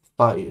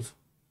 5.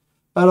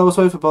 Hello,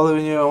 sorry for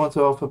bothering you. I want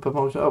to offer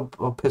promotion.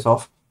 Oh, piss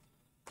off.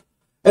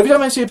 Every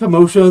time I see a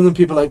promotion and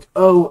people are like,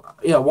 oh,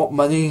 yeah, I want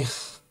money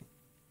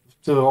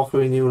to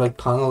offering you like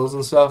panels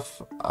and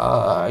stuff,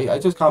 I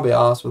just can't be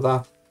arsed with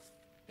that.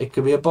 It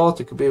could be a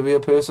bot, it could be a real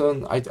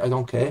person. I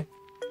don't care.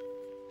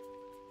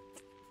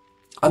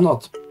 I'm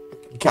not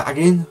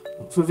gagging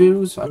for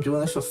views. I'm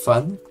doing this for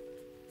fun.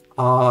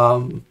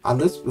 And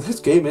this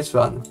game is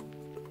fun.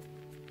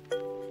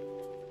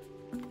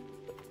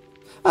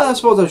 I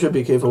suppose I should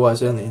be careful what I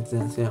say on the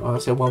internet. You know,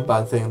 if I say one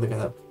bad thing, they're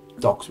gonna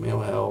dox me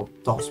away or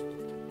dox.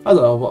 I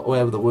don't know,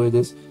 whatever the word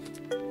is.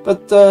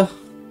 But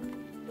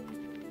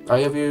I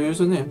have your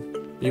username.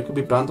 You could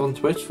be banned on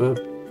Twitch for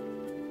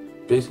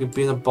basically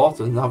being a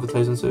bot and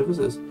advertising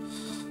services.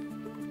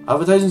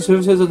 Advertising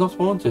services are not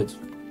wanted.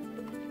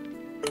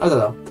 I don't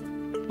know.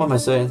 What am I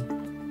saying?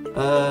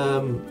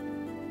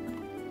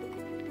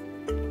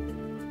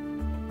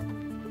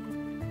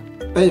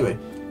 Anyway,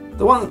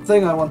 the one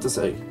thing I want to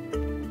say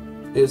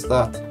is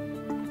that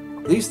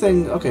these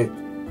things, okay,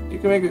 you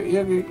can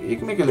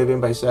make a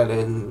living by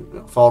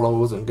selling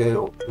follows and get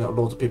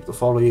loads of people to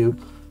follow you,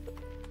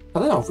 but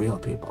they're not real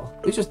people.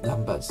 They're just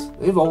numbers.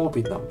 They've all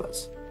been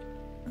numbers.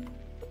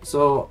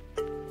 So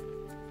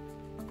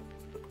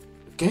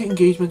get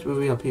engagement with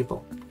real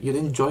people. You'll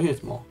enjoy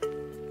it more.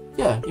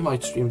 Yeah, you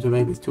might stream to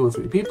maybe 2 or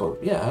 3 people.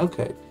 Yeah,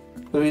 okay.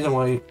 The reason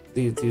why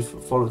these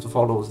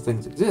follow-to-follows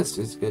things exist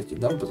is to get your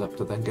numbers up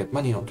to then get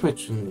money on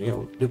Twitch and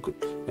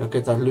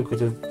get that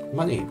lucrative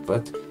money.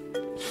 But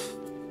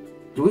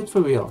do it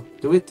for real.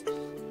 Do it.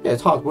 Yeah,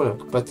 it's hard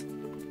work, but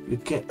you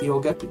get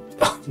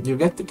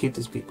to keep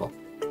these people.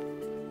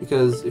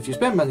 Because if you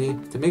spend money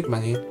to make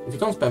money, if you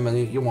don't spend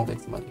money, you won't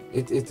make the money.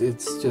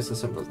 It's just as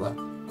simple as that.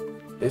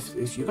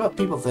 If you got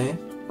people there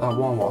that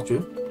want to watch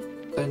you,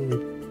 then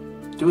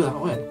do it that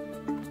way.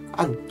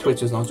 And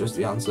Twitch is not just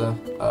the answer.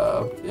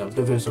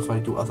 Diversify,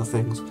 do other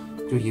things,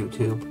 do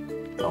YouTube,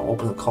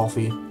 open a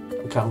coffee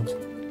account,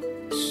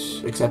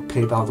 accept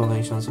PayPal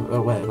donations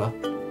or whatever.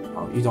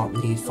 You don't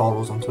need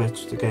follows on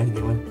Twitch to get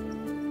anywhere.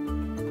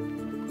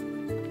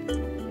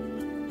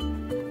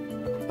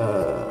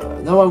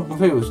 No, I'm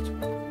confused.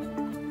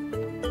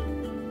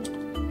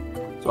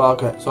 So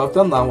okay, so I've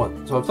done that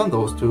one. So I've done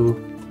those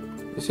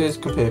 2. This is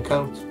compare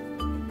count.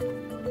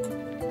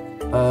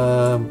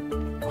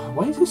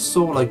 Why is this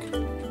so like?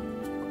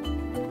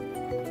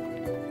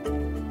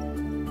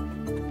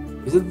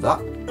 Is it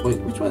that? Wait,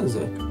 which one is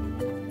it?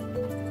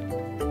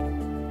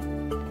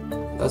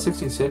 That's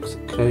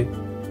 16.6, okay.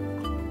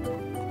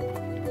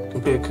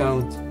 Compare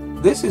count.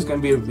 This is going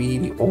to be a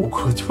really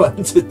awkward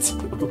one to do.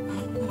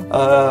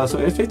 So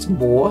if it's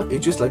more, it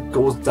just like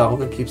goes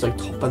down and keeps like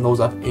topping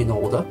those up in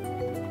order.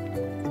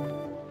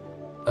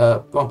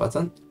 Wrong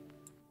button.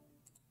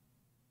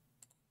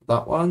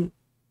 That one.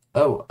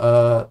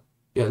 Oh,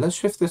 yeah, let's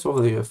shift this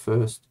over here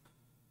first.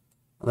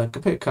 And then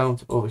compare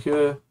count over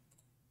here.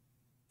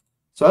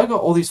 So I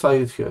got all these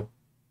 5 here.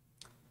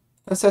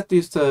 Let's set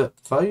these to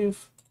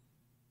 5,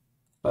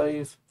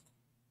 5,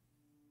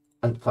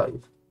 and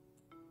 5.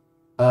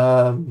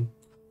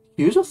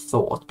 Here's a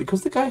thought,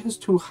 because the guy has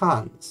 2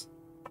 hands.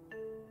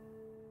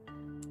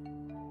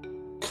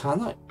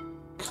 Can I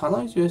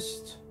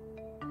just...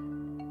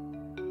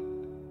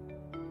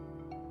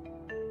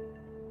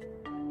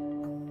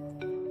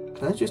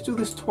 Can I just do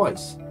this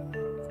twice?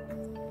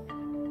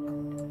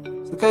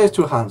 So the guy has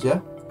 2 hands,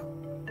 yeah?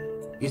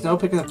 He's now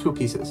picking up 2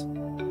 pieces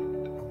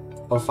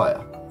of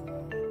fire.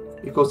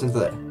 It goes into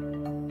there.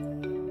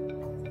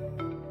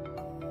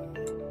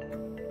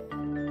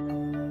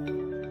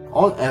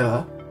 On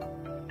error,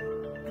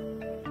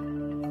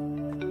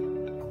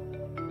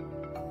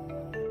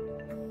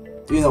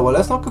 you know what,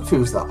 let's not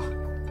confuse that.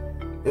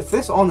 If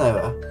this on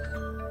error,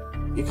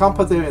 you can't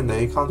put it in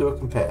there, you can't do a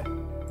compare,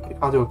 you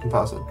can't do a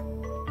comparison.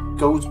 It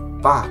goes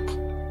back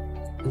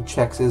and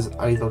checks his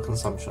idle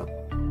consumption.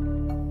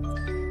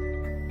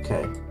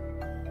 Okay.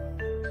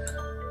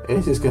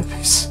 This is going to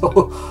be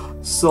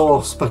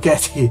so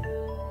spaghetti.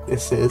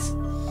 This is.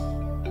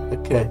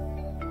 Okay.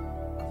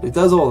 It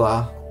does all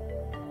that.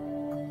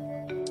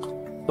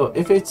 So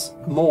if it's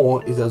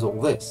more, it does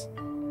all this.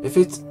 If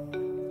it's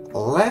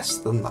less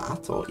than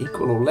that, or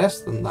equal or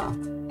less than that,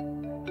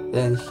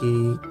 then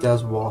he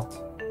does what?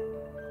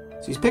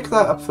 So he's picked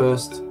that up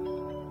first,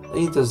 then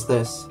he does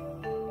this,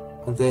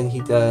 and then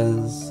he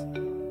does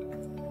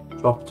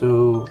drop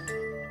to...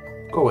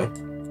 go away.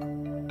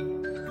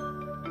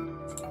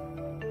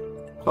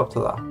 Drop to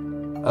that.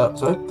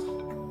 Sorry?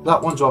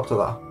 That one drop to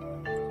that.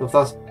 So if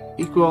that's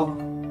equal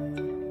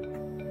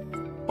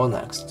or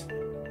next.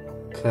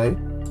 Okay.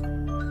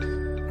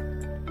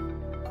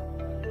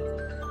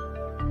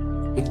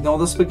 Ignore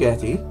the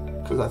spaghetti,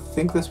 because I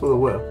think this will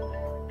work.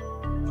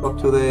 Drop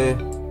to there,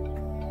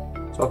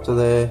 drop to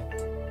there,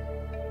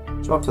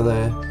 drop to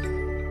there,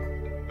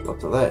 drop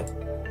to there.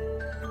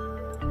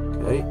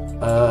 Okay,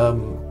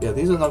 yeah,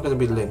 these are not going to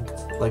be linked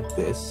like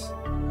this.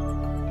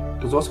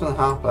 Because what's going to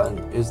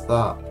happen is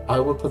that I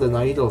will put an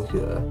idle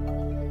here.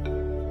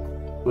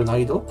 An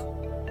idle?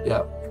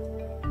 Yeah.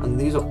 And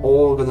these are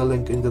all going to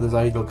link into this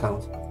idle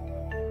count.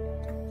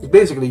 So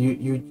basically,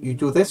 you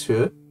do this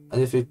here,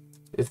 and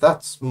if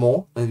that's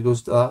more, then it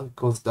goes to that,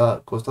 goes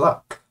to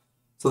that.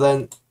 So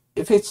then,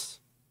 if it's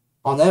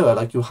on error,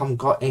 like you haven't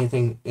got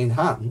anything in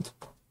hand,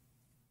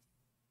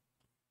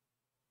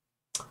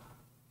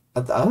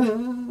 it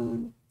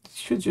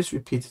should just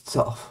repeat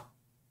itself.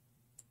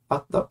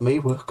 That may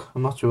work,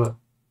 I'm not sure.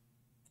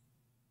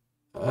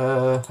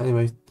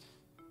 Anyway,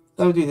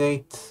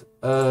 17.8,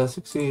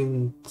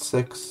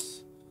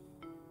 16.6,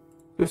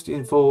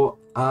 15.4,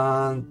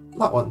 and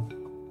that one.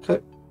 Okay.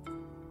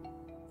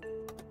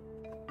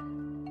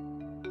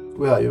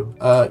 Where are you?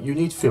 You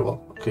need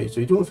fuel. Okay, so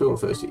you're doing fuel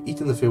first. You're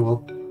eating the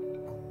fuel.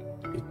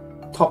 You're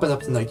topping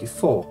up to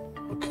 94.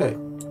 Okay.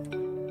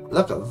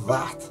 Look at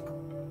that.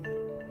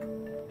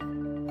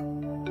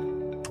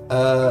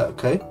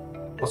 Okay.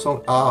 What's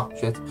wrong? Ah,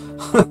 shit.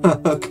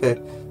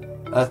 Okay.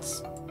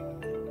 That's...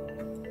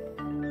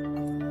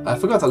 I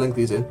forgot to link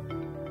these in.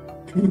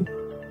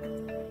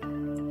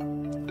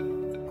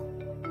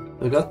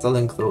 I got to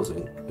link those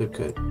in.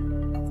 Okay.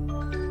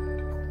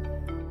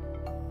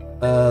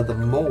 The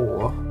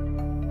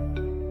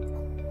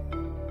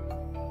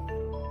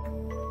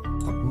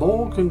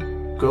more can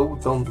go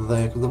down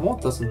there, because the more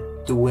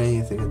doesn't do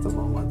anything at the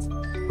moment.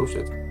 Oh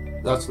shit.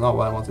 That's not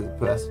what I wanted to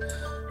press.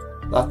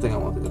 That thing I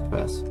wanted to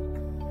press.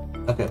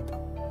 Okay.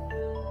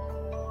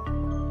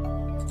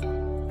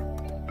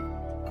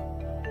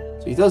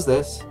 So he does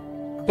this,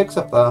 picks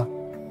up that,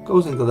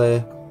 goes into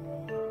there.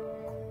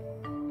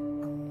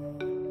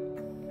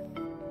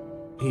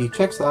 He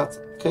checks that.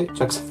 Okay,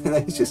 checks it,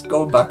 and he's just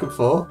going back and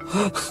forth.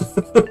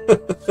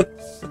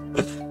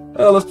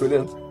 Oh, that's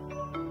brilliant.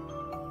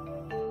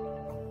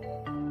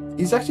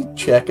 He's actually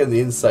checking the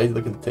inside of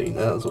the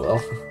container as well.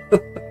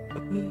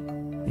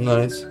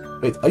 Nice.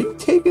 Wait, are you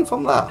taking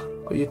from that?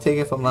 Are you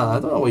taking from that? I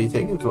don't know where you're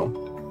taking from.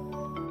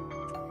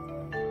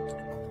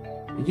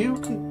 You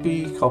can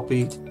be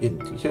copied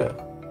into here.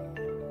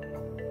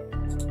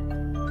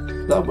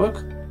 Did that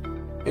work?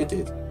 It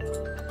did.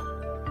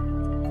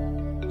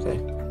 Okay.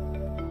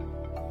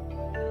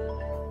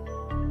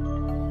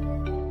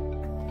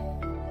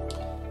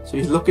 So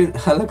he's looking,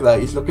 look at that,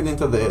 he's looking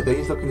into there, then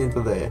he's looking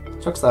into there.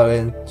 Chucks that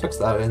in, chucks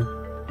that in.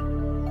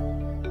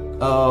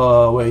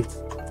 Oh, wait.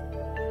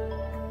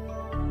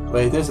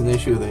 Wait, there's an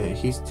issue there.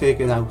 He's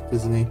taken out,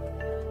 isn't he?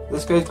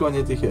 This guy's going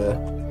into here.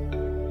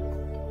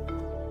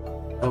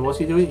 And what's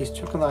he doing? He's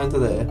chucking that into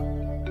there.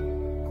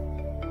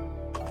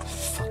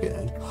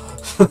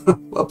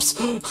 Whoops.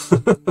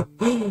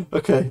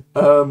 Okay.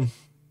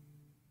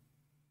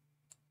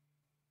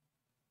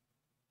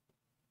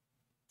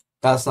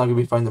 That's not gonna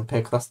be find and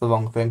pick. That's the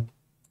wrong thing.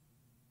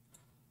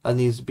 That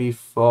needs to be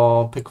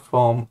for pick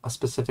from a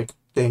specific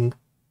thing.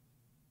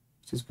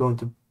 Which is going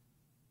to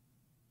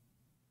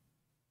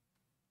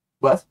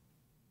what?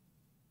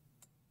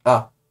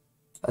 Ah,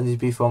 that needs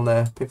to be from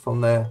there. Pick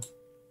from there.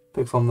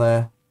 Pick from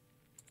there.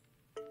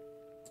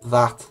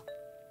 That.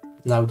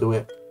 Now do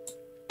it.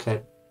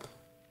 Okay.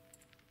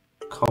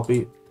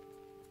 Copy.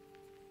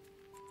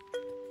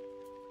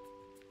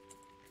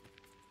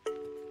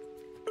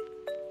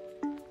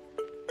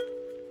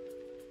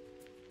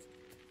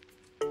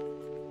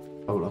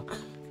 Oh look.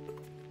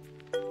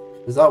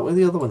 Is that where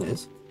the other one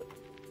is?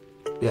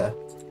 Yeah.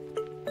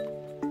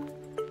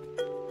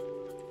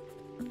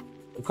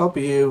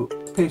 Copy you,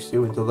 paste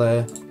you into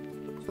there.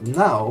 So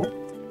now,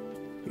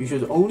 you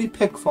should only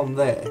pick from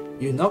there.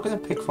 You're not going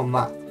to pick from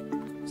that.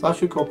 So that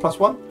should go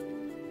 +1.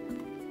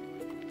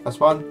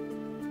 +1.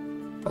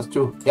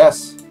 +2.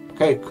 Yes.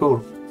 Okay,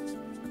 cool.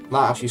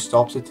 That actually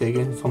stops it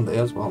taking from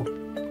there as well.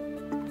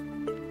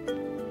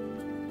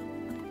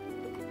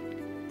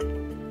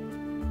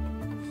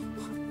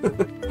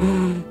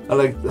 I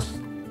like this.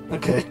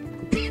 Okay.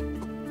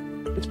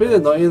 It's been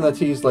annoying that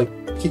he's like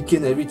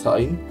peeking every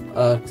time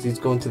because he's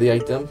going to the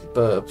item,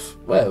 but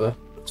whatever,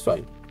 it's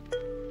fine.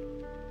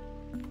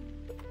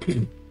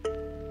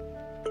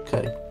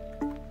 Okay.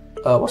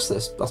 What's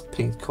this? That's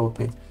paint, code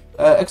paint.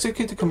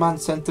 Execute the command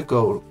center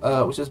goal,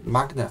 which is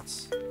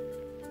magnets.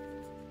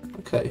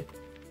 Okay.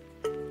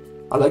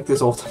 I like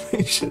this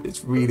automation.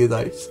 It's really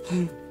nice.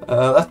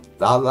 That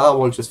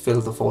will just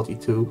fill the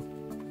 42.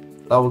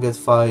 That will get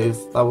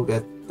 5.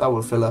 That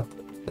will fill up.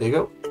 There you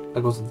go.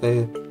 That goes in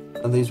there,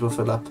 and these will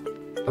fill up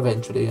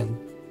eventually, and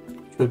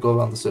should go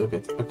around the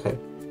circuit. Okay.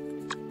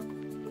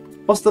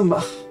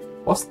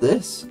 What's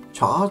this?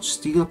 Charged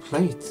steel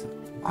plate,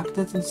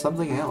 magnet, and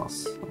something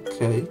else.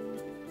 Okay.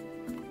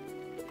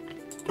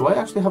 Do I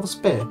actually have a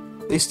spare?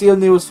 They steal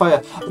new as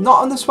fire.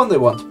 Not on this one. They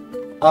want.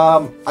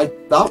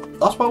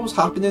 That's what was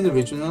happening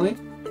originally.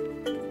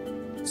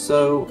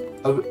 So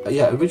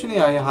yeah, originally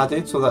I had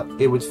it so that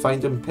it would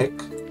find and pick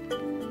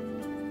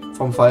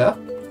from fire.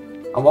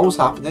 And what was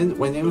happening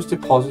when he was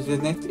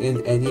depositing it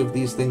in any of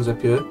these things up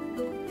here,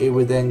 it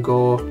would then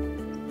go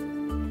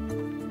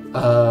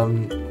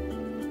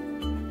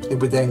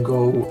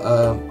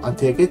and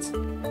take it.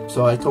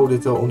 So I told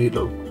it to only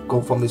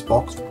go from this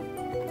box.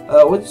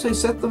 What did you say?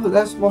 Set the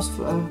left most.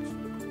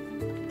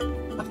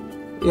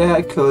 Yeah,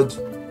 I could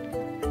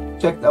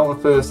check that one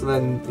first, and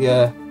then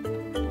yeah.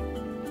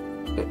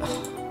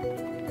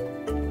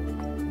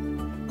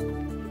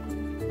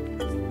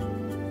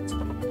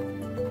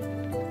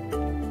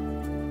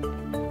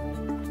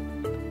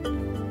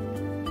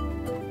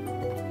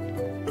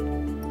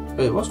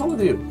 Wait, what's wrong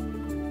with you?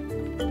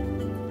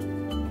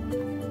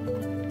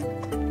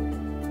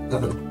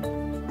 Nothing.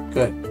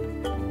 Okay.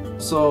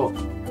 So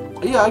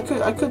yeah, I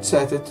could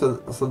set it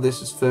to so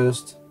this is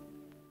first,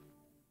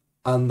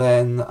 and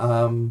then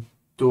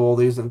do all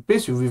these and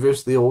basically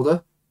reverse the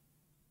order.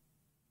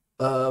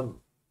 I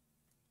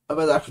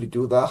might actually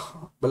do that,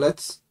 but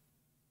let's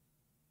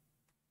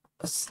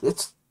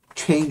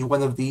change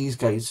one of these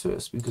guys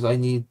first because I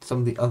need some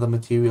of the other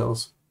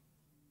materials.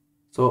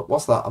 So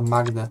what's that? A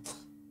magnet.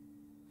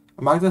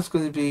 A magnet's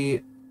going to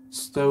be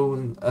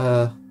stone.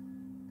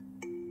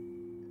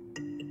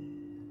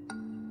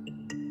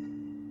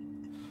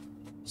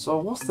 So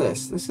what's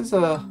this? This is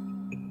a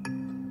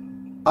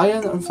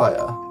iron and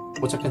fire,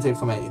 which I can take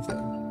from anything.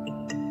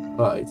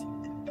 Right.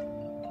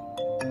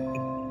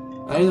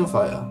 Iron and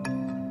fire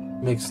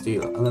makes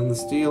steel, and then the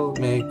steel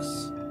makes.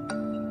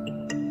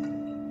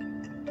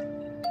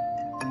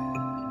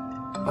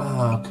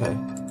 Okay.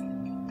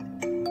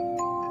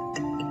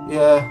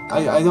 Yeah,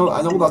 I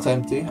know that's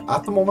empty.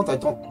 At the moment I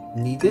don't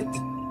need it.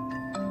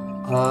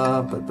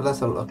 But let's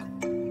have a look.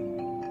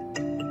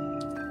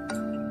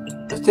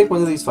 Let's take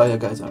one of these fire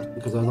guys out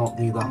because I don't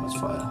need that much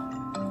fire.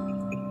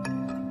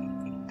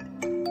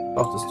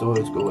 Off the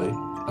storage, go away.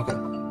 Okay.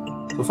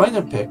 So find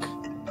and pick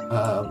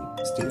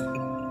steel.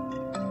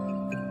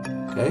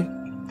 Okay.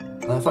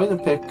 And I find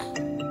and pick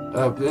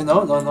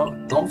no,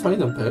 don't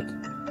find and pick.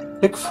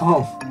 Pick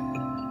from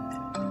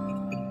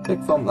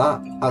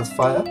that as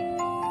fire.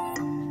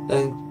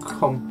 Then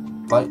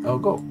combine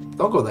don't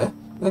go there.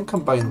 Then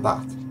combine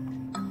that.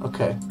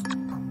 Okay.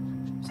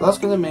 So that's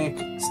gonna make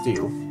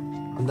steel.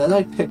 And then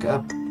I pick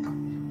up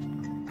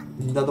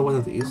another one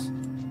of these.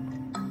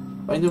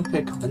 Find and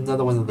pick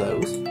another one of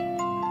those.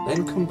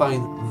 Then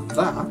combine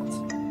that.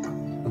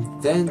 And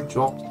then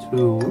drop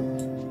to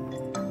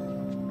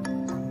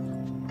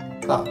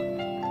that.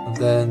 And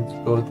then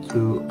go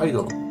to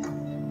idle.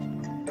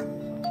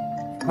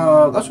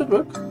 That should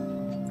work.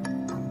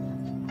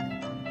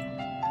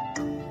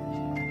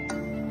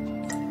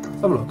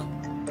 Let's have a look.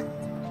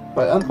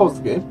 Right, unpause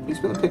the game. He's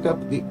going to pick up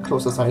the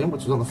closest item,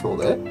 which is on the floor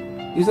there.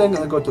 He's then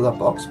going to go to that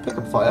box, pick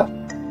up fire,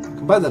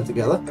 combine them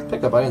together,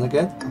 pick up iron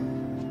again,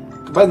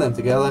 combine them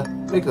together,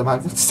 make the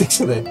magnet stick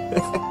to there.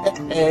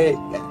 Yes.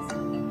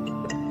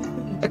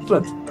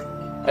 Excellent.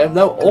 I have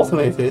now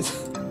automated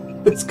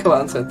this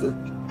command center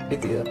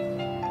idea.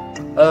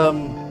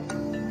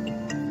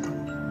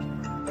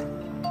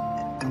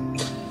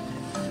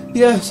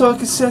 Yeah, so I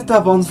could set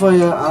that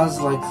bonfire as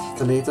like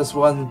the latest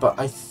one, but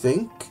I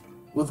think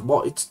with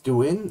what it's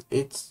doing,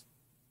 I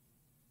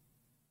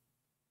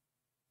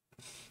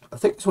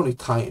think it's only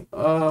time.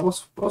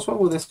 What's wrong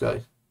with this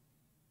guy?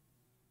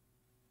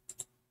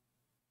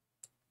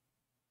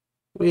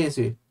 Where is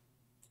he?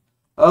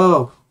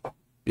 Oh,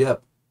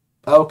 yep.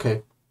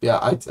 Okay. Yeah,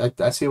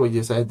 I see what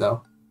you said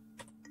now.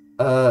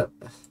 I'm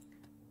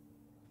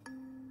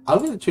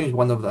gonna change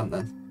one of them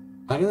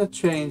then. I'm gonna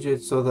change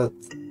it so that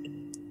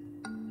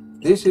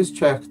this is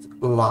checked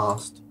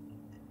last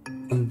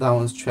and that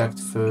one's checked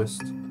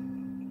first.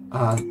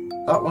 And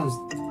that one's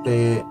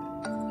there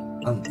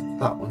and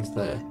that one's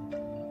there.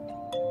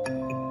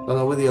 Don't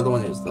know where the other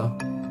one is though.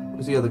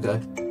 Where's the other guy?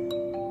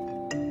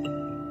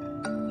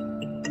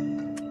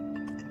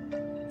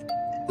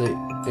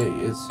 There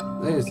he is.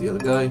 There's the other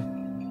guy.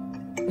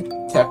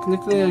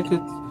 Technically I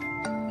could...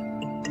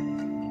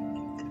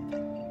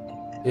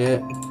 Yeah,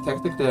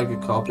 technically I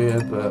could copy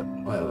it, but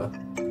whatever.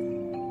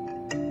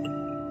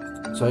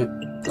 So,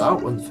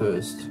 that one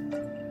first.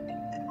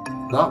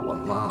 That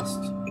one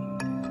last.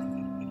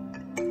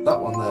 That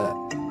one there.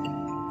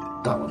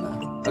 That one there.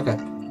 Okay.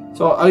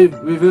 So I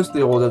reversed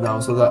the order now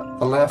so that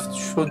the left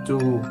should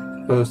do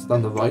first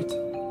than the right.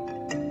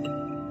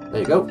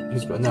 There you go.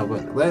 He's now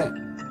going to there.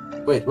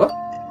 Wait, what?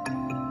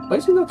 Why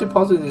is he not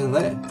depositing in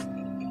there?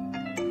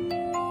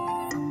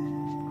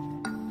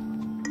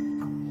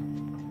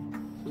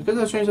 Because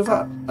I changed the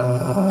fat.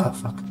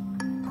 Fuck.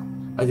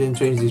 I didn't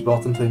change these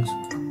bottom things.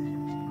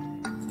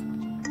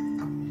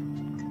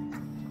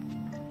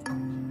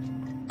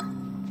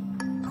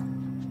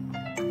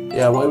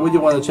 Yeah, why would you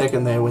want to check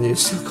in there when you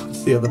still got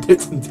the other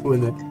bits and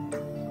doing it?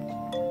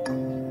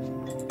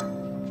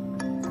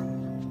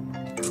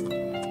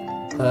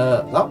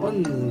 That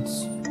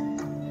one's...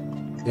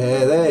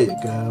 Yeah, there you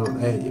go,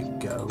 there you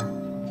go.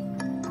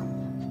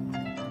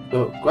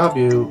 So, grab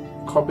you,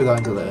 copy that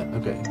into there.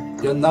 Okay,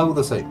 you're now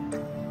the same.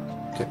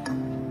 Okay.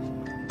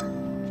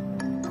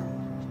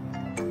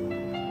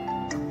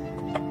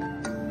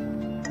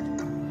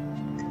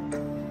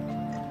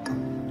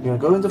 You're gonna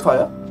go into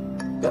fire.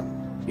 Yep.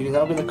 You're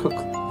now gonna cook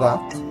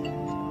that.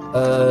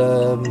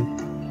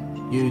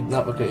 You're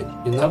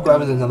now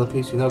grabbing another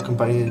piece, you're now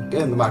combining it,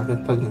 getting the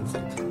magnet, putting it in the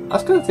thing.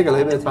 That's gonna take a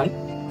little bit of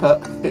time,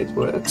 but it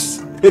works.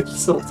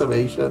 It's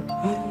automation.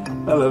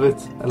 I love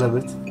it. I love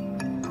it.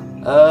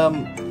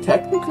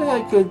 Technically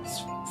I could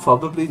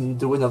probably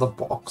do another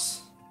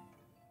box.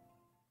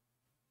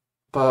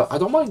 But I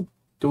don't mind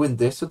doing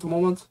this at the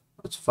moment.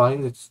 It's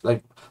fine. It's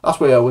like, that's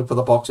where I would put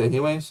the box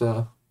anyway,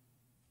 so.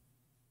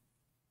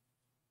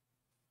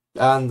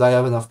 And I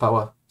have enough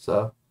power,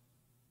 so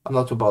I'm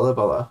not too bothered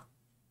about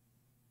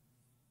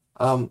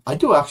that. I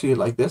do actually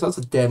like this. That's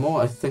a demo.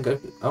 I think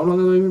how long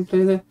have I been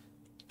playing it?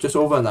 Just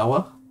over an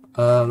hour.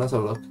 Let's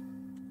have a look.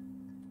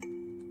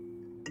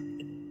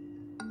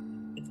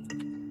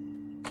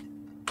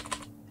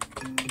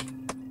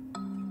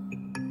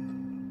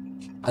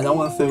 An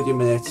hour and 30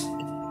 minutes.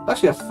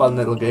 Actually a fun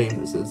little game,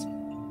 this is.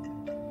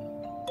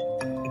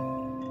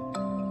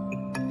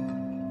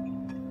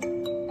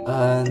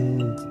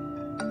 And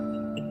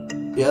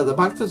yeah, the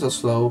magnets are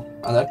slow,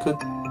 and I could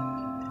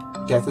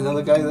get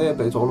another guy there,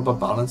 but it's all about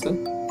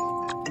balancing.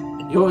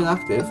 You're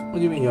inactive? What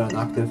do you mean you're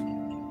inactive?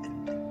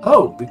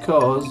 Oh,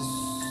 because...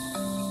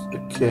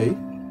 Okay.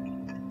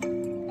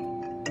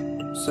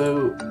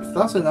 So, if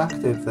that's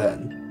inactive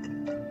then...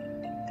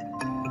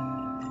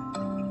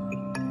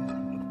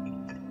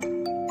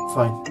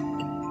 Fine.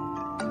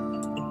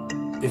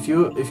 If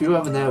you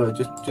have an error,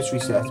 just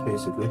reset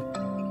basically.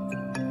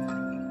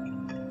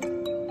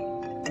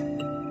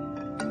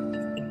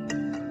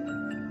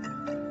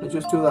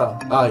 Just do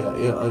that. Ah yeah,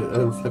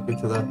 it'll flip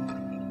into the...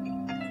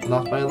 And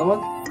that's my other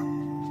one?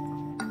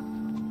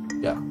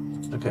 Yeah,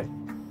 okay.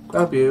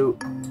 Grab you,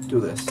 do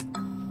this.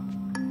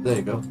 There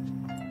you go.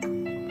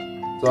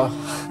 So,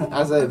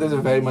 this is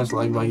very much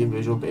like writing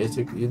Visual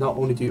Basic. You not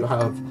only do you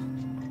have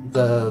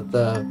the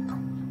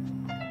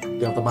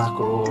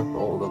macro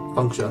or the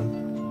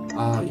function,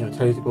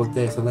 tell you to go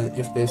this, and then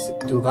if this,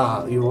 do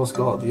that, you've also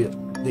got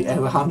the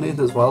error handling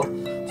as well.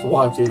 So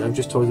what I did, I've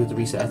just told you to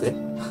reset it.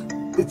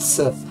 It's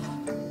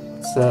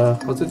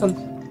what's it done?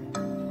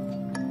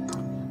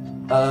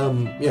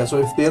 Yeah, so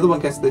if the other one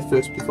gets there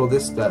first before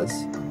this does,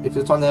 if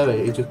it's on error,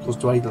 it just goes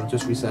to idle and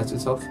just resets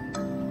itself.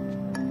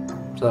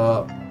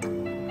 So,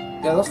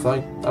 yeah, that's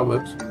fine, that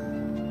works.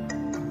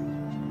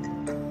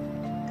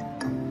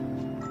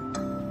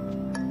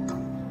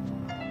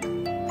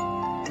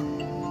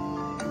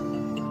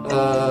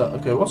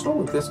 Okay, what's wrong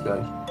with this guy?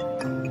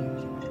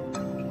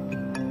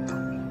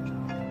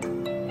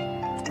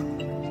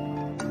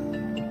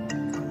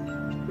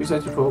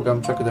 Reset your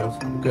program, check it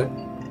out, okay?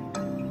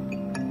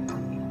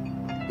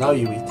 Now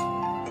you eat.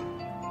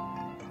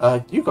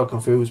 You got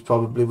confused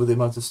probably with the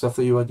amount of stuff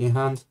that you had in your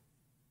hand.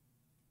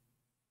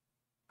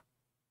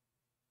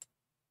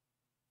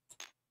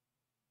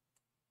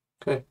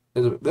 Okay.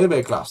 little bit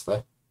of glass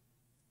there.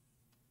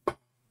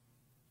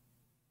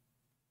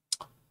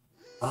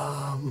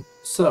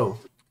 So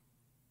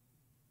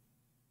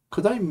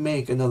could I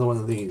make another one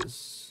of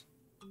these?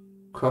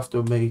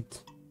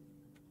 CraftoMate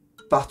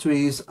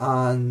batteries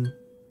and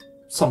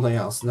something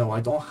else. No,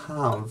 I don't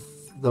have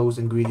those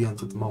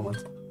ingredients at the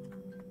moment.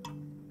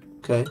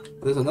 Okay,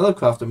 there's another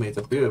CraftoMate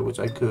up here which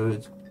I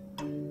could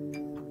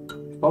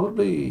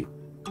probably...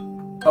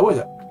 Oh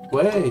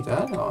wait,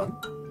 hang on.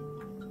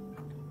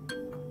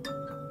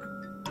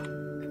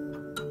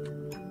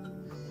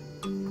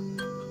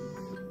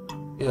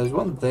 Yeah, there's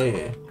one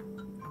there.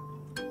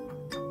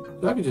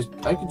 So I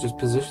could just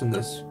position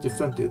this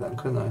differently then,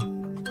 couldn't I?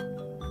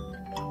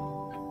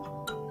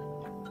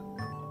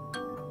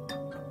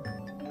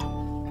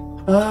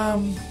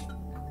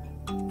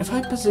 If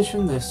I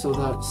position this so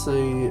that,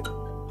 say,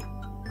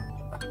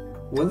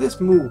 will this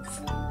move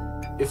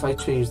if I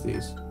change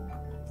these?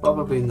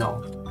 Probably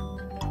not.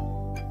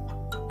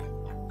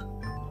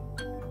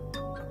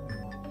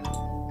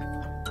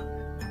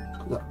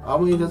 How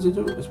many does it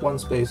do? It's one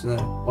space, isn't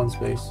it? One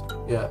space.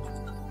 Yeah.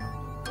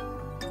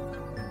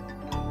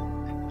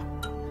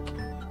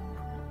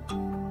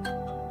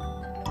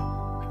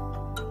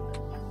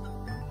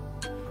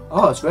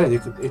 Oh, it's red.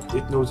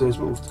 It knows it's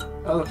moved.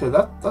 Oh, okay,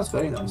 that's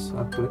very nice,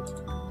 actually.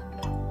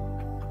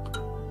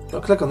 So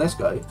I'll click on this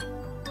guy,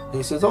 and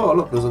he says, "Oh,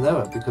 look, there's an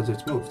error because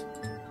it's moved."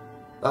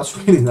 That's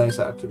really nice,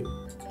 actually.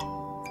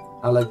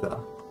 I like that.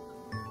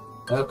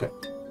 Okay.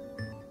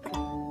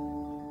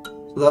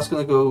 So that's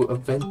gonna go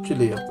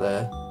eventually up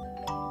there.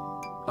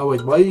 Oh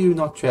wait, why are you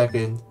not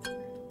checking?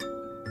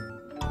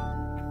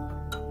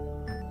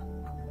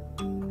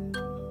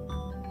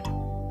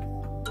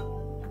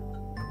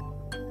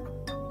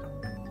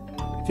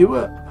 If you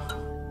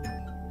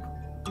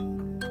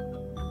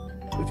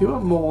were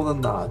more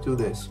than that, do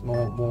this.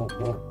 More.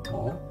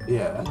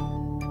 Yeah.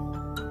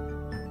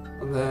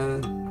 And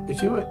then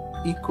if you were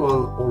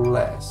equal or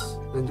less,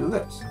 then do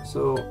this.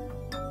 So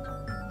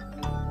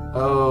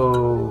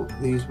oh,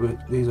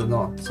 these are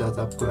not set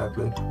up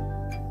correctly.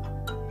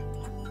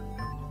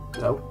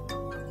 No.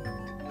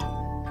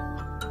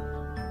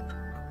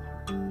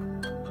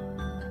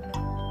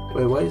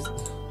 Wait, why is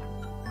this?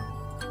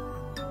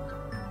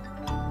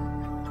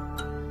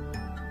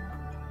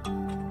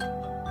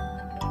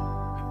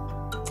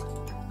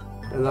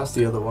 And that's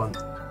the other one.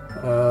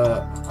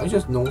 I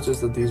just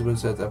noticed that these weren't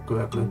set up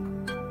correctly.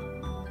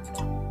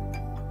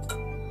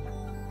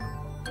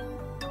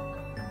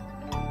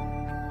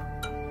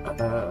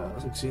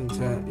 16,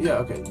 10. Yeah,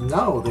 okay.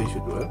 Now they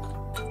should work.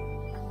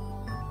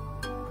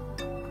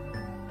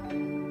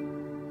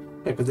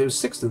 Yeah, because there was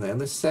 6 in there and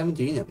there's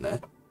 17 in there.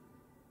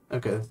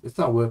 Okay, it's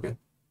not working.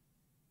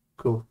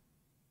 Cool.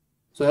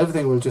 So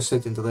everything will just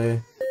sit into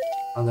there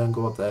and then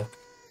go up there.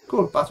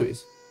 Cool,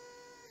 batteries.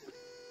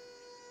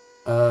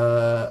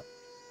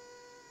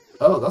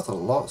 Oh, that's a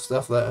lot of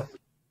stuff there.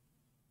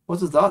 What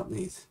does that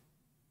need?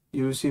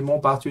 You see more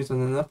batteries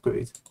than an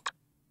upgrade.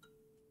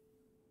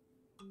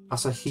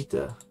 As a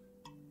heater.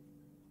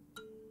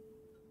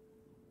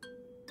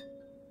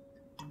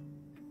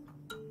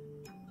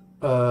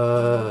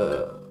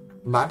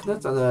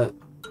 Magnet and a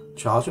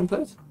charging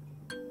plate?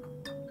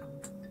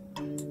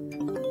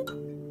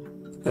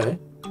 Okay.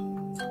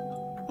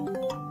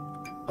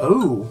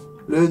 Oh,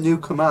 learn new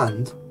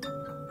command.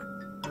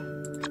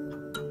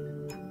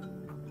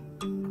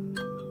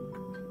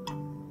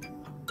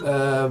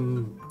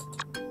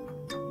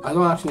 I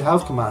don't actually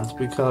have commands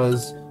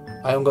because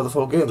I haven't got the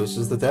full game. This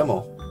is the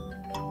demo.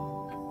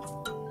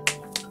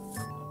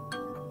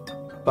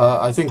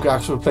 But I think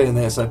actually playing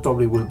this, I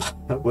probably will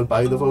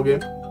buy the full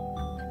game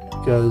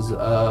because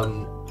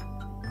I'm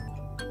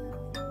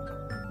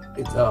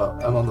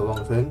on the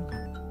wrong thing.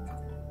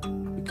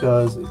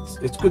 Because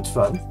it's good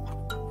fun.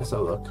 Let's have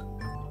a look.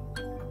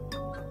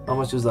 How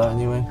much is that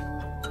anyway?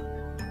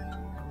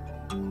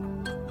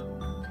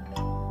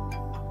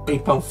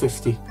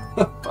 £8.50.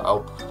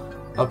 Wow.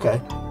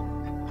 Okay.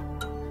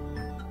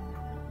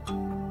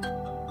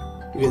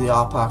 You get the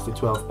R pack for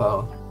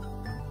 £12.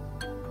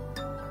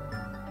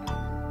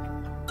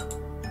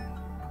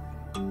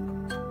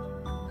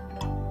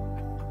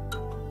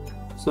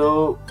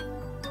 So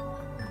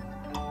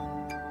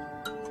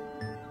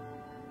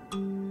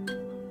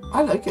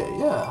I like it,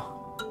 yeah.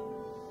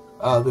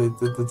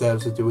 The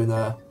devs are doing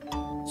a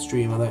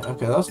stream on it.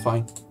 Okay, that's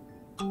fine.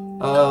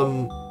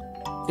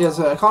 Yeah,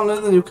 so I can't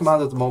learn the new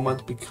command at the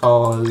moment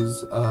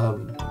because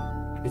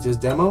it is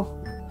demo,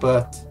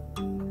 but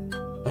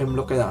I'm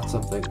looking at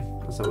something.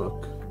 Let's have a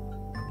look.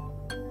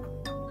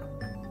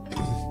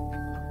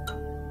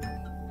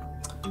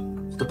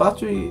 So the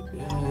battery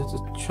is a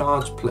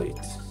charge plate.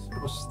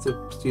 What's the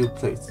steel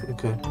plate?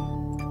 Okay.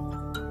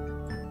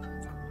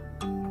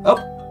 Oh,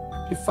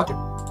 you fucking.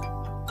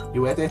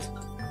 You edit.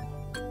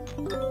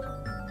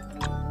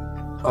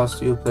 Oh,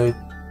 steel plate.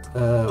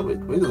 Wait,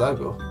 where did that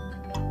go?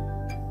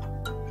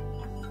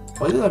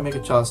 Why did I make a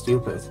charged steel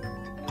plate?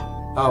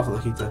 Oh, for the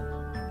heater.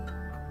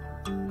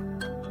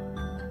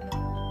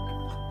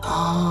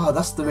 Ah,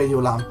 that's the radio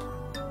lamp.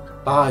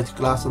 Ah, it's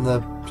glass on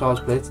the charge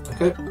plate.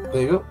 Okay.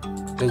 There you go.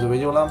 There's a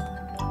radio lamp.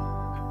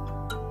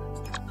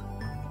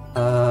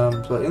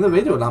 So in the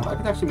radio lamp, I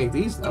can actually make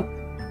these now.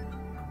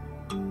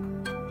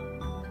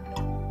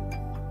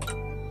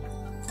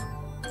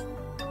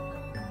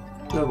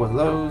 Good one of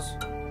those.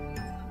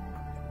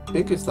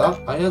 Biggest that.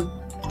 Iron.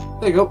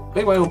 There you go.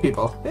 Make my own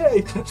people.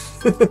 Yay!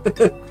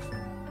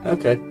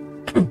 Okay.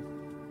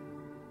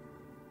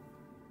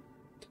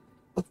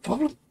 The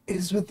problem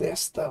is with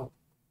this though.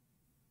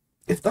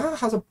 If that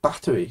has a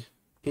battery,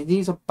 it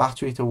needs a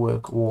battery to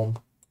work warm.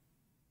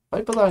 If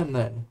I put that in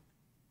there,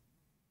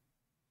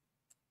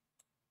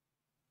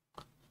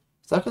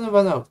 is that going to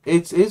run out?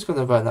 It is going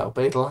to run out,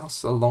 but it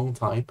lasts a long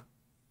time.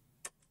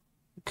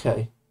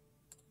 Okay.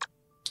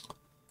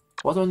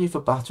 What do I need for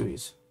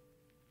batteries?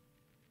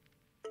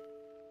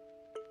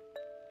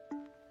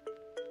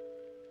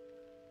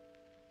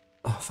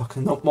 Oh,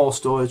 fucking not more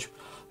storage.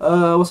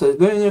 What's it?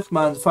 Learning your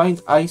command,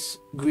 find ice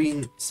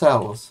green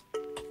cells.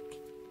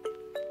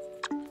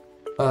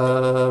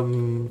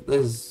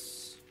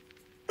 There's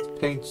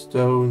paint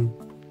stone.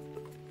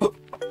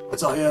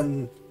 It's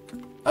iron.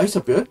 Ice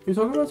up here? You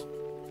talking about?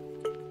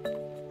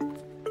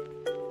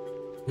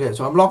 Yeah,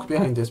 so I'm locked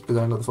behind this because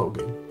I know the full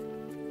game.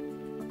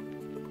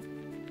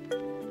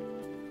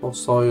 Or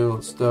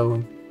soil,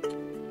 stone.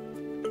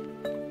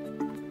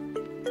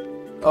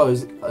 Oh,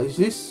 is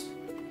this?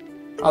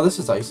 Oh, this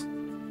is ice.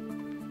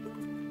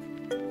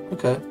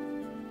 Okay.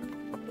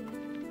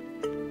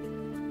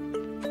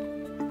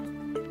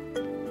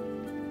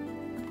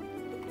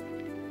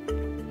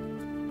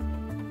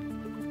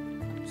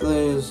 So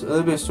there's a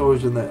little bit of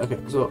storage in there. Okay,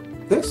 so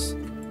this.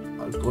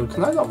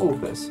 Can I not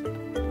move this?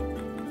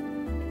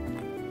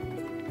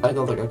 I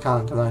don't think I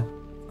can I?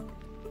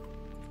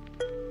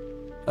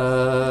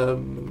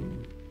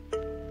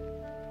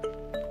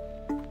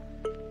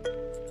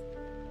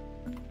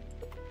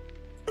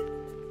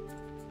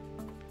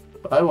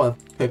 I want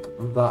to pick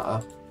that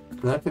up.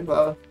 Can I pick that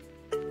up?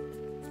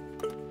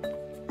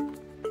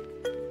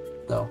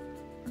 No.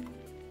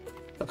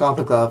 I can't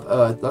pick that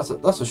up.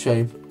 That's a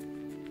shame.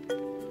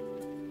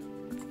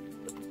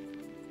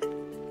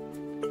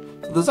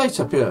 So there's ice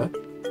up here.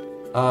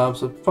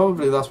 So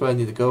probably that's where I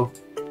need to go.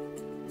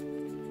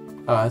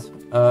 Alright.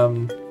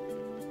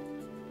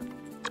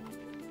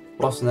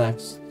 What's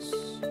next?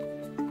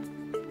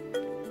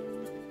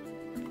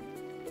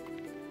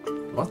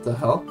 What the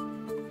hell?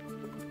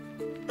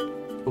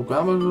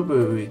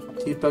 Programmable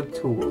debug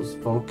tools,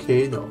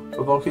 volcano,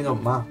 a volcano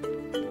map.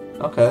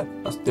 Okay,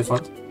 that's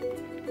different.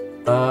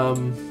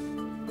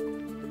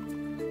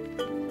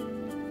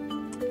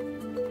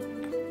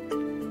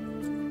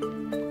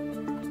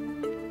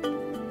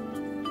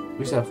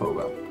 Reset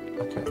program.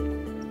 Okay.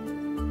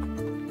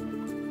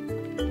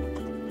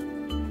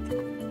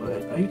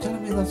 Wait, are you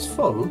telling me that's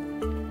full?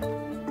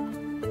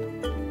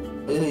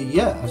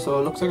 Yeah, so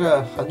it looks like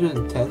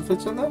 110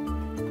 fits in there.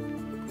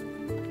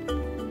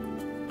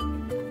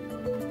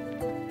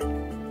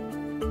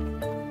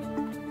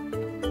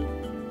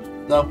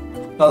 No,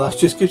 that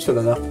just keeps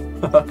filling up.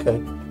 Okay.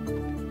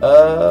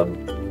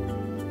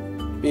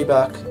 Be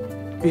back.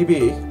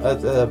 BB.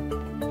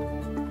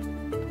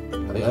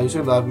 I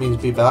assume that means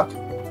be back.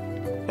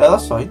 Yeah,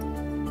 that's fine.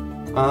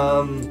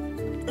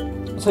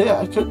 So yeah,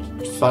 I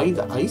could find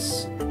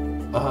ice.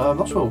 I'm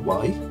not sure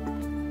why.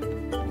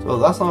 So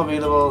that's not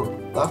available.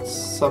 That's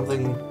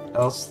something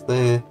else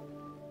there.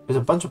 There's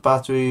a bunch of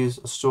batteries,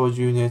 a storage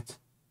unit,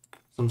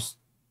 some.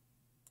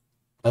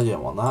 I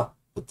didn't want that.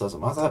 It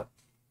doesn't matter.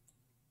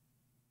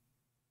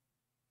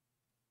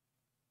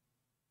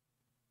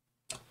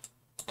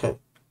 Okay,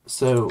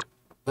 so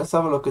let's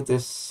have a look at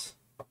this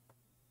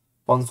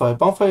bonfire.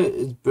 Bonfire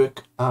is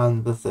brick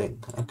and the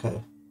thing.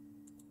 Okay.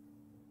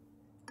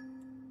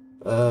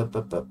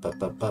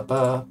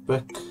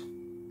 Brick.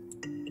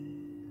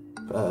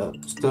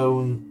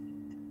 Stone,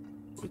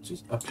 which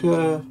is up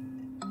here.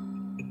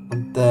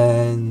 And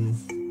then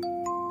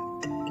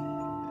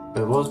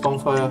there was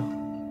bonfire.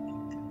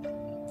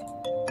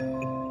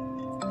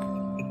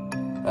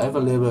 I have a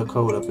little bit of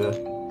code up here.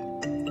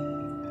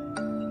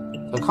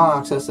 So I can't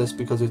access this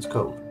because it's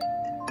code.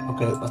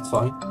 Okay, that's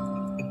fine.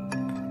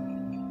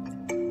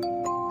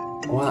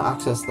 I want to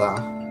access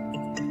that.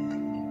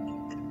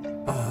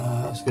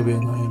 It's gonna be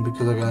annoying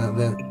because I'm gonna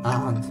then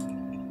add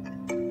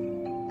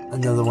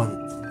another one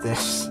to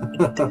this.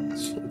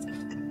 Shit.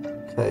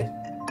 Okay.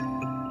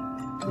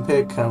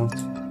 Compare count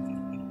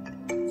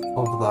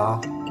of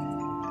that.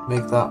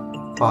 Make that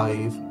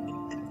 5.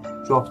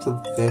 Drop to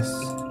this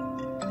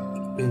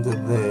into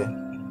there.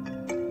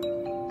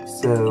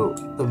 So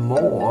the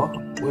more,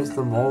 where's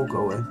the more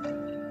going?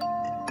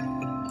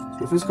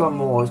 So if it's got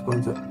more, it's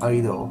going to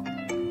idle.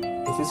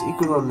 If it's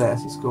equal or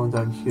less, it's going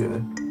down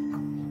here.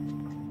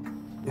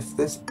 If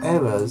this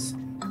errors,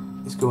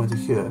 it's going to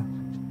here.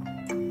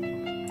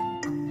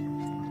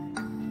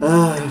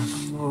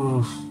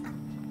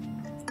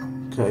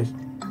 Okay.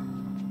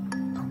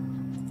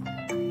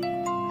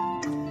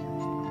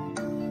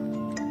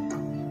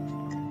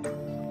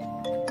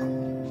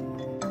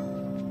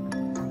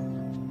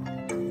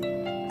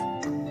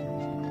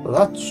 Well,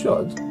 that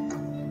should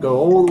go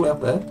all the way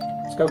up there.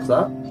 It's scout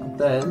that, and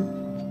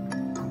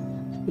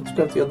then we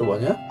scout the other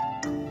one, yeah?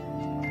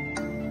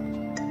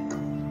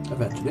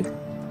 Eventually.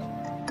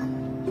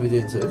 If it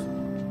didn't save.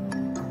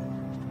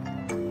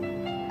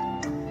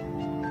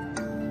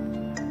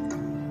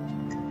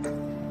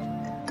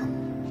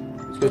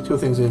 He's got two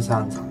things in his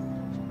hand.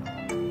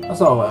 That's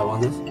not what I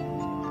wanted.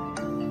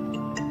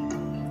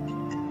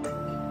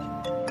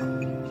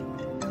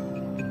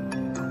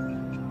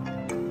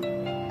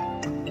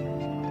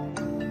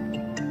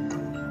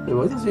 Wait,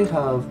 why does he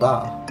have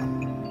that?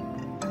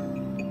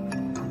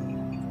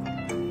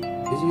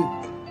 Is he...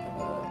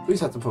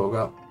 reset the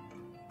program.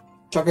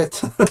 Chuck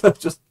it.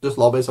 just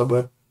lob it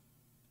somewhere.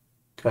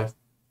 Okay.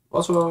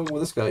 What's wrong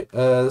with this guy?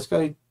 This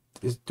guy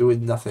is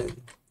doing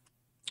nothing.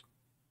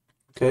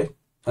 Okay.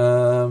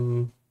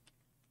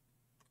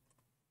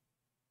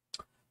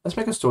 Let's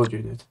make a storage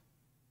unit.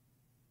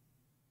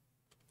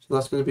 So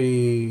that's going to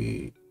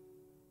be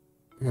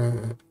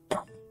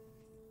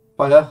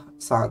fire,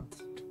 sand.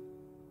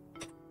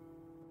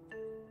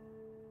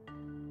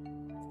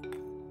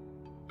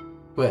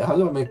 Wait, how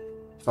do I make...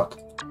 Fuck.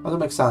 How do I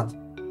make sand?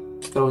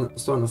 Stone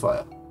and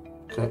fire.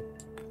 Okay.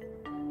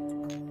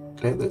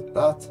 Okay, there's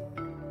that.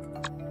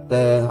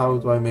 Then how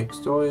do I make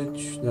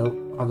storage? No.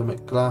 How do I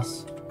make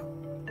glass?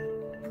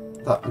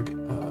 That. I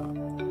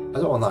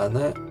don't want that in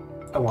there.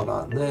 I want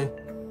that in there.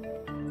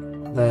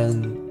 Then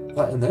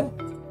that in there.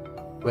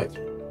 Wait.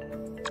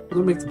 How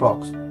do I make the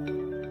box?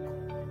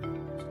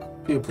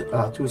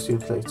 Two steel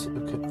plates.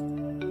 Okay.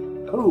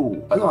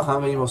 Oh, I don't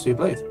have any more steel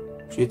plates.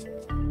 Shit.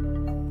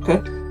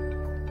 Okay.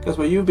 Guess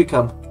what you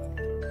become?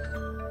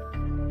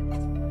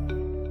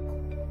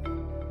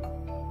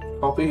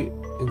 Copy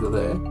into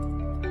there.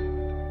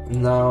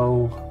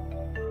 Now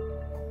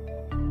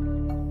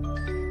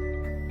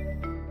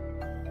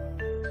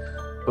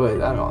wait,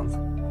 hang on.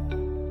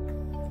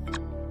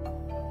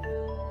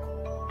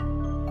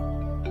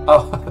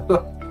 Oh,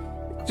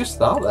 just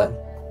that then.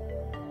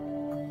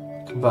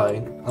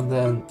 Combine, and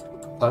then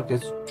that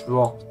gets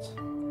dropped.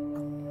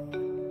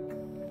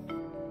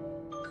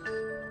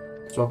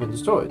 Drop into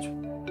storage.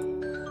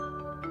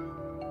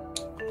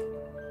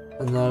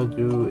 And now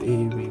do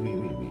a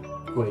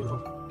wait.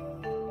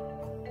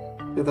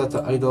 Get that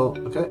to idle,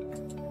 okay.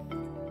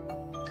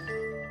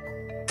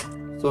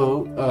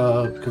 So,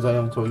 because I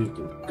haven't told you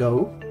to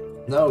go,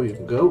 now you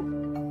can go.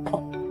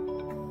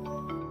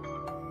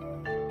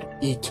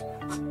 Eat.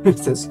 It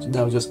says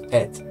now just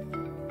eat.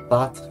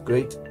 That,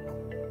 great.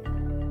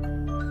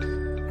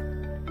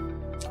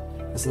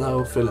 It's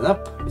now filling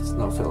up. It's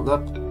now filled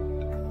up.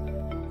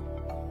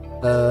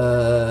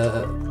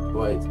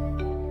 Wait.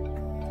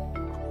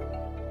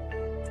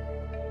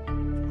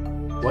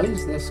 Why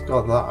is this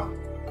got that?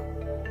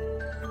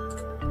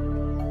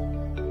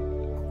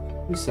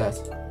 Reset.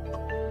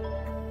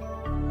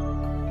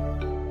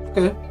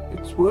 Okay,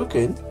 it's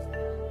working.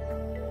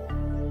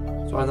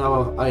 So I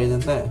now have iron in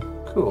there.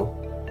 Cool.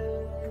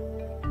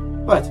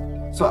 Right,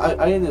 so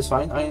iron is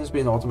fine. Iron is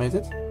being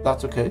automated.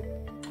 That's okay.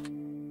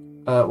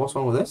 What's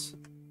wrong with this?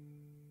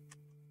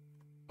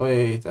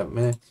 Wait a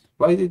minute.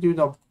 Why did you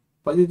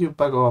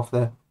bugger off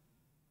there?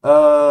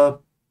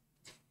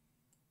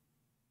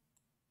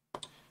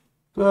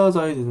 Because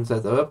I didn't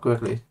set that up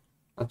correctly.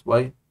 That's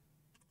why.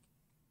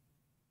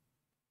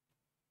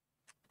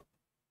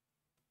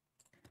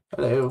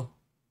 Hello.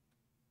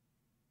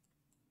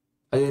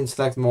 I didn't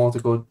select more to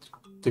go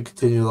to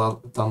continue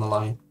that down the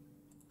line.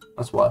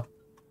 That's why.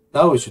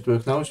 Now it should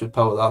work. Now we should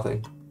power that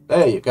thing.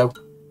 There you go.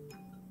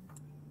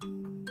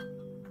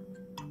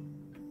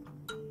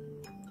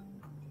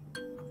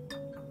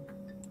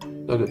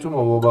 So I got 2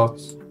 more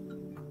robots.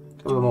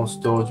 A couple more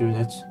storage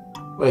units.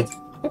 Wait,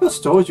 I got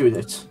storage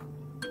units.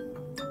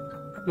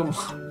 I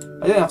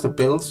didn't have to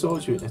build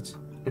storage units.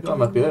 I got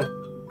them up here.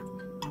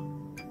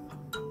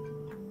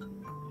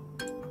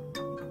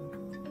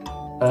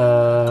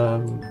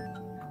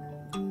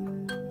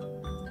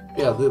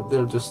 Yeah,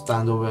 they'll just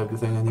stand over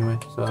everything anyway,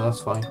 so that's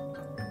fine.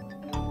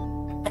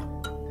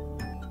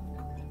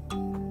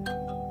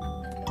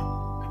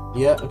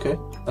 Yeah, okay,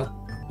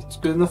 that's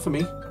good enough for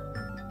me.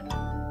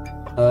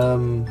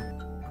 Can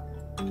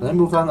I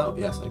move that now?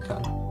 Yes, I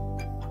can.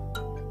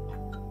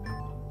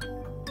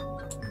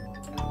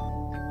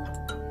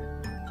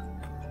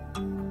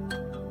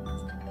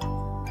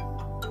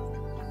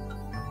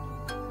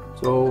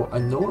 So I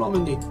no longer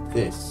need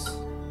this.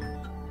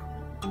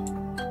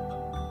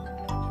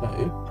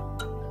 Okay.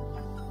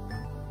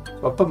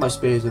 So I put my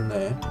spares in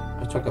there.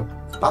 I chuck a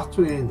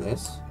battery in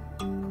this.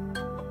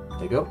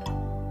 There you go.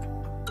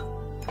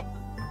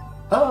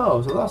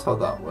 Oh, so that's how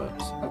that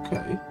works.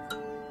 Okay.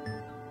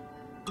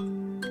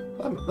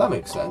 That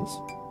makes sense.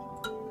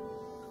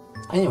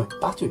 Anyway,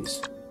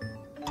 batteries.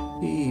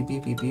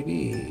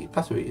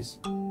 Batteries.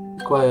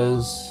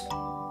 Requires...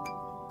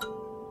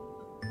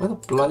 Where the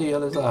bloody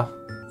hell is that?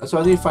 So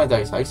I need to find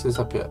ice. Ice is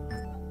up here.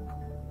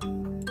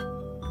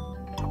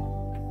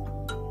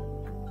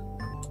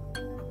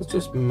 Let's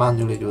just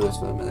manually do this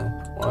for a minute.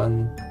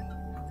 1,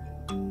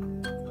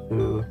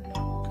 2.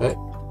 Okay.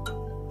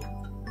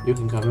 You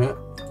can come here.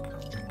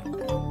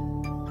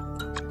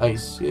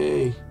 Ice,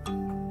 yay.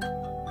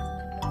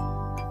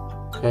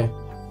 Okay.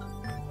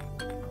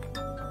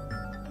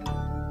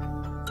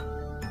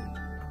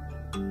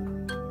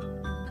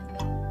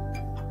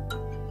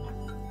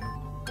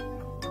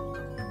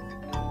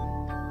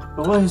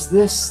 But what is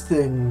this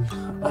thing?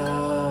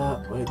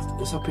 Wait,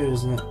 it's up here,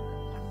 isn't it?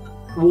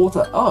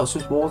 Water. Oh, it's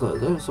just water.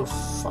 There's a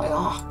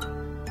fire.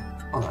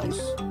 Oh,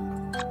 nice.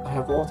 I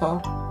have water.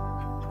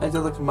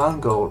 Enter the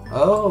command goal.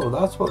 Oh,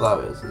 that's what that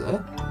is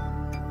it?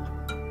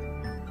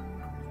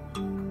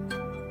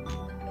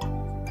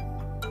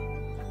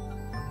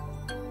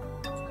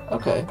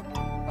 Okay.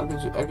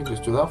 I can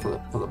just do that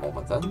for the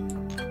moment then.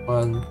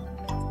 1,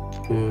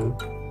 2,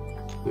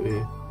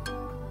 3.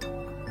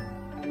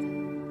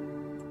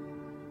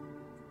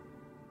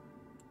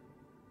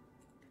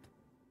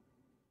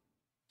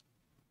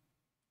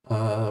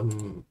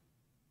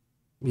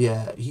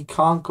 Yeah, he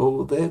can't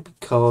go there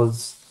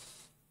because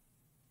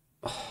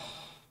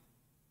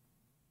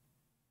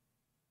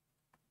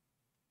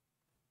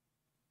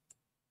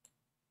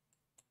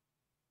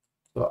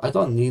so I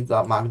don't need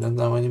that magnet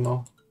now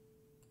anymore.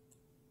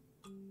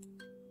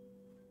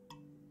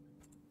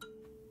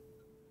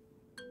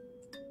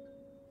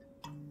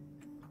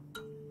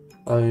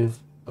 Oh.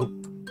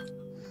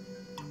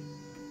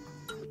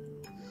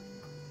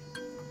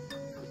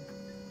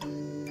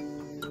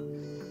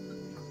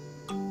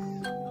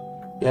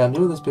 Yeah, I'm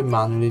doing this bit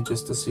manually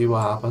just to see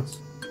what happens.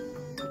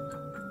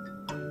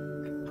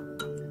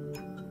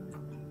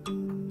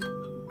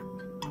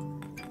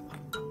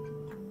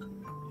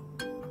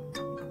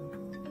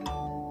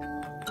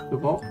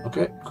 Good more.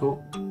 Okay,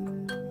 cool.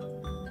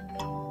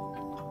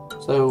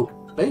 So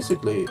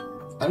basically,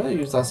 I'm going to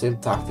use that same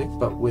tactic,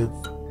 but with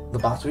the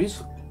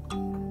batteries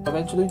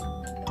eventually.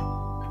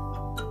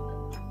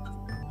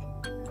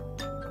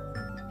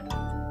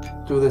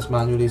 Do this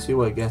manually, see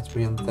what it gets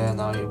me, and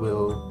then I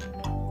will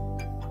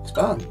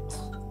expand.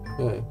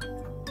 Okay.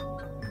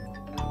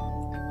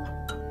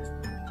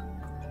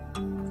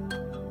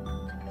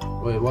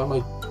 Wait, why am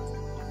I...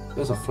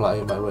 There's a fly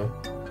in my way.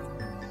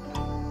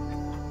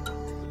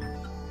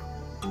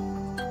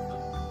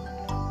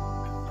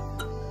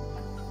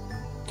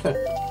 Okay.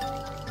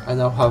 I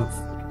now have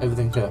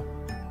everything here.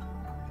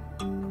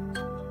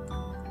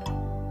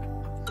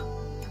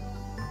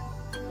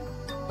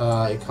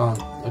 I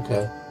can't.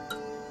 Okay.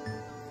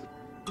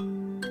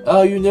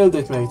 Oh, you nailed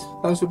it, mate.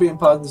 Thanks for being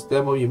part of this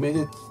demo. You made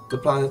it the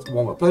planet a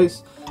warmer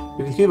place.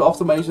 You can keep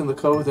optimizing the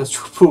code as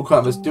true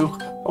programmers do,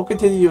 or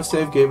continue your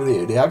save game in the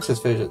early access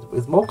version,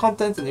 with more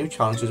content and new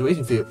challenges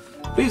waiting for you.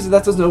 Please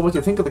let us know what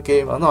you think of the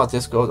game on our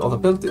Discord or the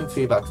built-in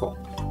feedback form.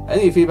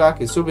 Any feedback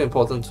is super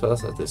important to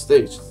us at this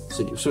stage.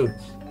 See you soon.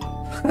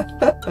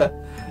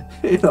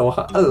 You know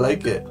what? I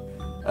like it.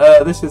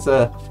 This is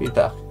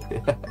feedback.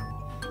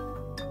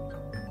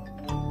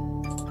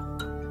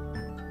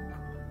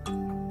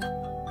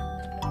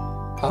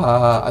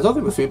 I don't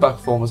think the feedback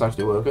form is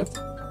actually working.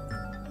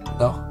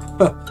 No.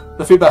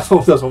 The feedback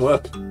form doesn't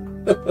work.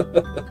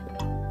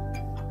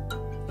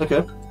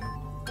 Okay.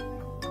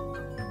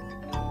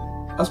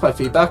 That's my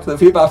feedback. The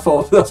feedback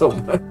form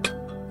doesn't work.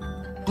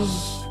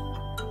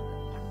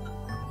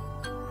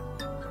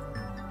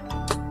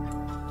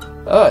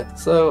 Alright,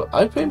 so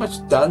I've pretty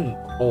much done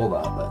all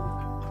that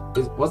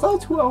then. Was that a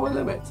 2-hour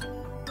limit?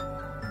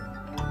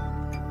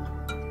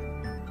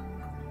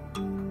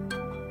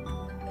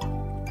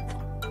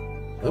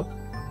 Nope,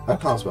 I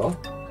can't spell.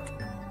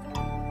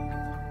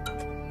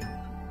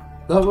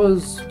 That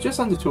was just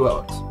under 2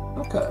 hours.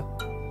 Okay.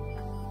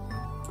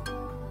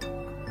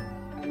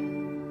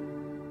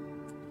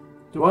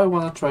 Do I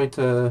want to try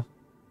to...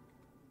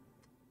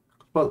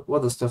 What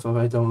other stuff have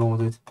I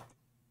downloaded?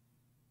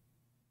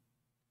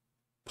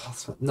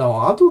 No,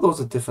 I'll do those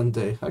a different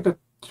day. I got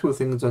 2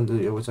 things under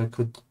here which I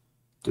could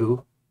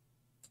do.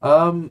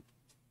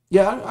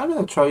 Yeah, I'm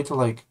gonna try to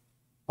like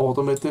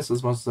automate this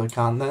as much as I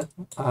can then.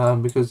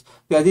 Because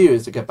the idea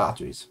is to get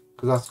batteries,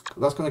 because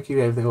that's gonna keep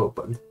everything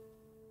open.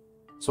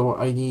 So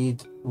I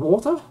need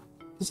water.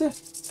 Is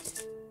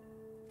it?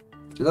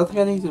 The other thing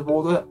I need is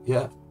water.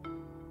 Yeah.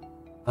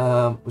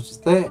 Which is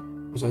there.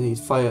 Which I need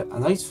fire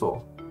and ice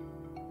for.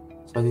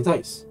 So I need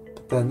ice.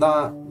 But then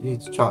that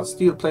needs to charge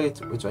steel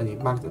plate, which I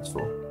need magnets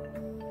for.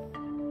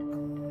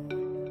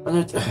 And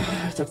I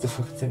took the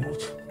fucking thing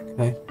out.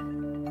 Okay.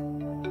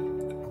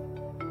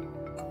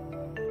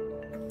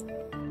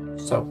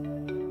 So,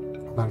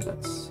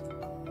 magnets.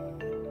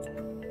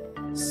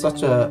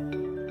 Such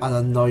an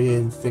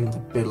annoying thing to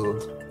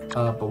build.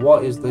 But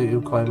what is the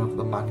requirement for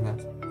the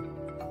magnet?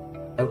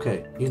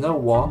 Okay, you know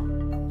what?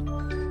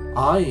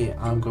 I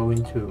am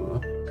going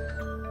to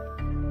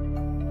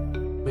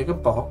make a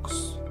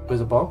box.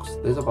 Where's a box?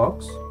 There's a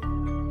box.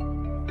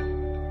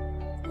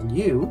 And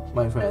you,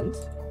 my friend,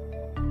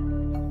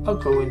 are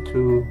going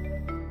to...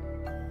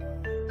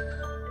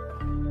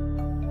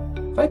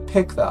 If I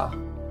pick that,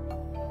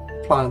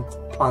 plant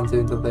it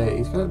into there,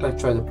 he's going to like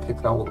try to pick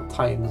that all the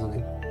time, isn't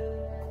he?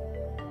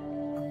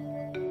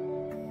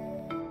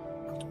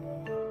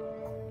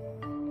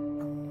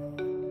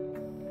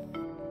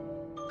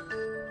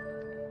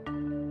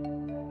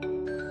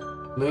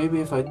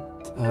 maybe if I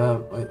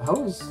wait,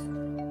 how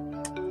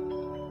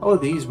are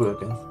these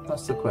working?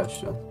 That's the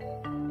question.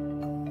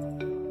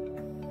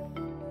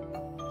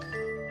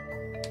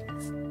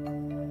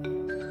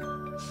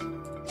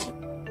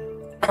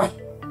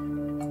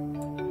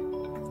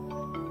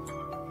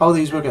 How are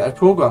these working? I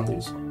programmed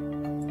these.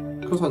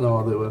 Of course I know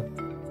how they work.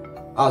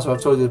 Ah, so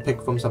I've told you to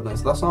pick from something.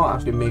 So that's not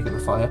actually making the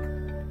fire.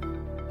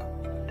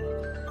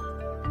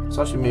 It's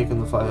actually making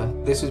the fire.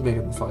 This is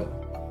making the fire.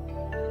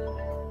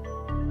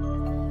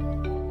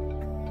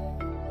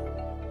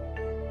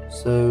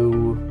 So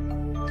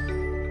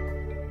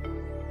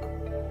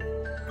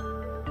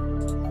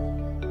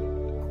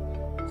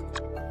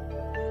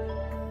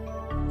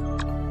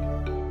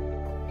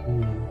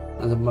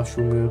there's a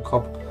mushroom here,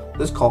 copper.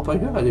 There's copper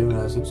here. I didn't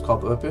realize there was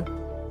copper up here.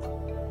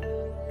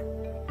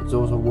 There's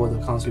also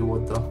wood. I can't see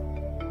wood though.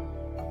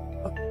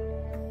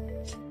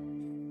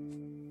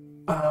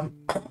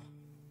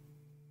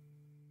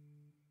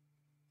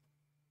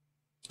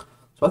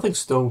 So I think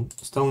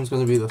stone's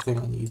going to be the thing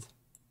I need.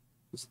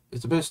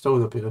 It's a bit of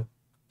stone up here,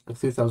 like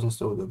 3,000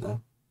 stone up there,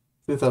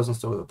 3,000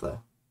 stone up there.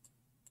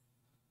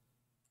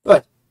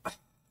 Right,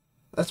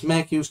 let's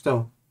make you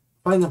stone.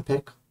 Find and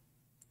pick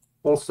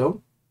all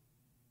stone.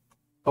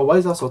 Oh, why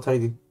is that so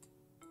tiny?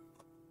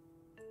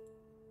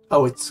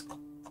 Oh, it's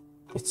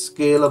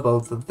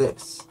scalable to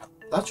this.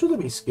 That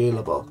shouldn't be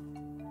scalable.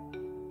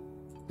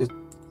 It's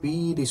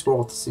really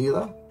small to see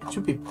that. It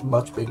should be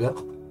much bigger,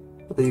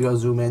 but then you gotta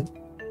zoom in.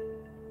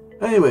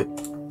 Anyway,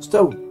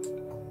 stone.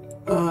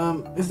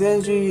 If the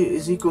energy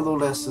is equal or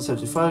less than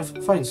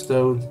 75, find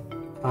stone.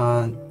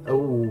 And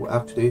oh,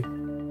 actually,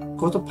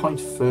 go to point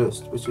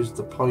first, which is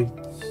the point.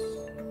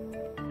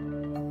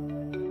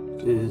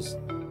 Which is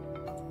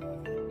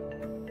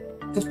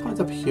this point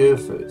up here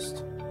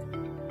first.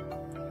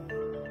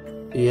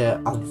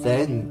 Yeah, and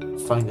then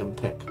find and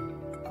pick.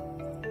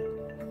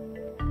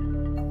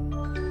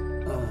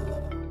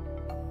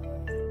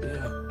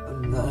 Yeah,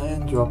 and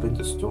then drop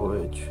into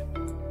storage.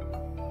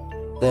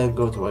 Then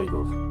go to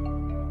idle.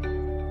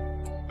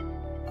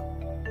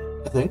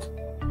 I think.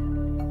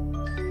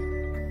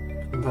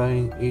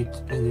 Combine, eat,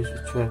 energy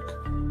check.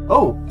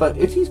 Oh, but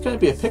if he's going to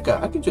be a picker,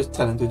 I can just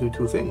tell him to do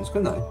two things,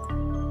 couldn't I?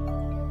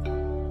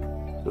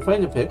 So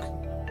find a pick,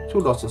 2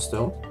 lots of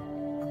stone.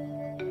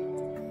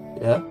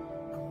 Yeah.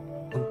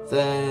 And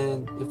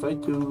then if I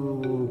do,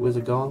 where's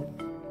it gone?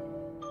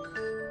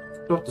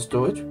 Drop the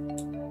storage.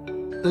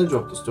 Then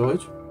drop the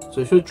storage.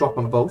 So he should drop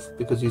them both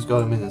because he's got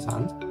them in his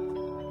hand.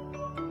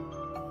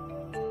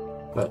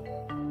 But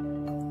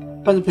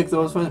find and pick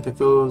those, find and pick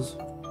those.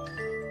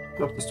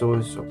 Drop the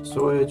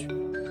storage,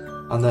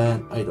 and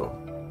then idle.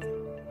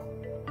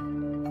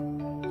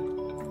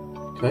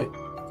 Okay,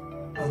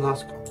 and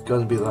that's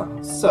gonna be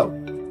that. So,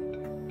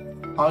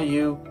 are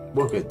you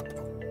working?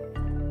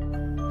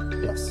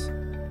 Yes.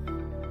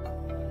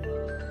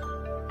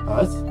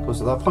 Alright, goes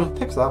to that point,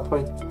 picks that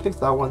point, picks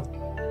that one,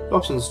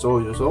 drops in the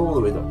storage all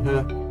the way down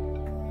here.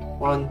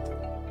 1,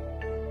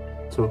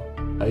 2,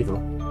 idle.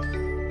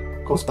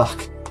 Goes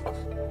back.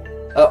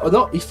 Oh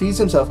no, he feeds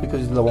himself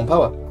because he's low on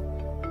power.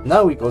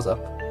 Now he goes up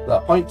to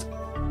that point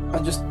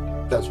and just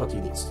does what he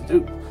needs to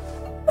do.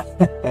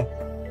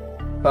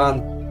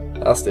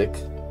 Fantastic.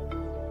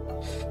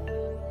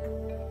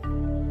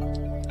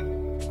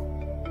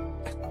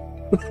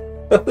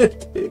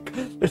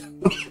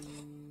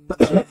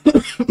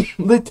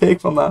 They take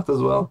from that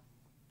as well.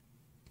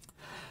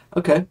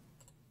 Okay,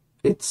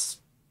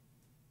 it's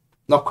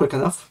not quick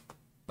enough,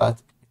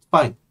 but it's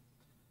fine.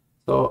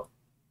 So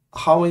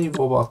how many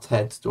robot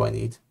heads do I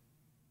need?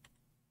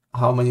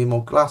 How many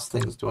more glass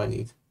things do I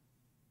need?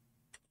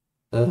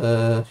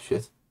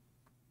 Shit.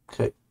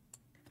 Okay.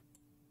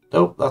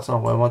 Nope, that's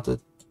not what I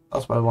wanted.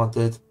 That's what I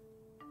wanted.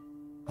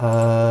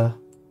 That's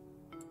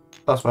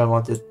what I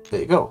wanted. There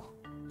you go.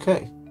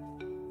 Okay.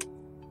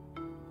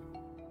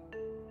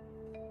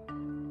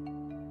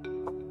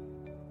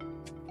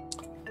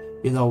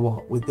 You know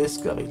what? With this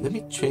guy, let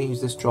me change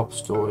this drop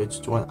storage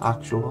to an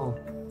actual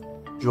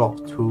drop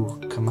to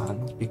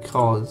command,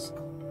 because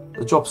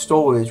the drop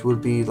storage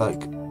would be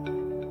like,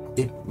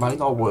 it might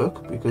not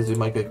work because it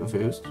might get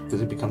confused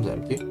because it becomes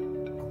empty.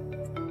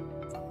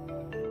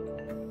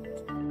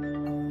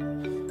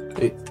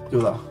 Hey, do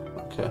that.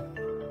 Okay.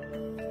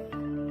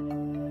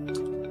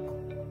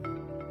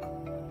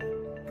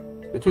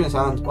 Between his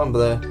hands, one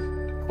there,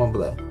 one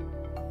there.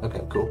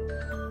 Okay, cool.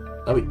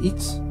 Now he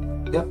eats.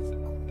 Yep.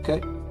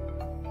 Okay.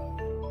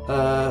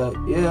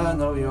 Yeah,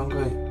 no, you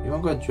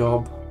haven't got a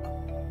job.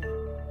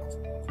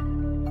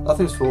 That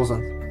thing's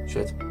frozen.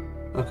 Shit.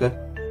 Okay.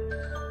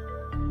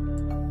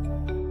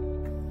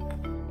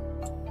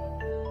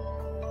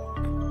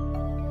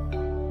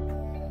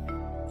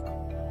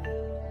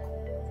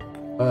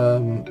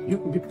 You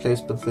can be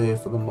placed there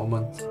for the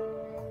moment.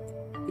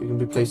 You can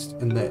be placed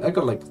in there. I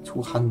got like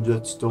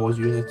 200 storage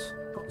units,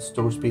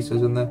 storage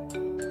pieces in there.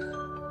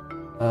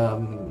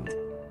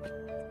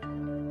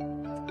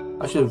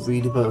 I should have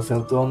really put a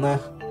filter on there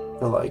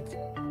to like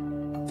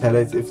tell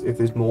it if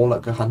there's more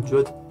like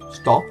 100,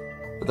 stop.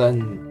 But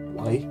then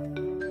why?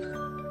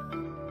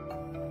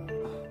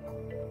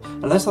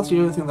 Unless that's the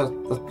only thing that's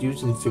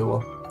using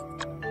fuel.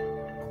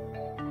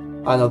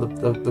 I know the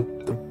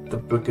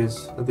brick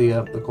is,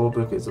 the coal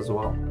brick is as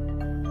well.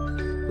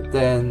 But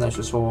then I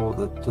should swap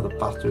to the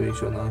battery,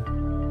 shouldn't I?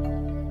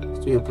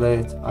 Steel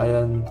plate,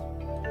 iron,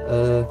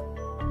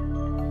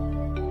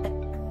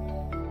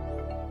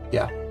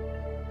 yeah.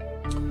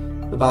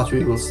 The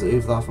battery will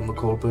save that from the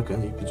coal brick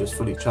and you can just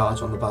fully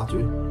charge on the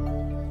battery.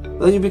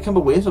 But then you become a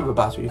waste of a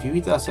battery. If you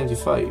eat that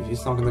 75,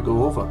 it's not going to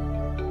go over.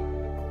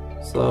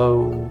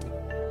 So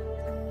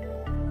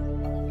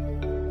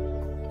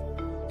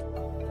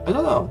I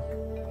don't know.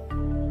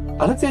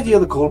 I like the idea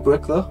of the coal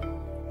brick though.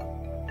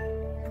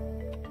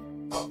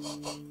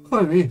 What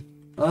do I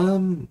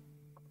mean?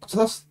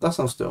 So that's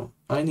no stone.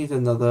 I need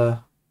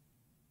another.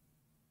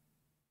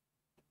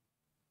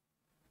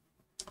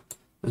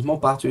 There's more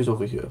batteries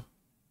over here,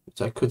 which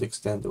I could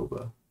extend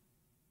over.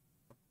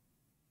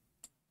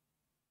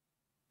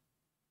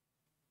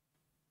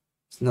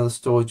 There's another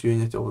storage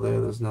unit over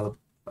there. There's another.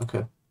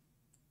 Okay.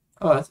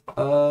 All right.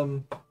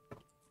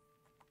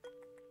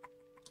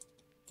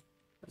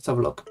 Let's have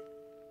a look.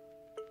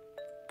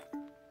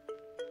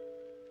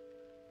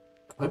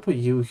 If I put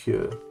you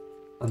here,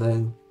 and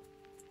then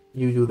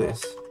you do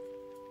this.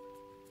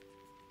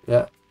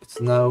 Yeah, it's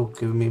now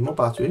giving me more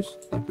batteries.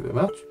 Thank you very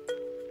much.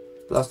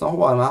 But that's not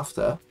what I'm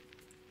after.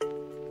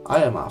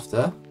 I am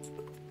after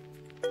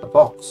a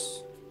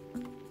box.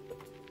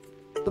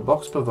 The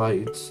box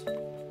provides.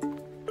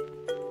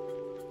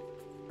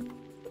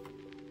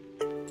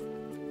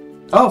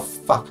 Oh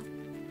fuck!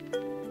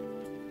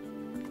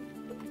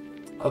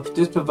 I've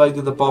just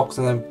provided the box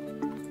and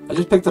I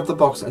just picked up the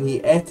box and he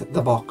ate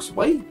the box.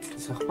 Why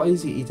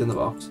is he eating the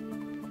box?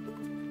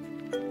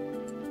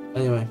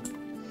 Anyway,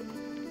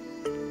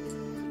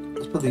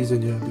 let's put these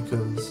in here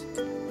because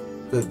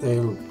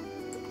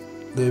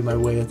they're in my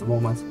way at the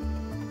moment.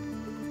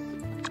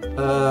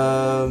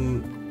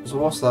 So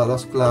what's that?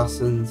 That's glass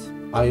and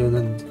iron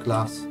and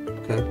glass.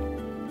 Okay.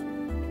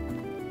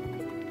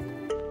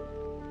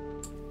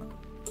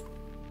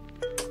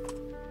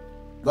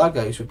 That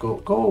guy should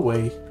go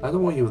away. I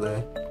don't want you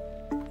there.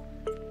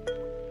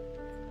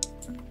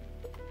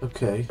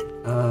 Okay.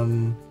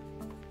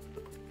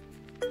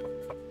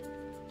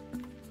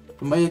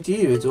 My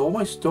idea is all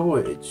my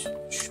storage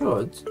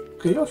should.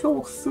 Can you actually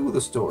walk through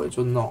the storage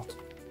or not?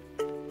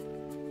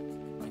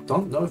 I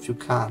don't know if you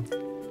can.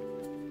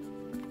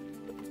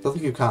 Don't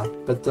think you can.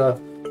 But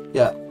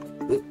yeah,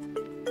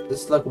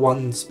 it's like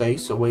one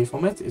space away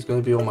from it. It's going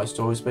to be all my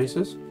storage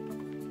spaces.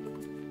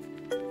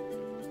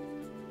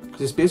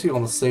 Because it's basically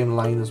on the same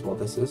line as what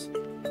this is.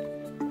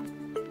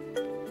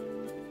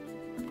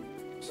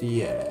 So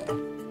yeah.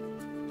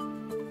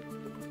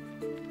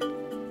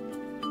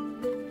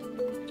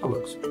 That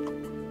works.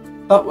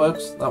 That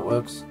works. That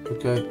works.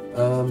 Okay.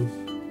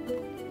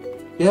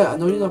 Yeah, I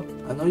know you're not.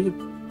 I know you.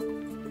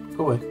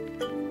 Go away.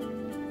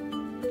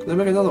 Can I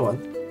make another one?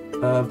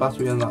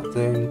 Battery on that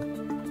thing.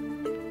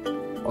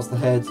 What's the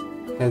head?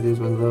 Head is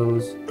one of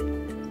those.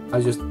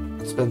 I just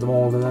spent them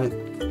all overnight.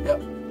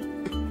 Yep.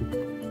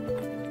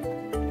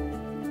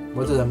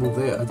 Why did I move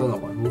there? I don't know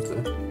why I moved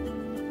there.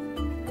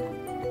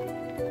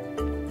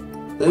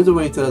 There's a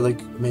way to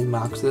like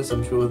min-max this.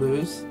 I'm sure there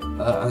is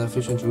an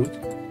efficient route.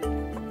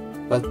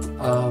 But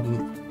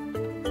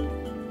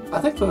I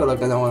think for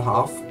like an hour and a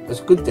half, it's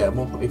a good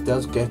demo. It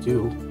does get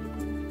you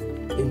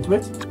into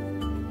it.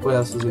 What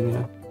else is in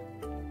here?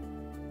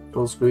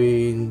 Full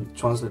screen,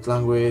 translate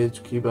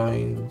language,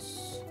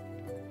 keybinds,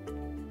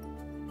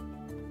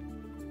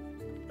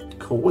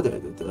 code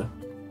editor.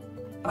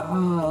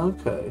 Ah,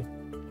 okay.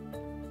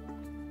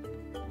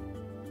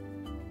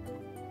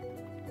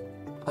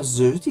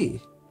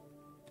 Azerty.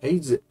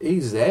 AZ.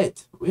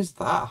 Where's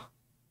that?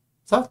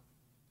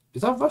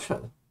 Is that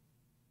Russia?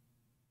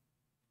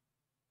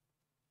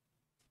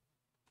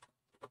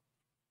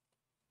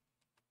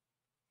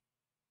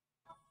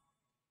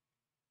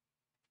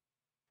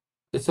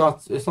 It's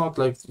not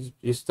like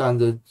your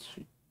standard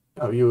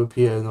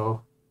European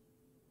or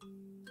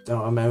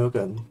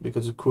American,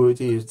 because the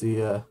QWERTY is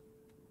the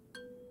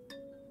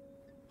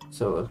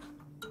so look.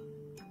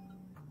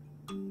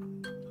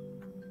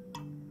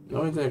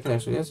 No internet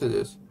connection, yes it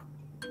is.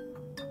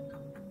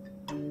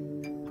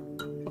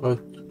 What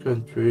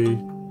country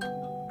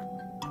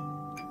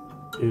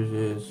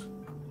uses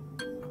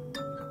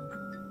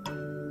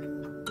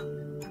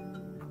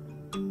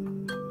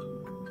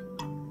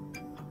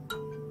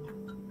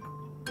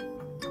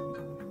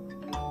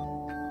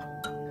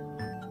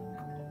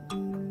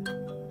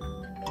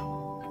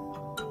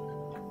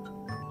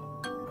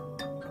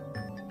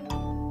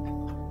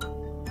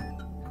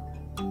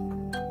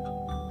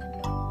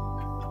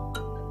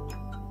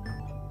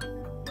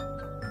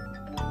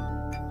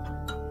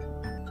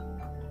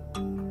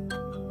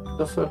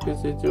the fuck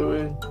is he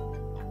doing?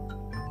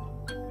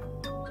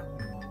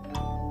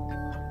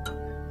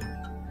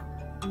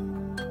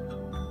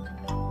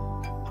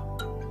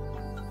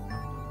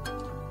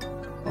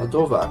 Oh,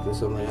 Dovak is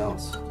something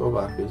else.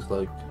 Dovak is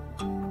like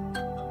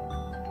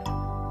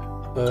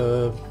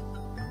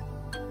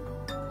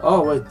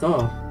oh wait,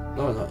 no,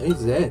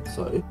 AZ,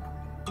 sorry.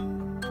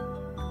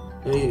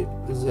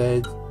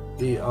 A-Z-E-R-T-Y.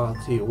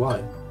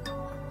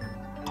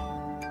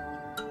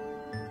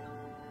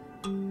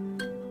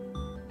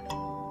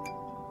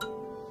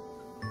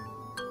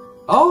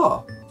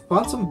 Ah,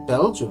 found some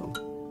Belgium.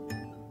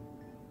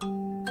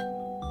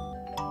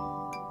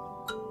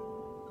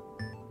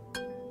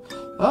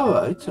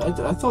 Alright,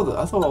 I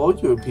thought all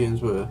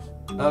Europeans were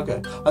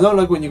okay. I don't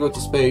like when you go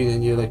to Spain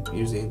and you like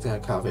use the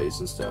internet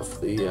cafes and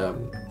stuff. The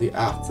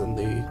at and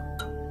the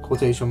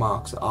quotation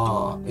marks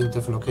are in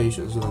different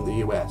locations within the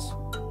US.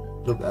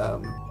 Look,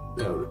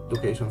 you know,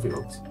 location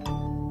fields.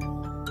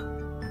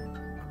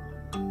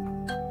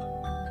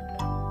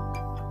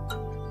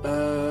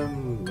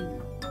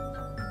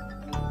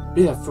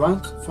 Yeah,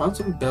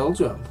 France and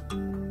Belgium.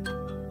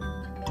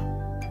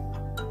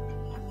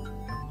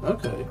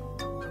 Okay.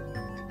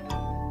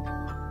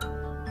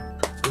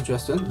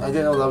 Interesting. I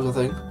didn't know that was a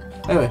thing.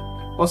 Anyway,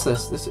 what's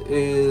this? This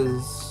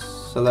is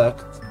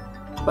select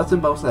button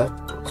mouse left.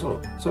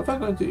 So if I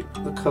go to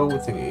the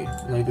code thingy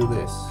and I do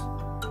this.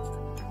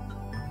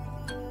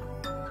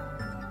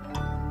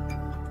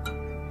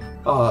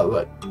 Oh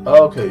right.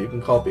 Okay, you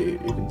can copy, you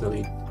can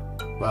delete.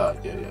 Right,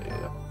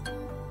 yeah.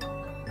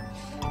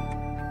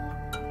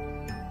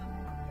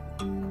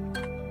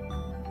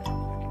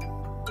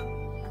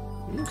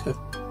 Okay.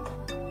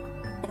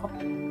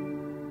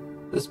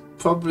 There's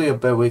probably a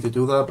better way to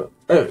do that, but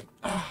anyway.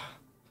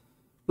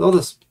 With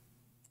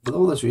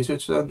all this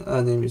research done,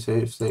 name your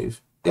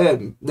save. Yeah,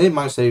 name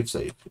my save.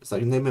 It's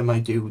like naming my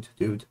dude.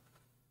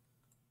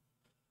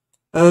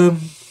 What am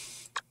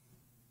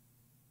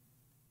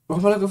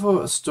I looking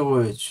for? A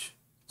storage.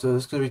 So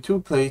there's gonna be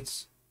 2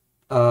 plates.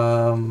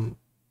 Okay.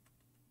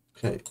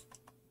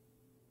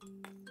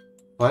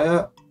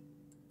 Fire.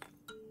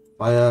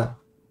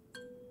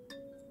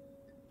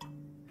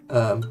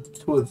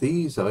 2 of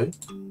these, sorry.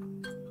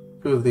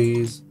 2 of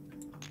these.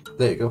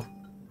 There you go.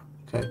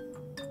 Okay.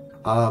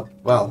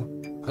 Well,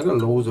 I got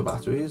loads of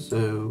batteries,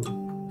 so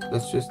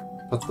let's just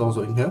put those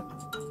in here.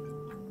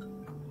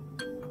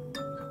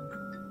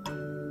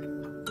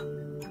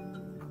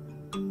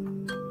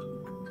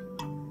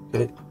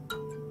 Okay.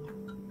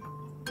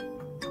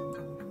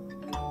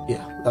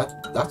 Yeah,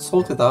 that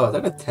sorted out. I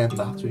got 10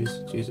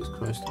 batteries. Jesus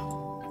Christ.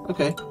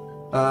 Okay.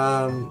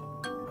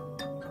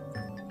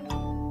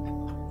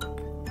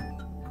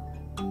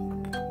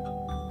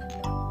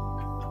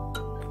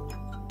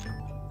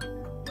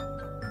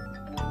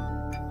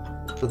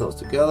 Put those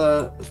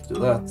together. Let's do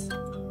that.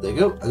 There you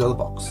go. Another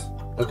box.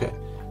 Okay.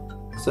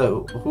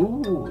 So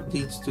who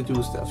needs to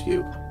do stuff?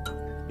 You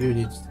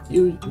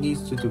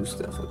needs to do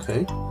stuff.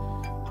 Okay.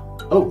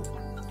 Oh,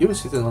 you're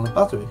sitting on a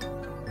battery.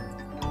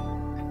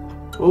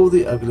 Oh,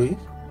 the ugly.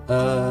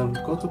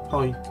 Go to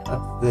point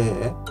up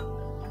there.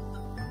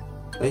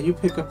 Then you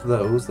pick up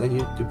those. Then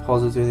you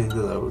deposit it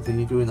into those. Then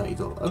you do an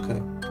idle.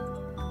 Okay.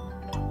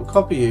 We'll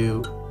copy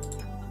you.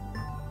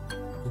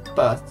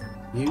 But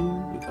you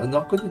are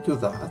not going to do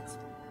that.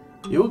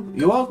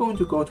 You are going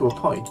to go to a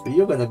point, but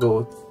you're going to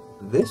go to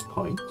this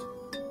point.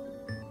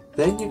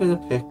 Then you're going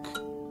to pick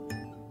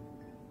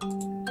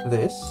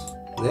this.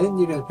 Then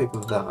you're going to pick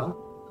that.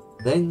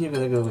 Then you're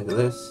going to go into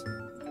this.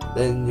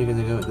 Then you're going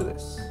to go into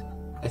this.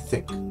 I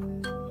think.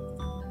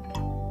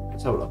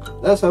 Let's have a look.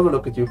 Let's have a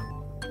look at you.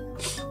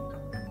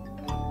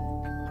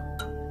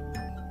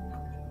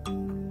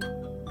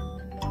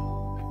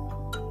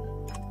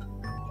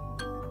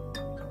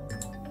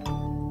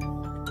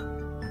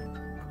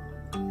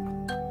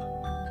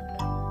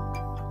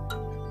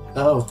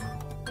 Oh,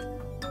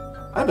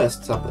 I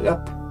messed something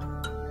up.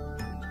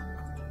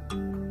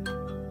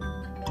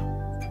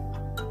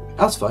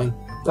 That's fine.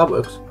 That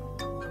works.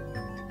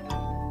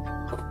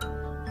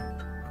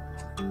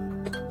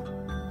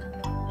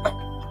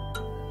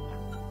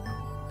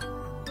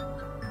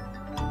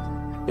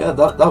 Yeah,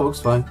 that works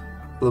fine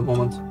for the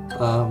moment.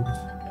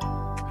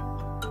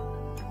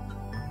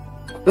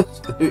 Let's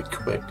do it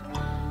quick.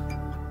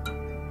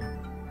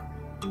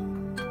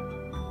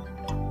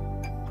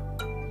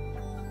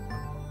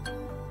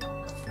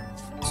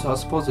 So I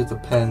suppose it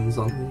depends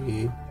on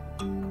the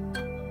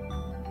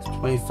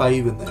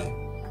 25 in there.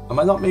 Am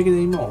I not making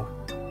any more?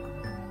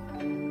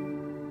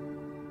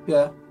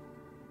 Yeah.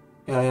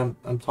 Yeah, I am.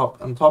 I'm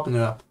topping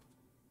it up.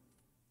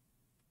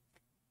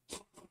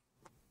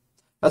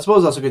 I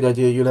suppose that's a good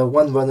idea. You'll have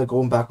one runner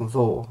going back and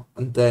forth,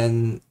 and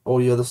then all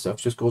the other stuff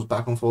just goes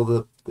back and forth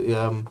the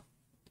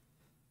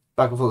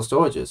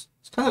storages.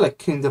 It's kind of like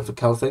Kingdom for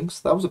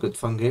Kelfings. That was a good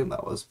fun game,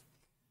 that was.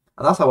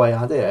 And that's how I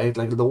had it. I had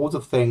like loads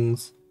of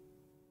things.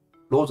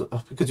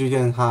 Because you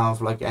didn't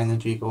have like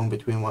energy going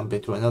between one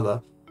bit to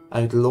another.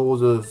 I had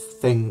loads of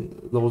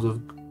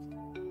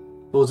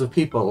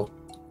people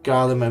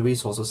gathering my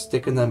resources,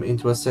 sticking them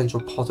into a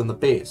central pot in the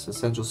base, a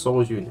central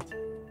storage unit,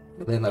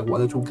 and then like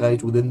 1 or 2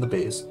 guys within the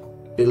base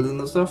building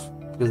the stuff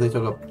because they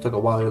took a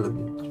while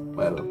and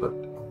whatever. But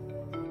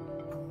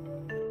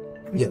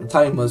yeah, the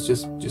time was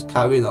just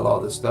carrying a lot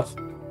of this stuff.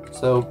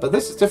 So, but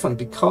this is different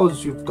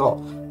because you've got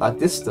that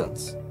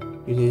distance.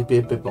 You need to be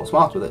a bit more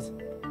smart with it.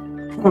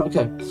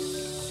 Okay.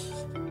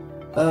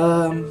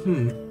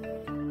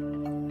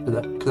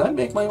 Can I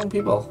make my own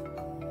people?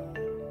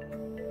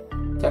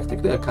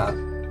 Technically I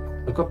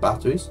can. I've got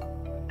batteries.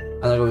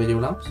 And I got radio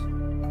lamps.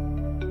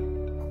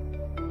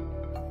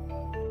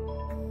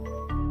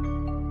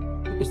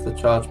 It's the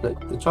charge plate.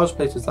 The charge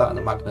plate is that and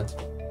a magnet.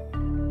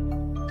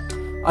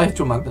 I have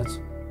 2 magnets.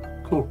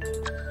 Cool.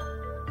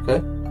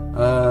 Okay.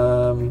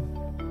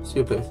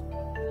 Seal plate.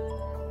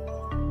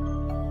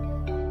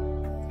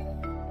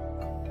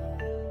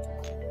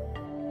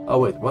 Oh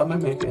wait, what am I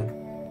making?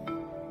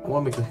 I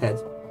want to make a head.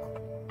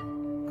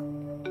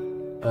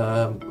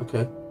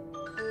 Okay.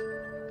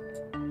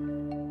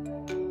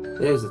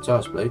 There's the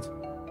charge plate.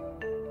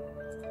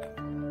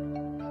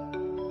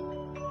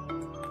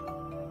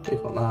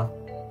 Take from that.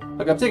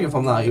 Like I'm taking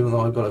from that even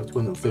though I've got like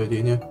 230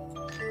 in here.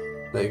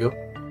 There you go.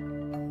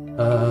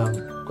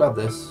 Grab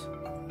this.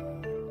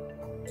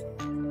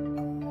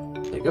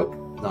 There you go.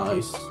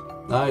 Nice.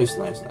 Nice,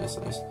 nice, nice,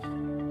 nice.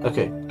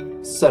 Okay,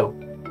 so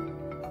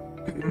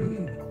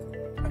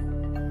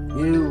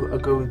you are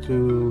going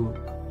to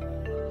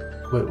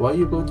wait, why are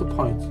you going to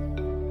point?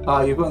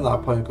 Ah, you're going to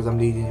that point because I'm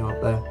leading you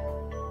up there.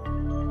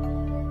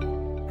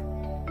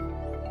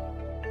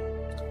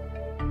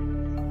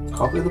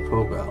 Copy the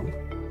program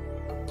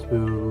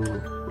to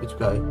which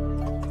guy?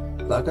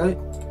 That guy?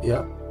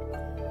 Yeah.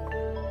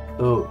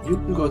 So you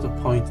can go to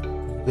point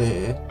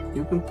there.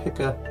 You can pick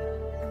up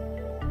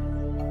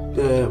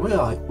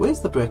where's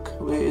the brick?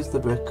 Where is the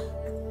brick?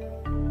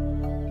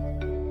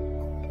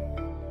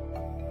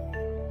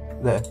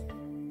 There.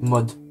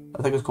 Mud.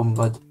 I think it's called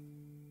mud.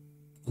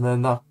 And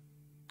then that.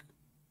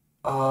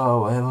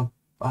 Oh,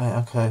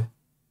 okay.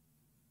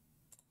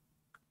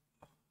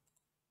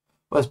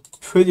 Well, it's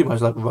pretty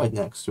much like right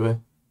next to it.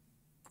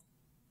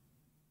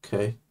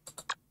 Okay.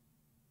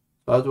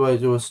 How do I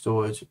do a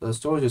storage? The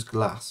storage is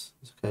glass.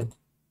 It's okay.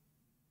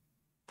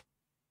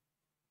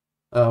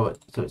 Oh wait,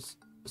 so it's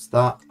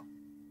that,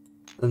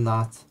 then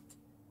that,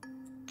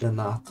 then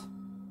that,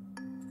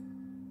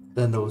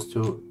 then those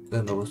two,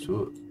 then those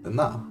two, then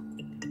that.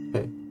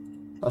 Okay.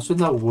 That should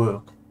now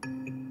work.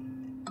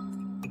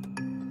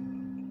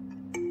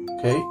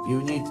 Okay,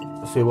 you need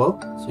fuel,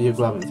 so you're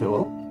grabbing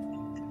fuel.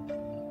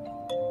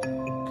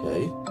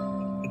 Okay.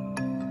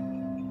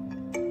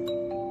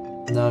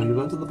 Now you're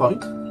going to the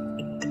point.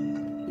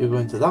 You're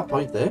going to that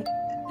point there.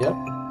 Yep.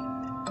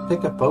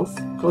 Pick up both.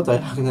 Go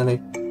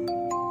diagonally.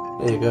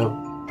 There you go.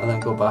 And then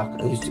go back.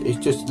 And it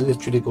just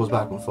literally goes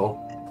back and forth.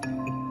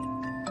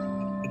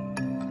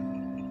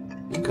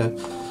 Okay.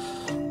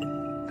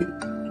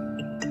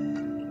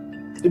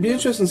 It'd be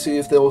interesting to see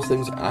if those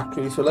things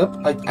actually fill up.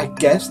 I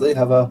guess they'd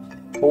have a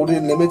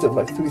holding limit of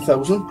like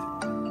 3,000.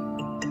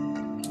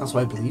 That's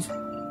what I believe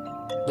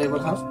they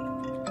would have.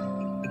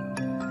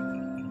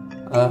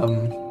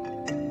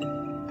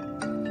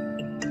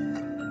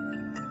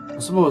 I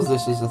suppose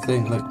this is the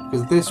thing, like,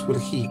 because this will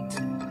heat.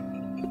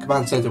 The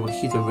command center will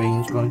heat a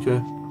range around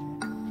here.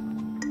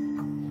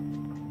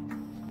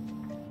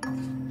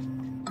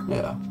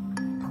 Yeah.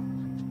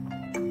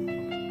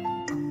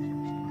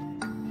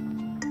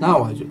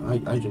 Now I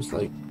just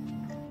like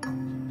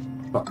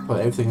put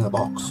everything in the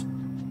box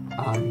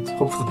and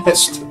hope for the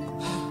best.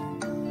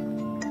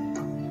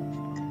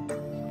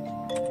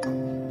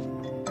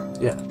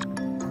 Yeah.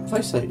 If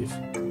I save,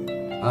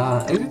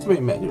 exit the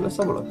main menu. Let's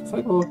have a look. If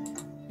I go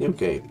new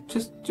game,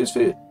 just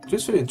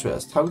for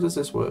interest, how does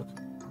this work?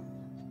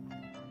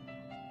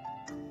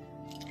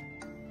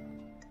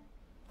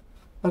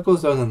 That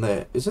goes down in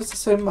there. Is this the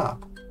same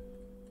map?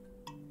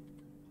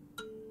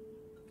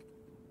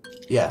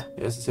 Yeah,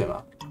 it's the same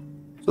map.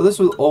 So this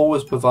will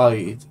always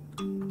provide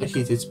a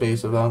heated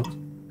space around.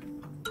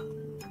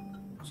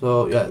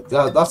 So yeah,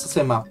 that's the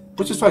same map,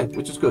 which is fine,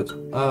 which is good.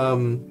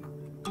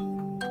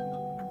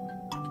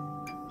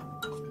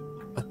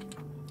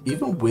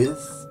 Even with,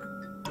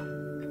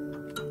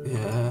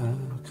 yeah,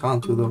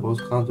 can't do those.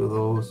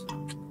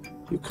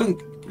 You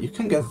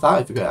can get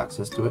that if you get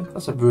access to it.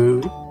 That's a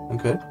brewery,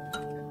 okay.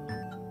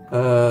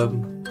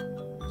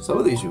 Some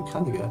of these you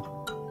can get.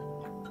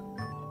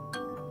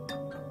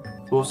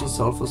 Frozen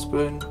sulfur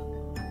spring,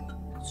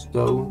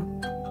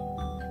 stone,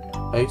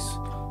 ice.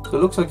 So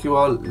it looks like you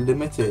are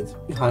limited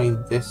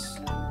behind this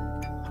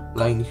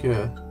line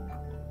here.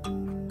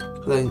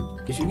 But then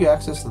if you get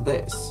access to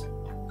this,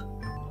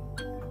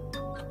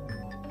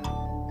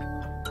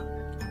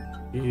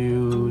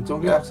 you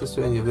don't get access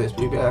to any of this,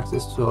 but you get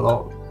access to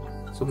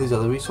some of these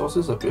other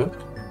resources up here.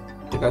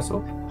 I think I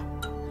saw.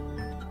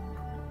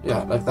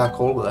 Yeah, like that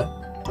coal there.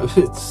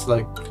 It's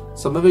like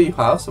some of it you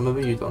have, some of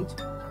it you don't.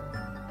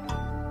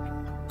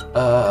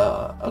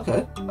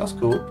 Okay, that's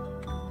cool.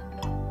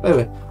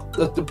 Anyway,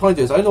 the point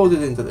is, I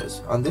loaded into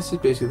this, and this is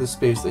basically the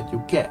space that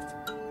you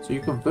get. So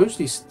you can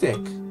virtually stick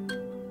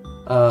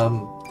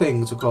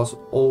things across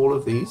all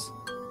of these.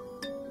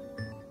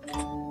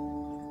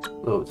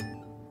 Load.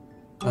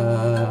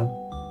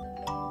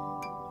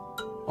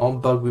 On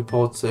bug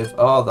report save.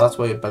 Oh, that's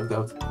why it bugged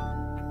out.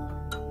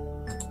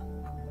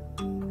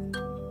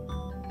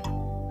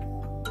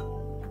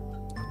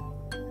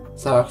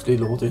 Is that actually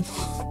loading?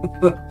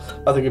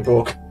 I think it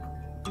broke.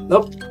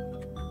 Nope.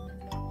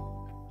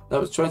 No,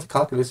 it's trying to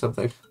calculate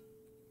something.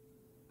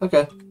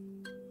 Okay.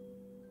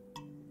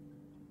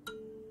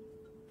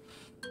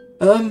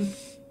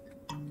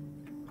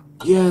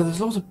 Yeah, there's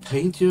loads of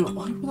paint here.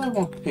 Why would I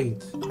want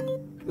paint?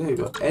 There you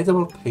go,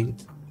 edible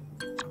paint.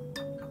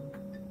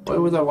 Why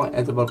would I want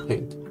edible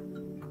paint?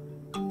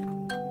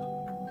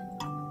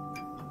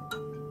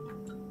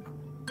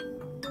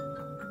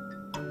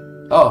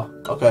 Oh,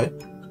 okay.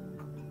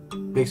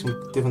 Make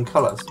some different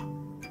colours.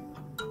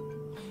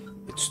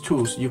 It's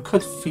tools. You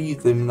could feed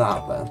them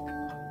that then.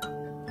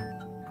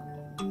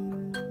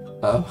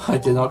 I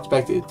did not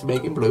expect it to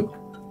make him blue,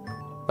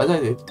 but I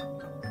did.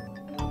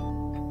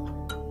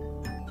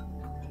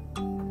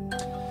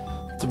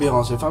 To be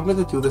honest, if I'm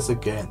going to do this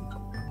again,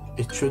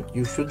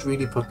 you should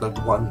really put like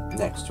one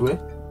next to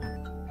it,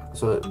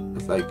 so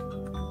it's like,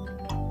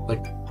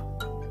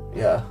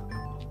 yeah.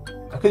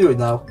 I could do it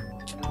now.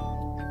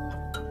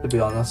 To be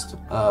honest,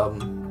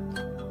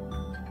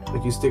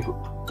 like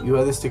you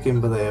either stick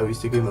him by there, or you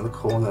stick him in the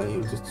corner, and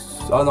you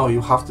just, oh no,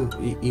 you have to,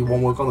 you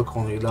won't work on the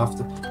corner, you'll have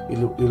to,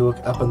 you look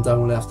up and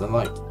down, left and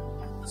right.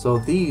 So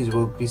these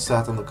will be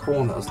sat on the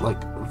corners, like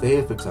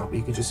there for example,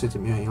 you can just sit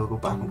him here and he'll go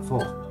back and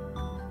forth.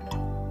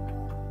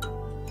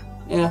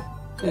 Yeah,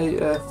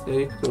 yeah,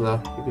 you can do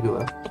that, you can do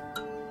that.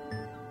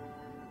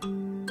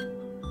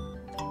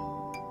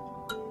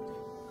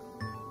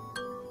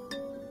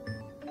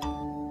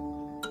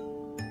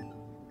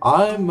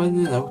 I'm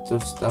running out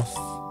of stuff.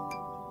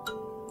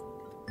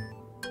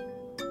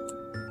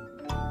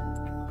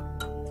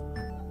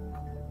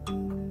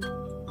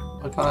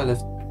 Why can't I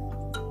lift?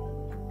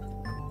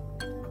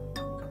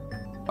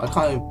 I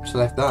can't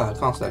select that. I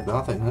can't select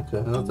that thing.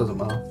 Okay, that doesn't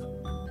matter.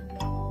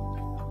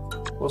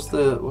 What's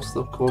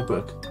the core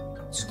brick?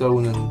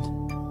 Stone and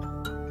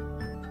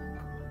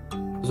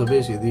so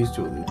basically these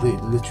two, they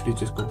literally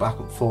just go back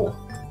and forth.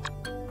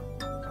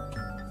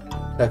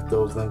 Select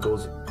those, then go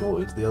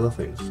into the other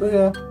things. So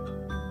yeah.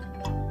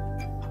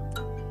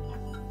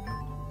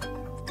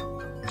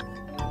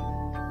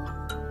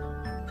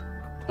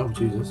 Oh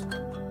Jesus.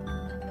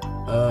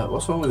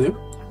 What's wrong with you?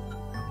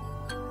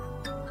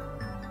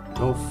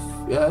 No,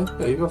 yeah,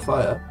 you got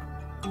fire.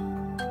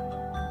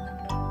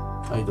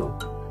 I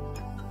don't.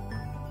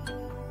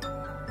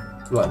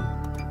 Run.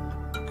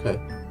 Okay.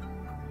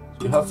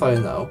 So you have fire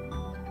now.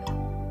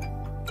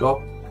 Drop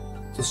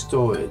to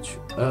storage.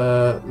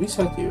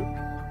 Reset you.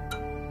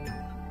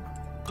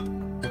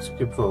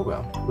 Execute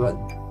program. Run.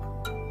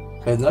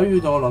 Okay, now you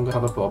no longer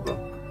have a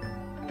problem.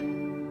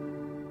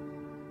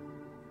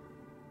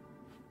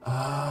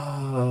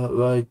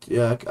 Right,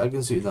 yeah, I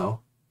can see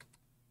now.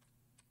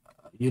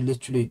 You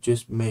literally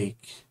just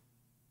make...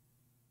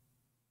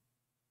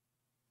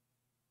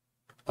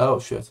 Oh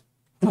shit.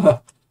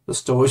 The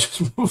storage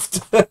has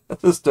moved.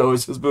 The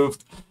storage has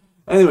moved.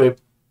 Anyway,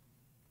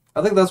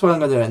 I think that's where I'm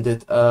going to end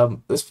it.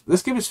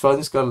 This game is fun.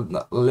 It's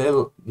got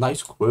little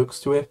nice quirks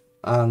to it,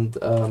 and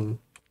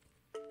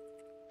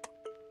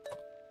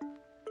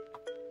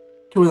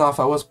 2.5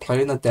 hours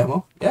playing a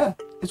demo. Yeah,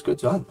 it's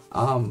good fun.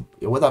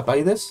 Would I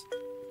buy this?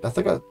 I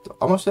think how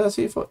much did I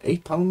see it for?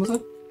 £8, was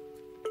it?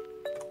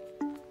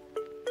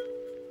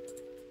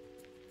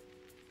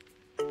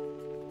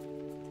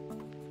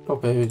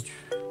 Top page.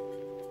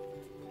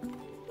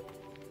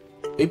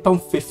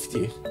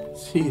 £8.50.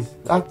 Jeez,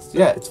 that's,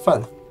 yeah, it's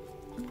fun.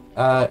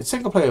 It's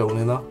single player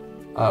only though.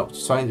 Which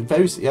is fine.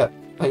 Very, yeah,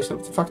 play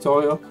something to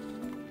Factorio.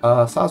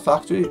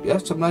 Satisfactory. Yeah,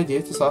 some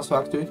idea to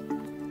Satisfactory.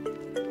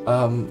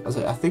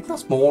 I think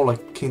that's more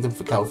like Kingdom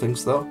for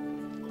Kelfings though.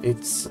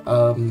 It's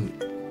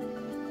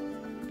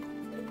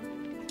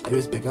it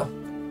is bigger.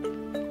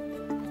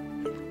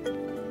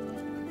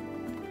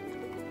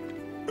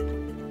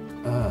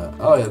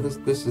 Oh yeah,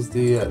 this is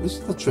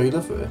the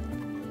trailer for it.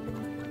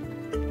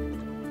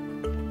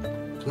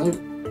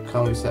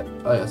 Can we set?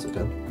 Oh yes, I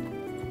can.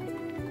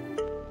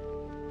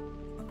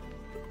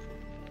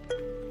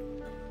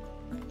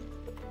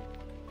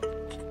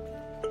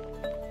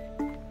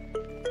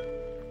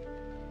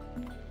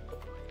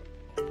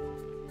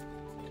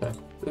 Okay,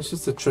 this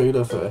is the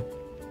trailer for it.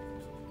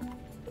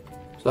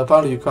 So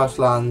apparently you crash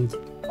land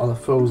on a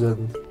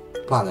frozen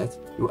planet,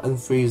 you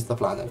unfreeze the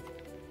planet,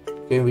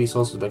 gain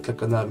resources by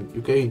clicking them,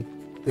 you gain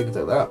things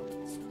like that,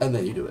 and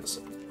then you do this.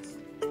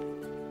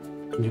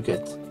 And you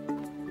get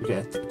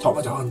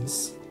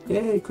automatons.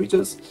 Yay,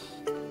 creatures.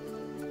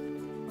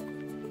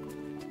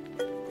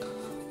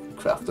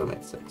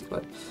 CraftoMates,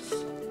 actually.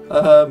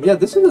 Yeah,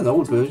 this is an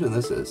old version,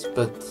 this is,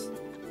 but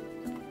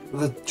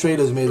the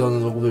trailer's made on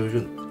an old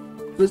version.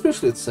 But it's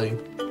basically the same.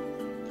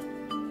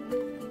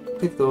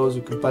 Pick those,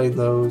 you combine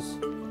those,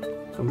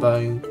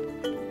 combine,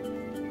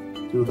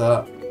 do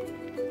that.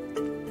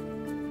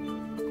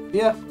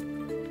 Yeah.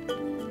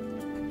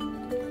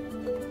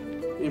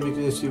 You make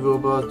an issue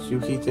robot, you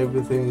heat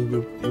everything,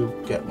 you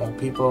get more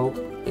people,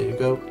 there you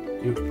go.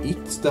 You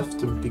eat stuff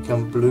to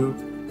become blue.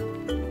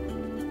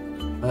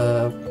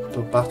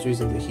 Put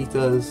batteries in the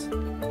heaters.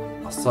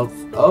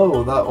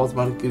 Oh, that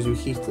automatically gives you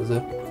heat, does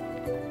it?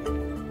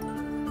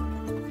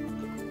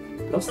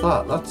 What's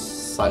that? That's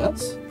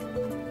science?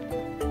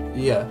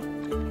 Yeah.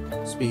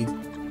 Speed.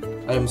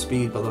 I am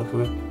speed by the look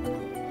of it.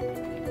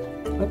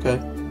 Okay.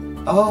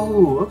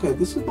 Oh, okay,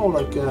 this is more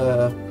like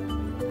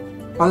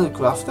Planet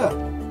Crafter.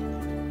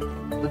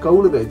 The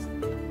goal of it.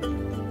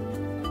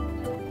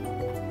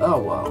 Oh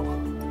wow.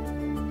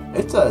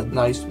 It's a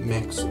nice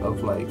mix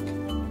of like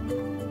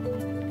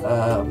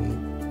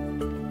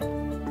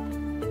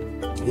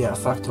yeah,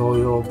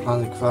 Factorio,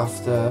 Planet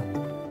Crafter,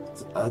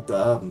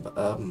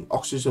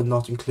 oxygen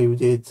not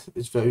included.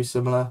 It's very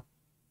similar.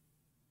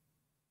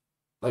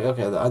 Like,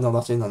 okay, I know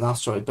that's in an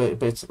asteroid,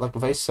 but it's like a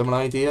very similar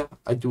idea.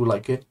 I do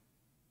like it.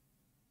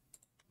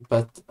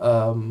 But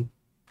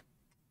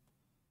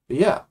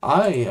yeah,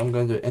 I am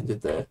going to end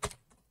it there.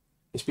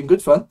 It's been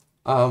good fun.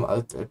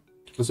 I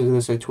consider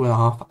this a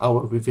 2.5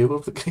 hour review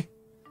of the game.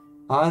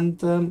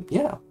 And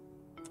yeah,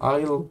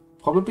 I'll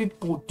probably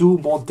do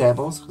more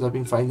demos because I've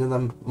been finding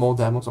them more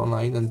demos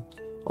online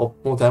or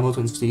more demos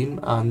on Steam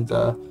and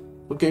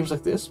with games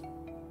like this.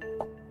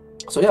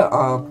 So yeah,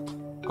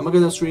 am I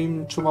gonna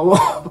stream tomorrow?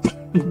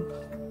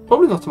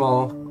 Probably not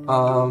tomorrow.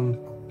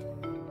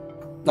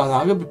 No,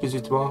 I'm gonna be busy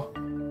tomorrow,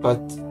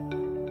 but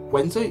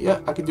Wednesday, yeah,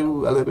 I could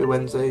do a little bit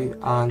Wednesday,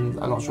 and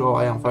I'm not sure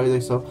I am Friday.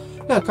 So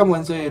yeah, come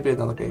Wednesday, it'll be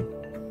another game.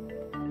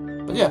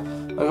 But yeah,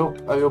 I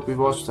hope you've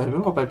watched. I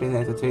hope I've been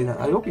entertained.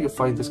 I hope you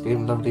find this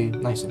game lovely,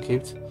 nice and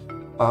cute.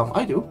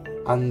 I do,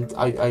 and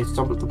I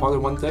stumbled upon it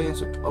one day and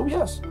said, oh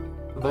yes,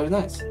 very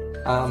nice.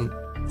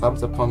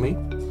 Thumbs up from me.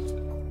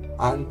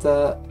 And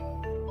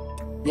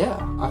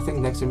yeah, I think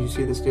next time you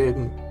see this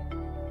game,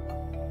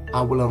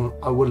 I will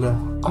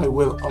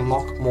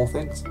unlock more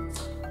things.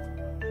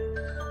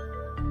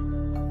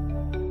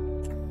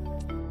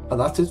 But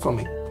that's it for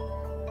me.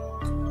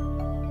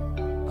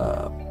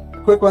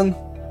 Quick one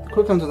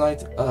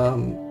tonight.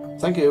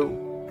 Thank you,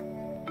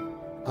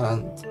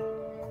 and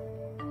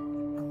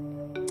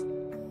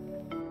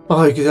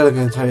oh, you can tell I'm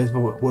getting tired,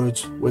 but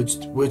words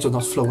are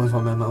not flowing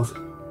from my mouth.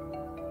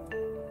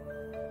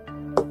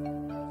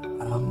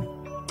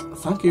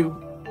 Thank you.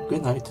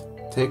 Good night.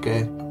 Take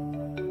care.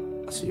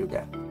 I'll see you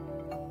again.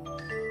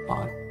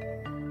 Bye.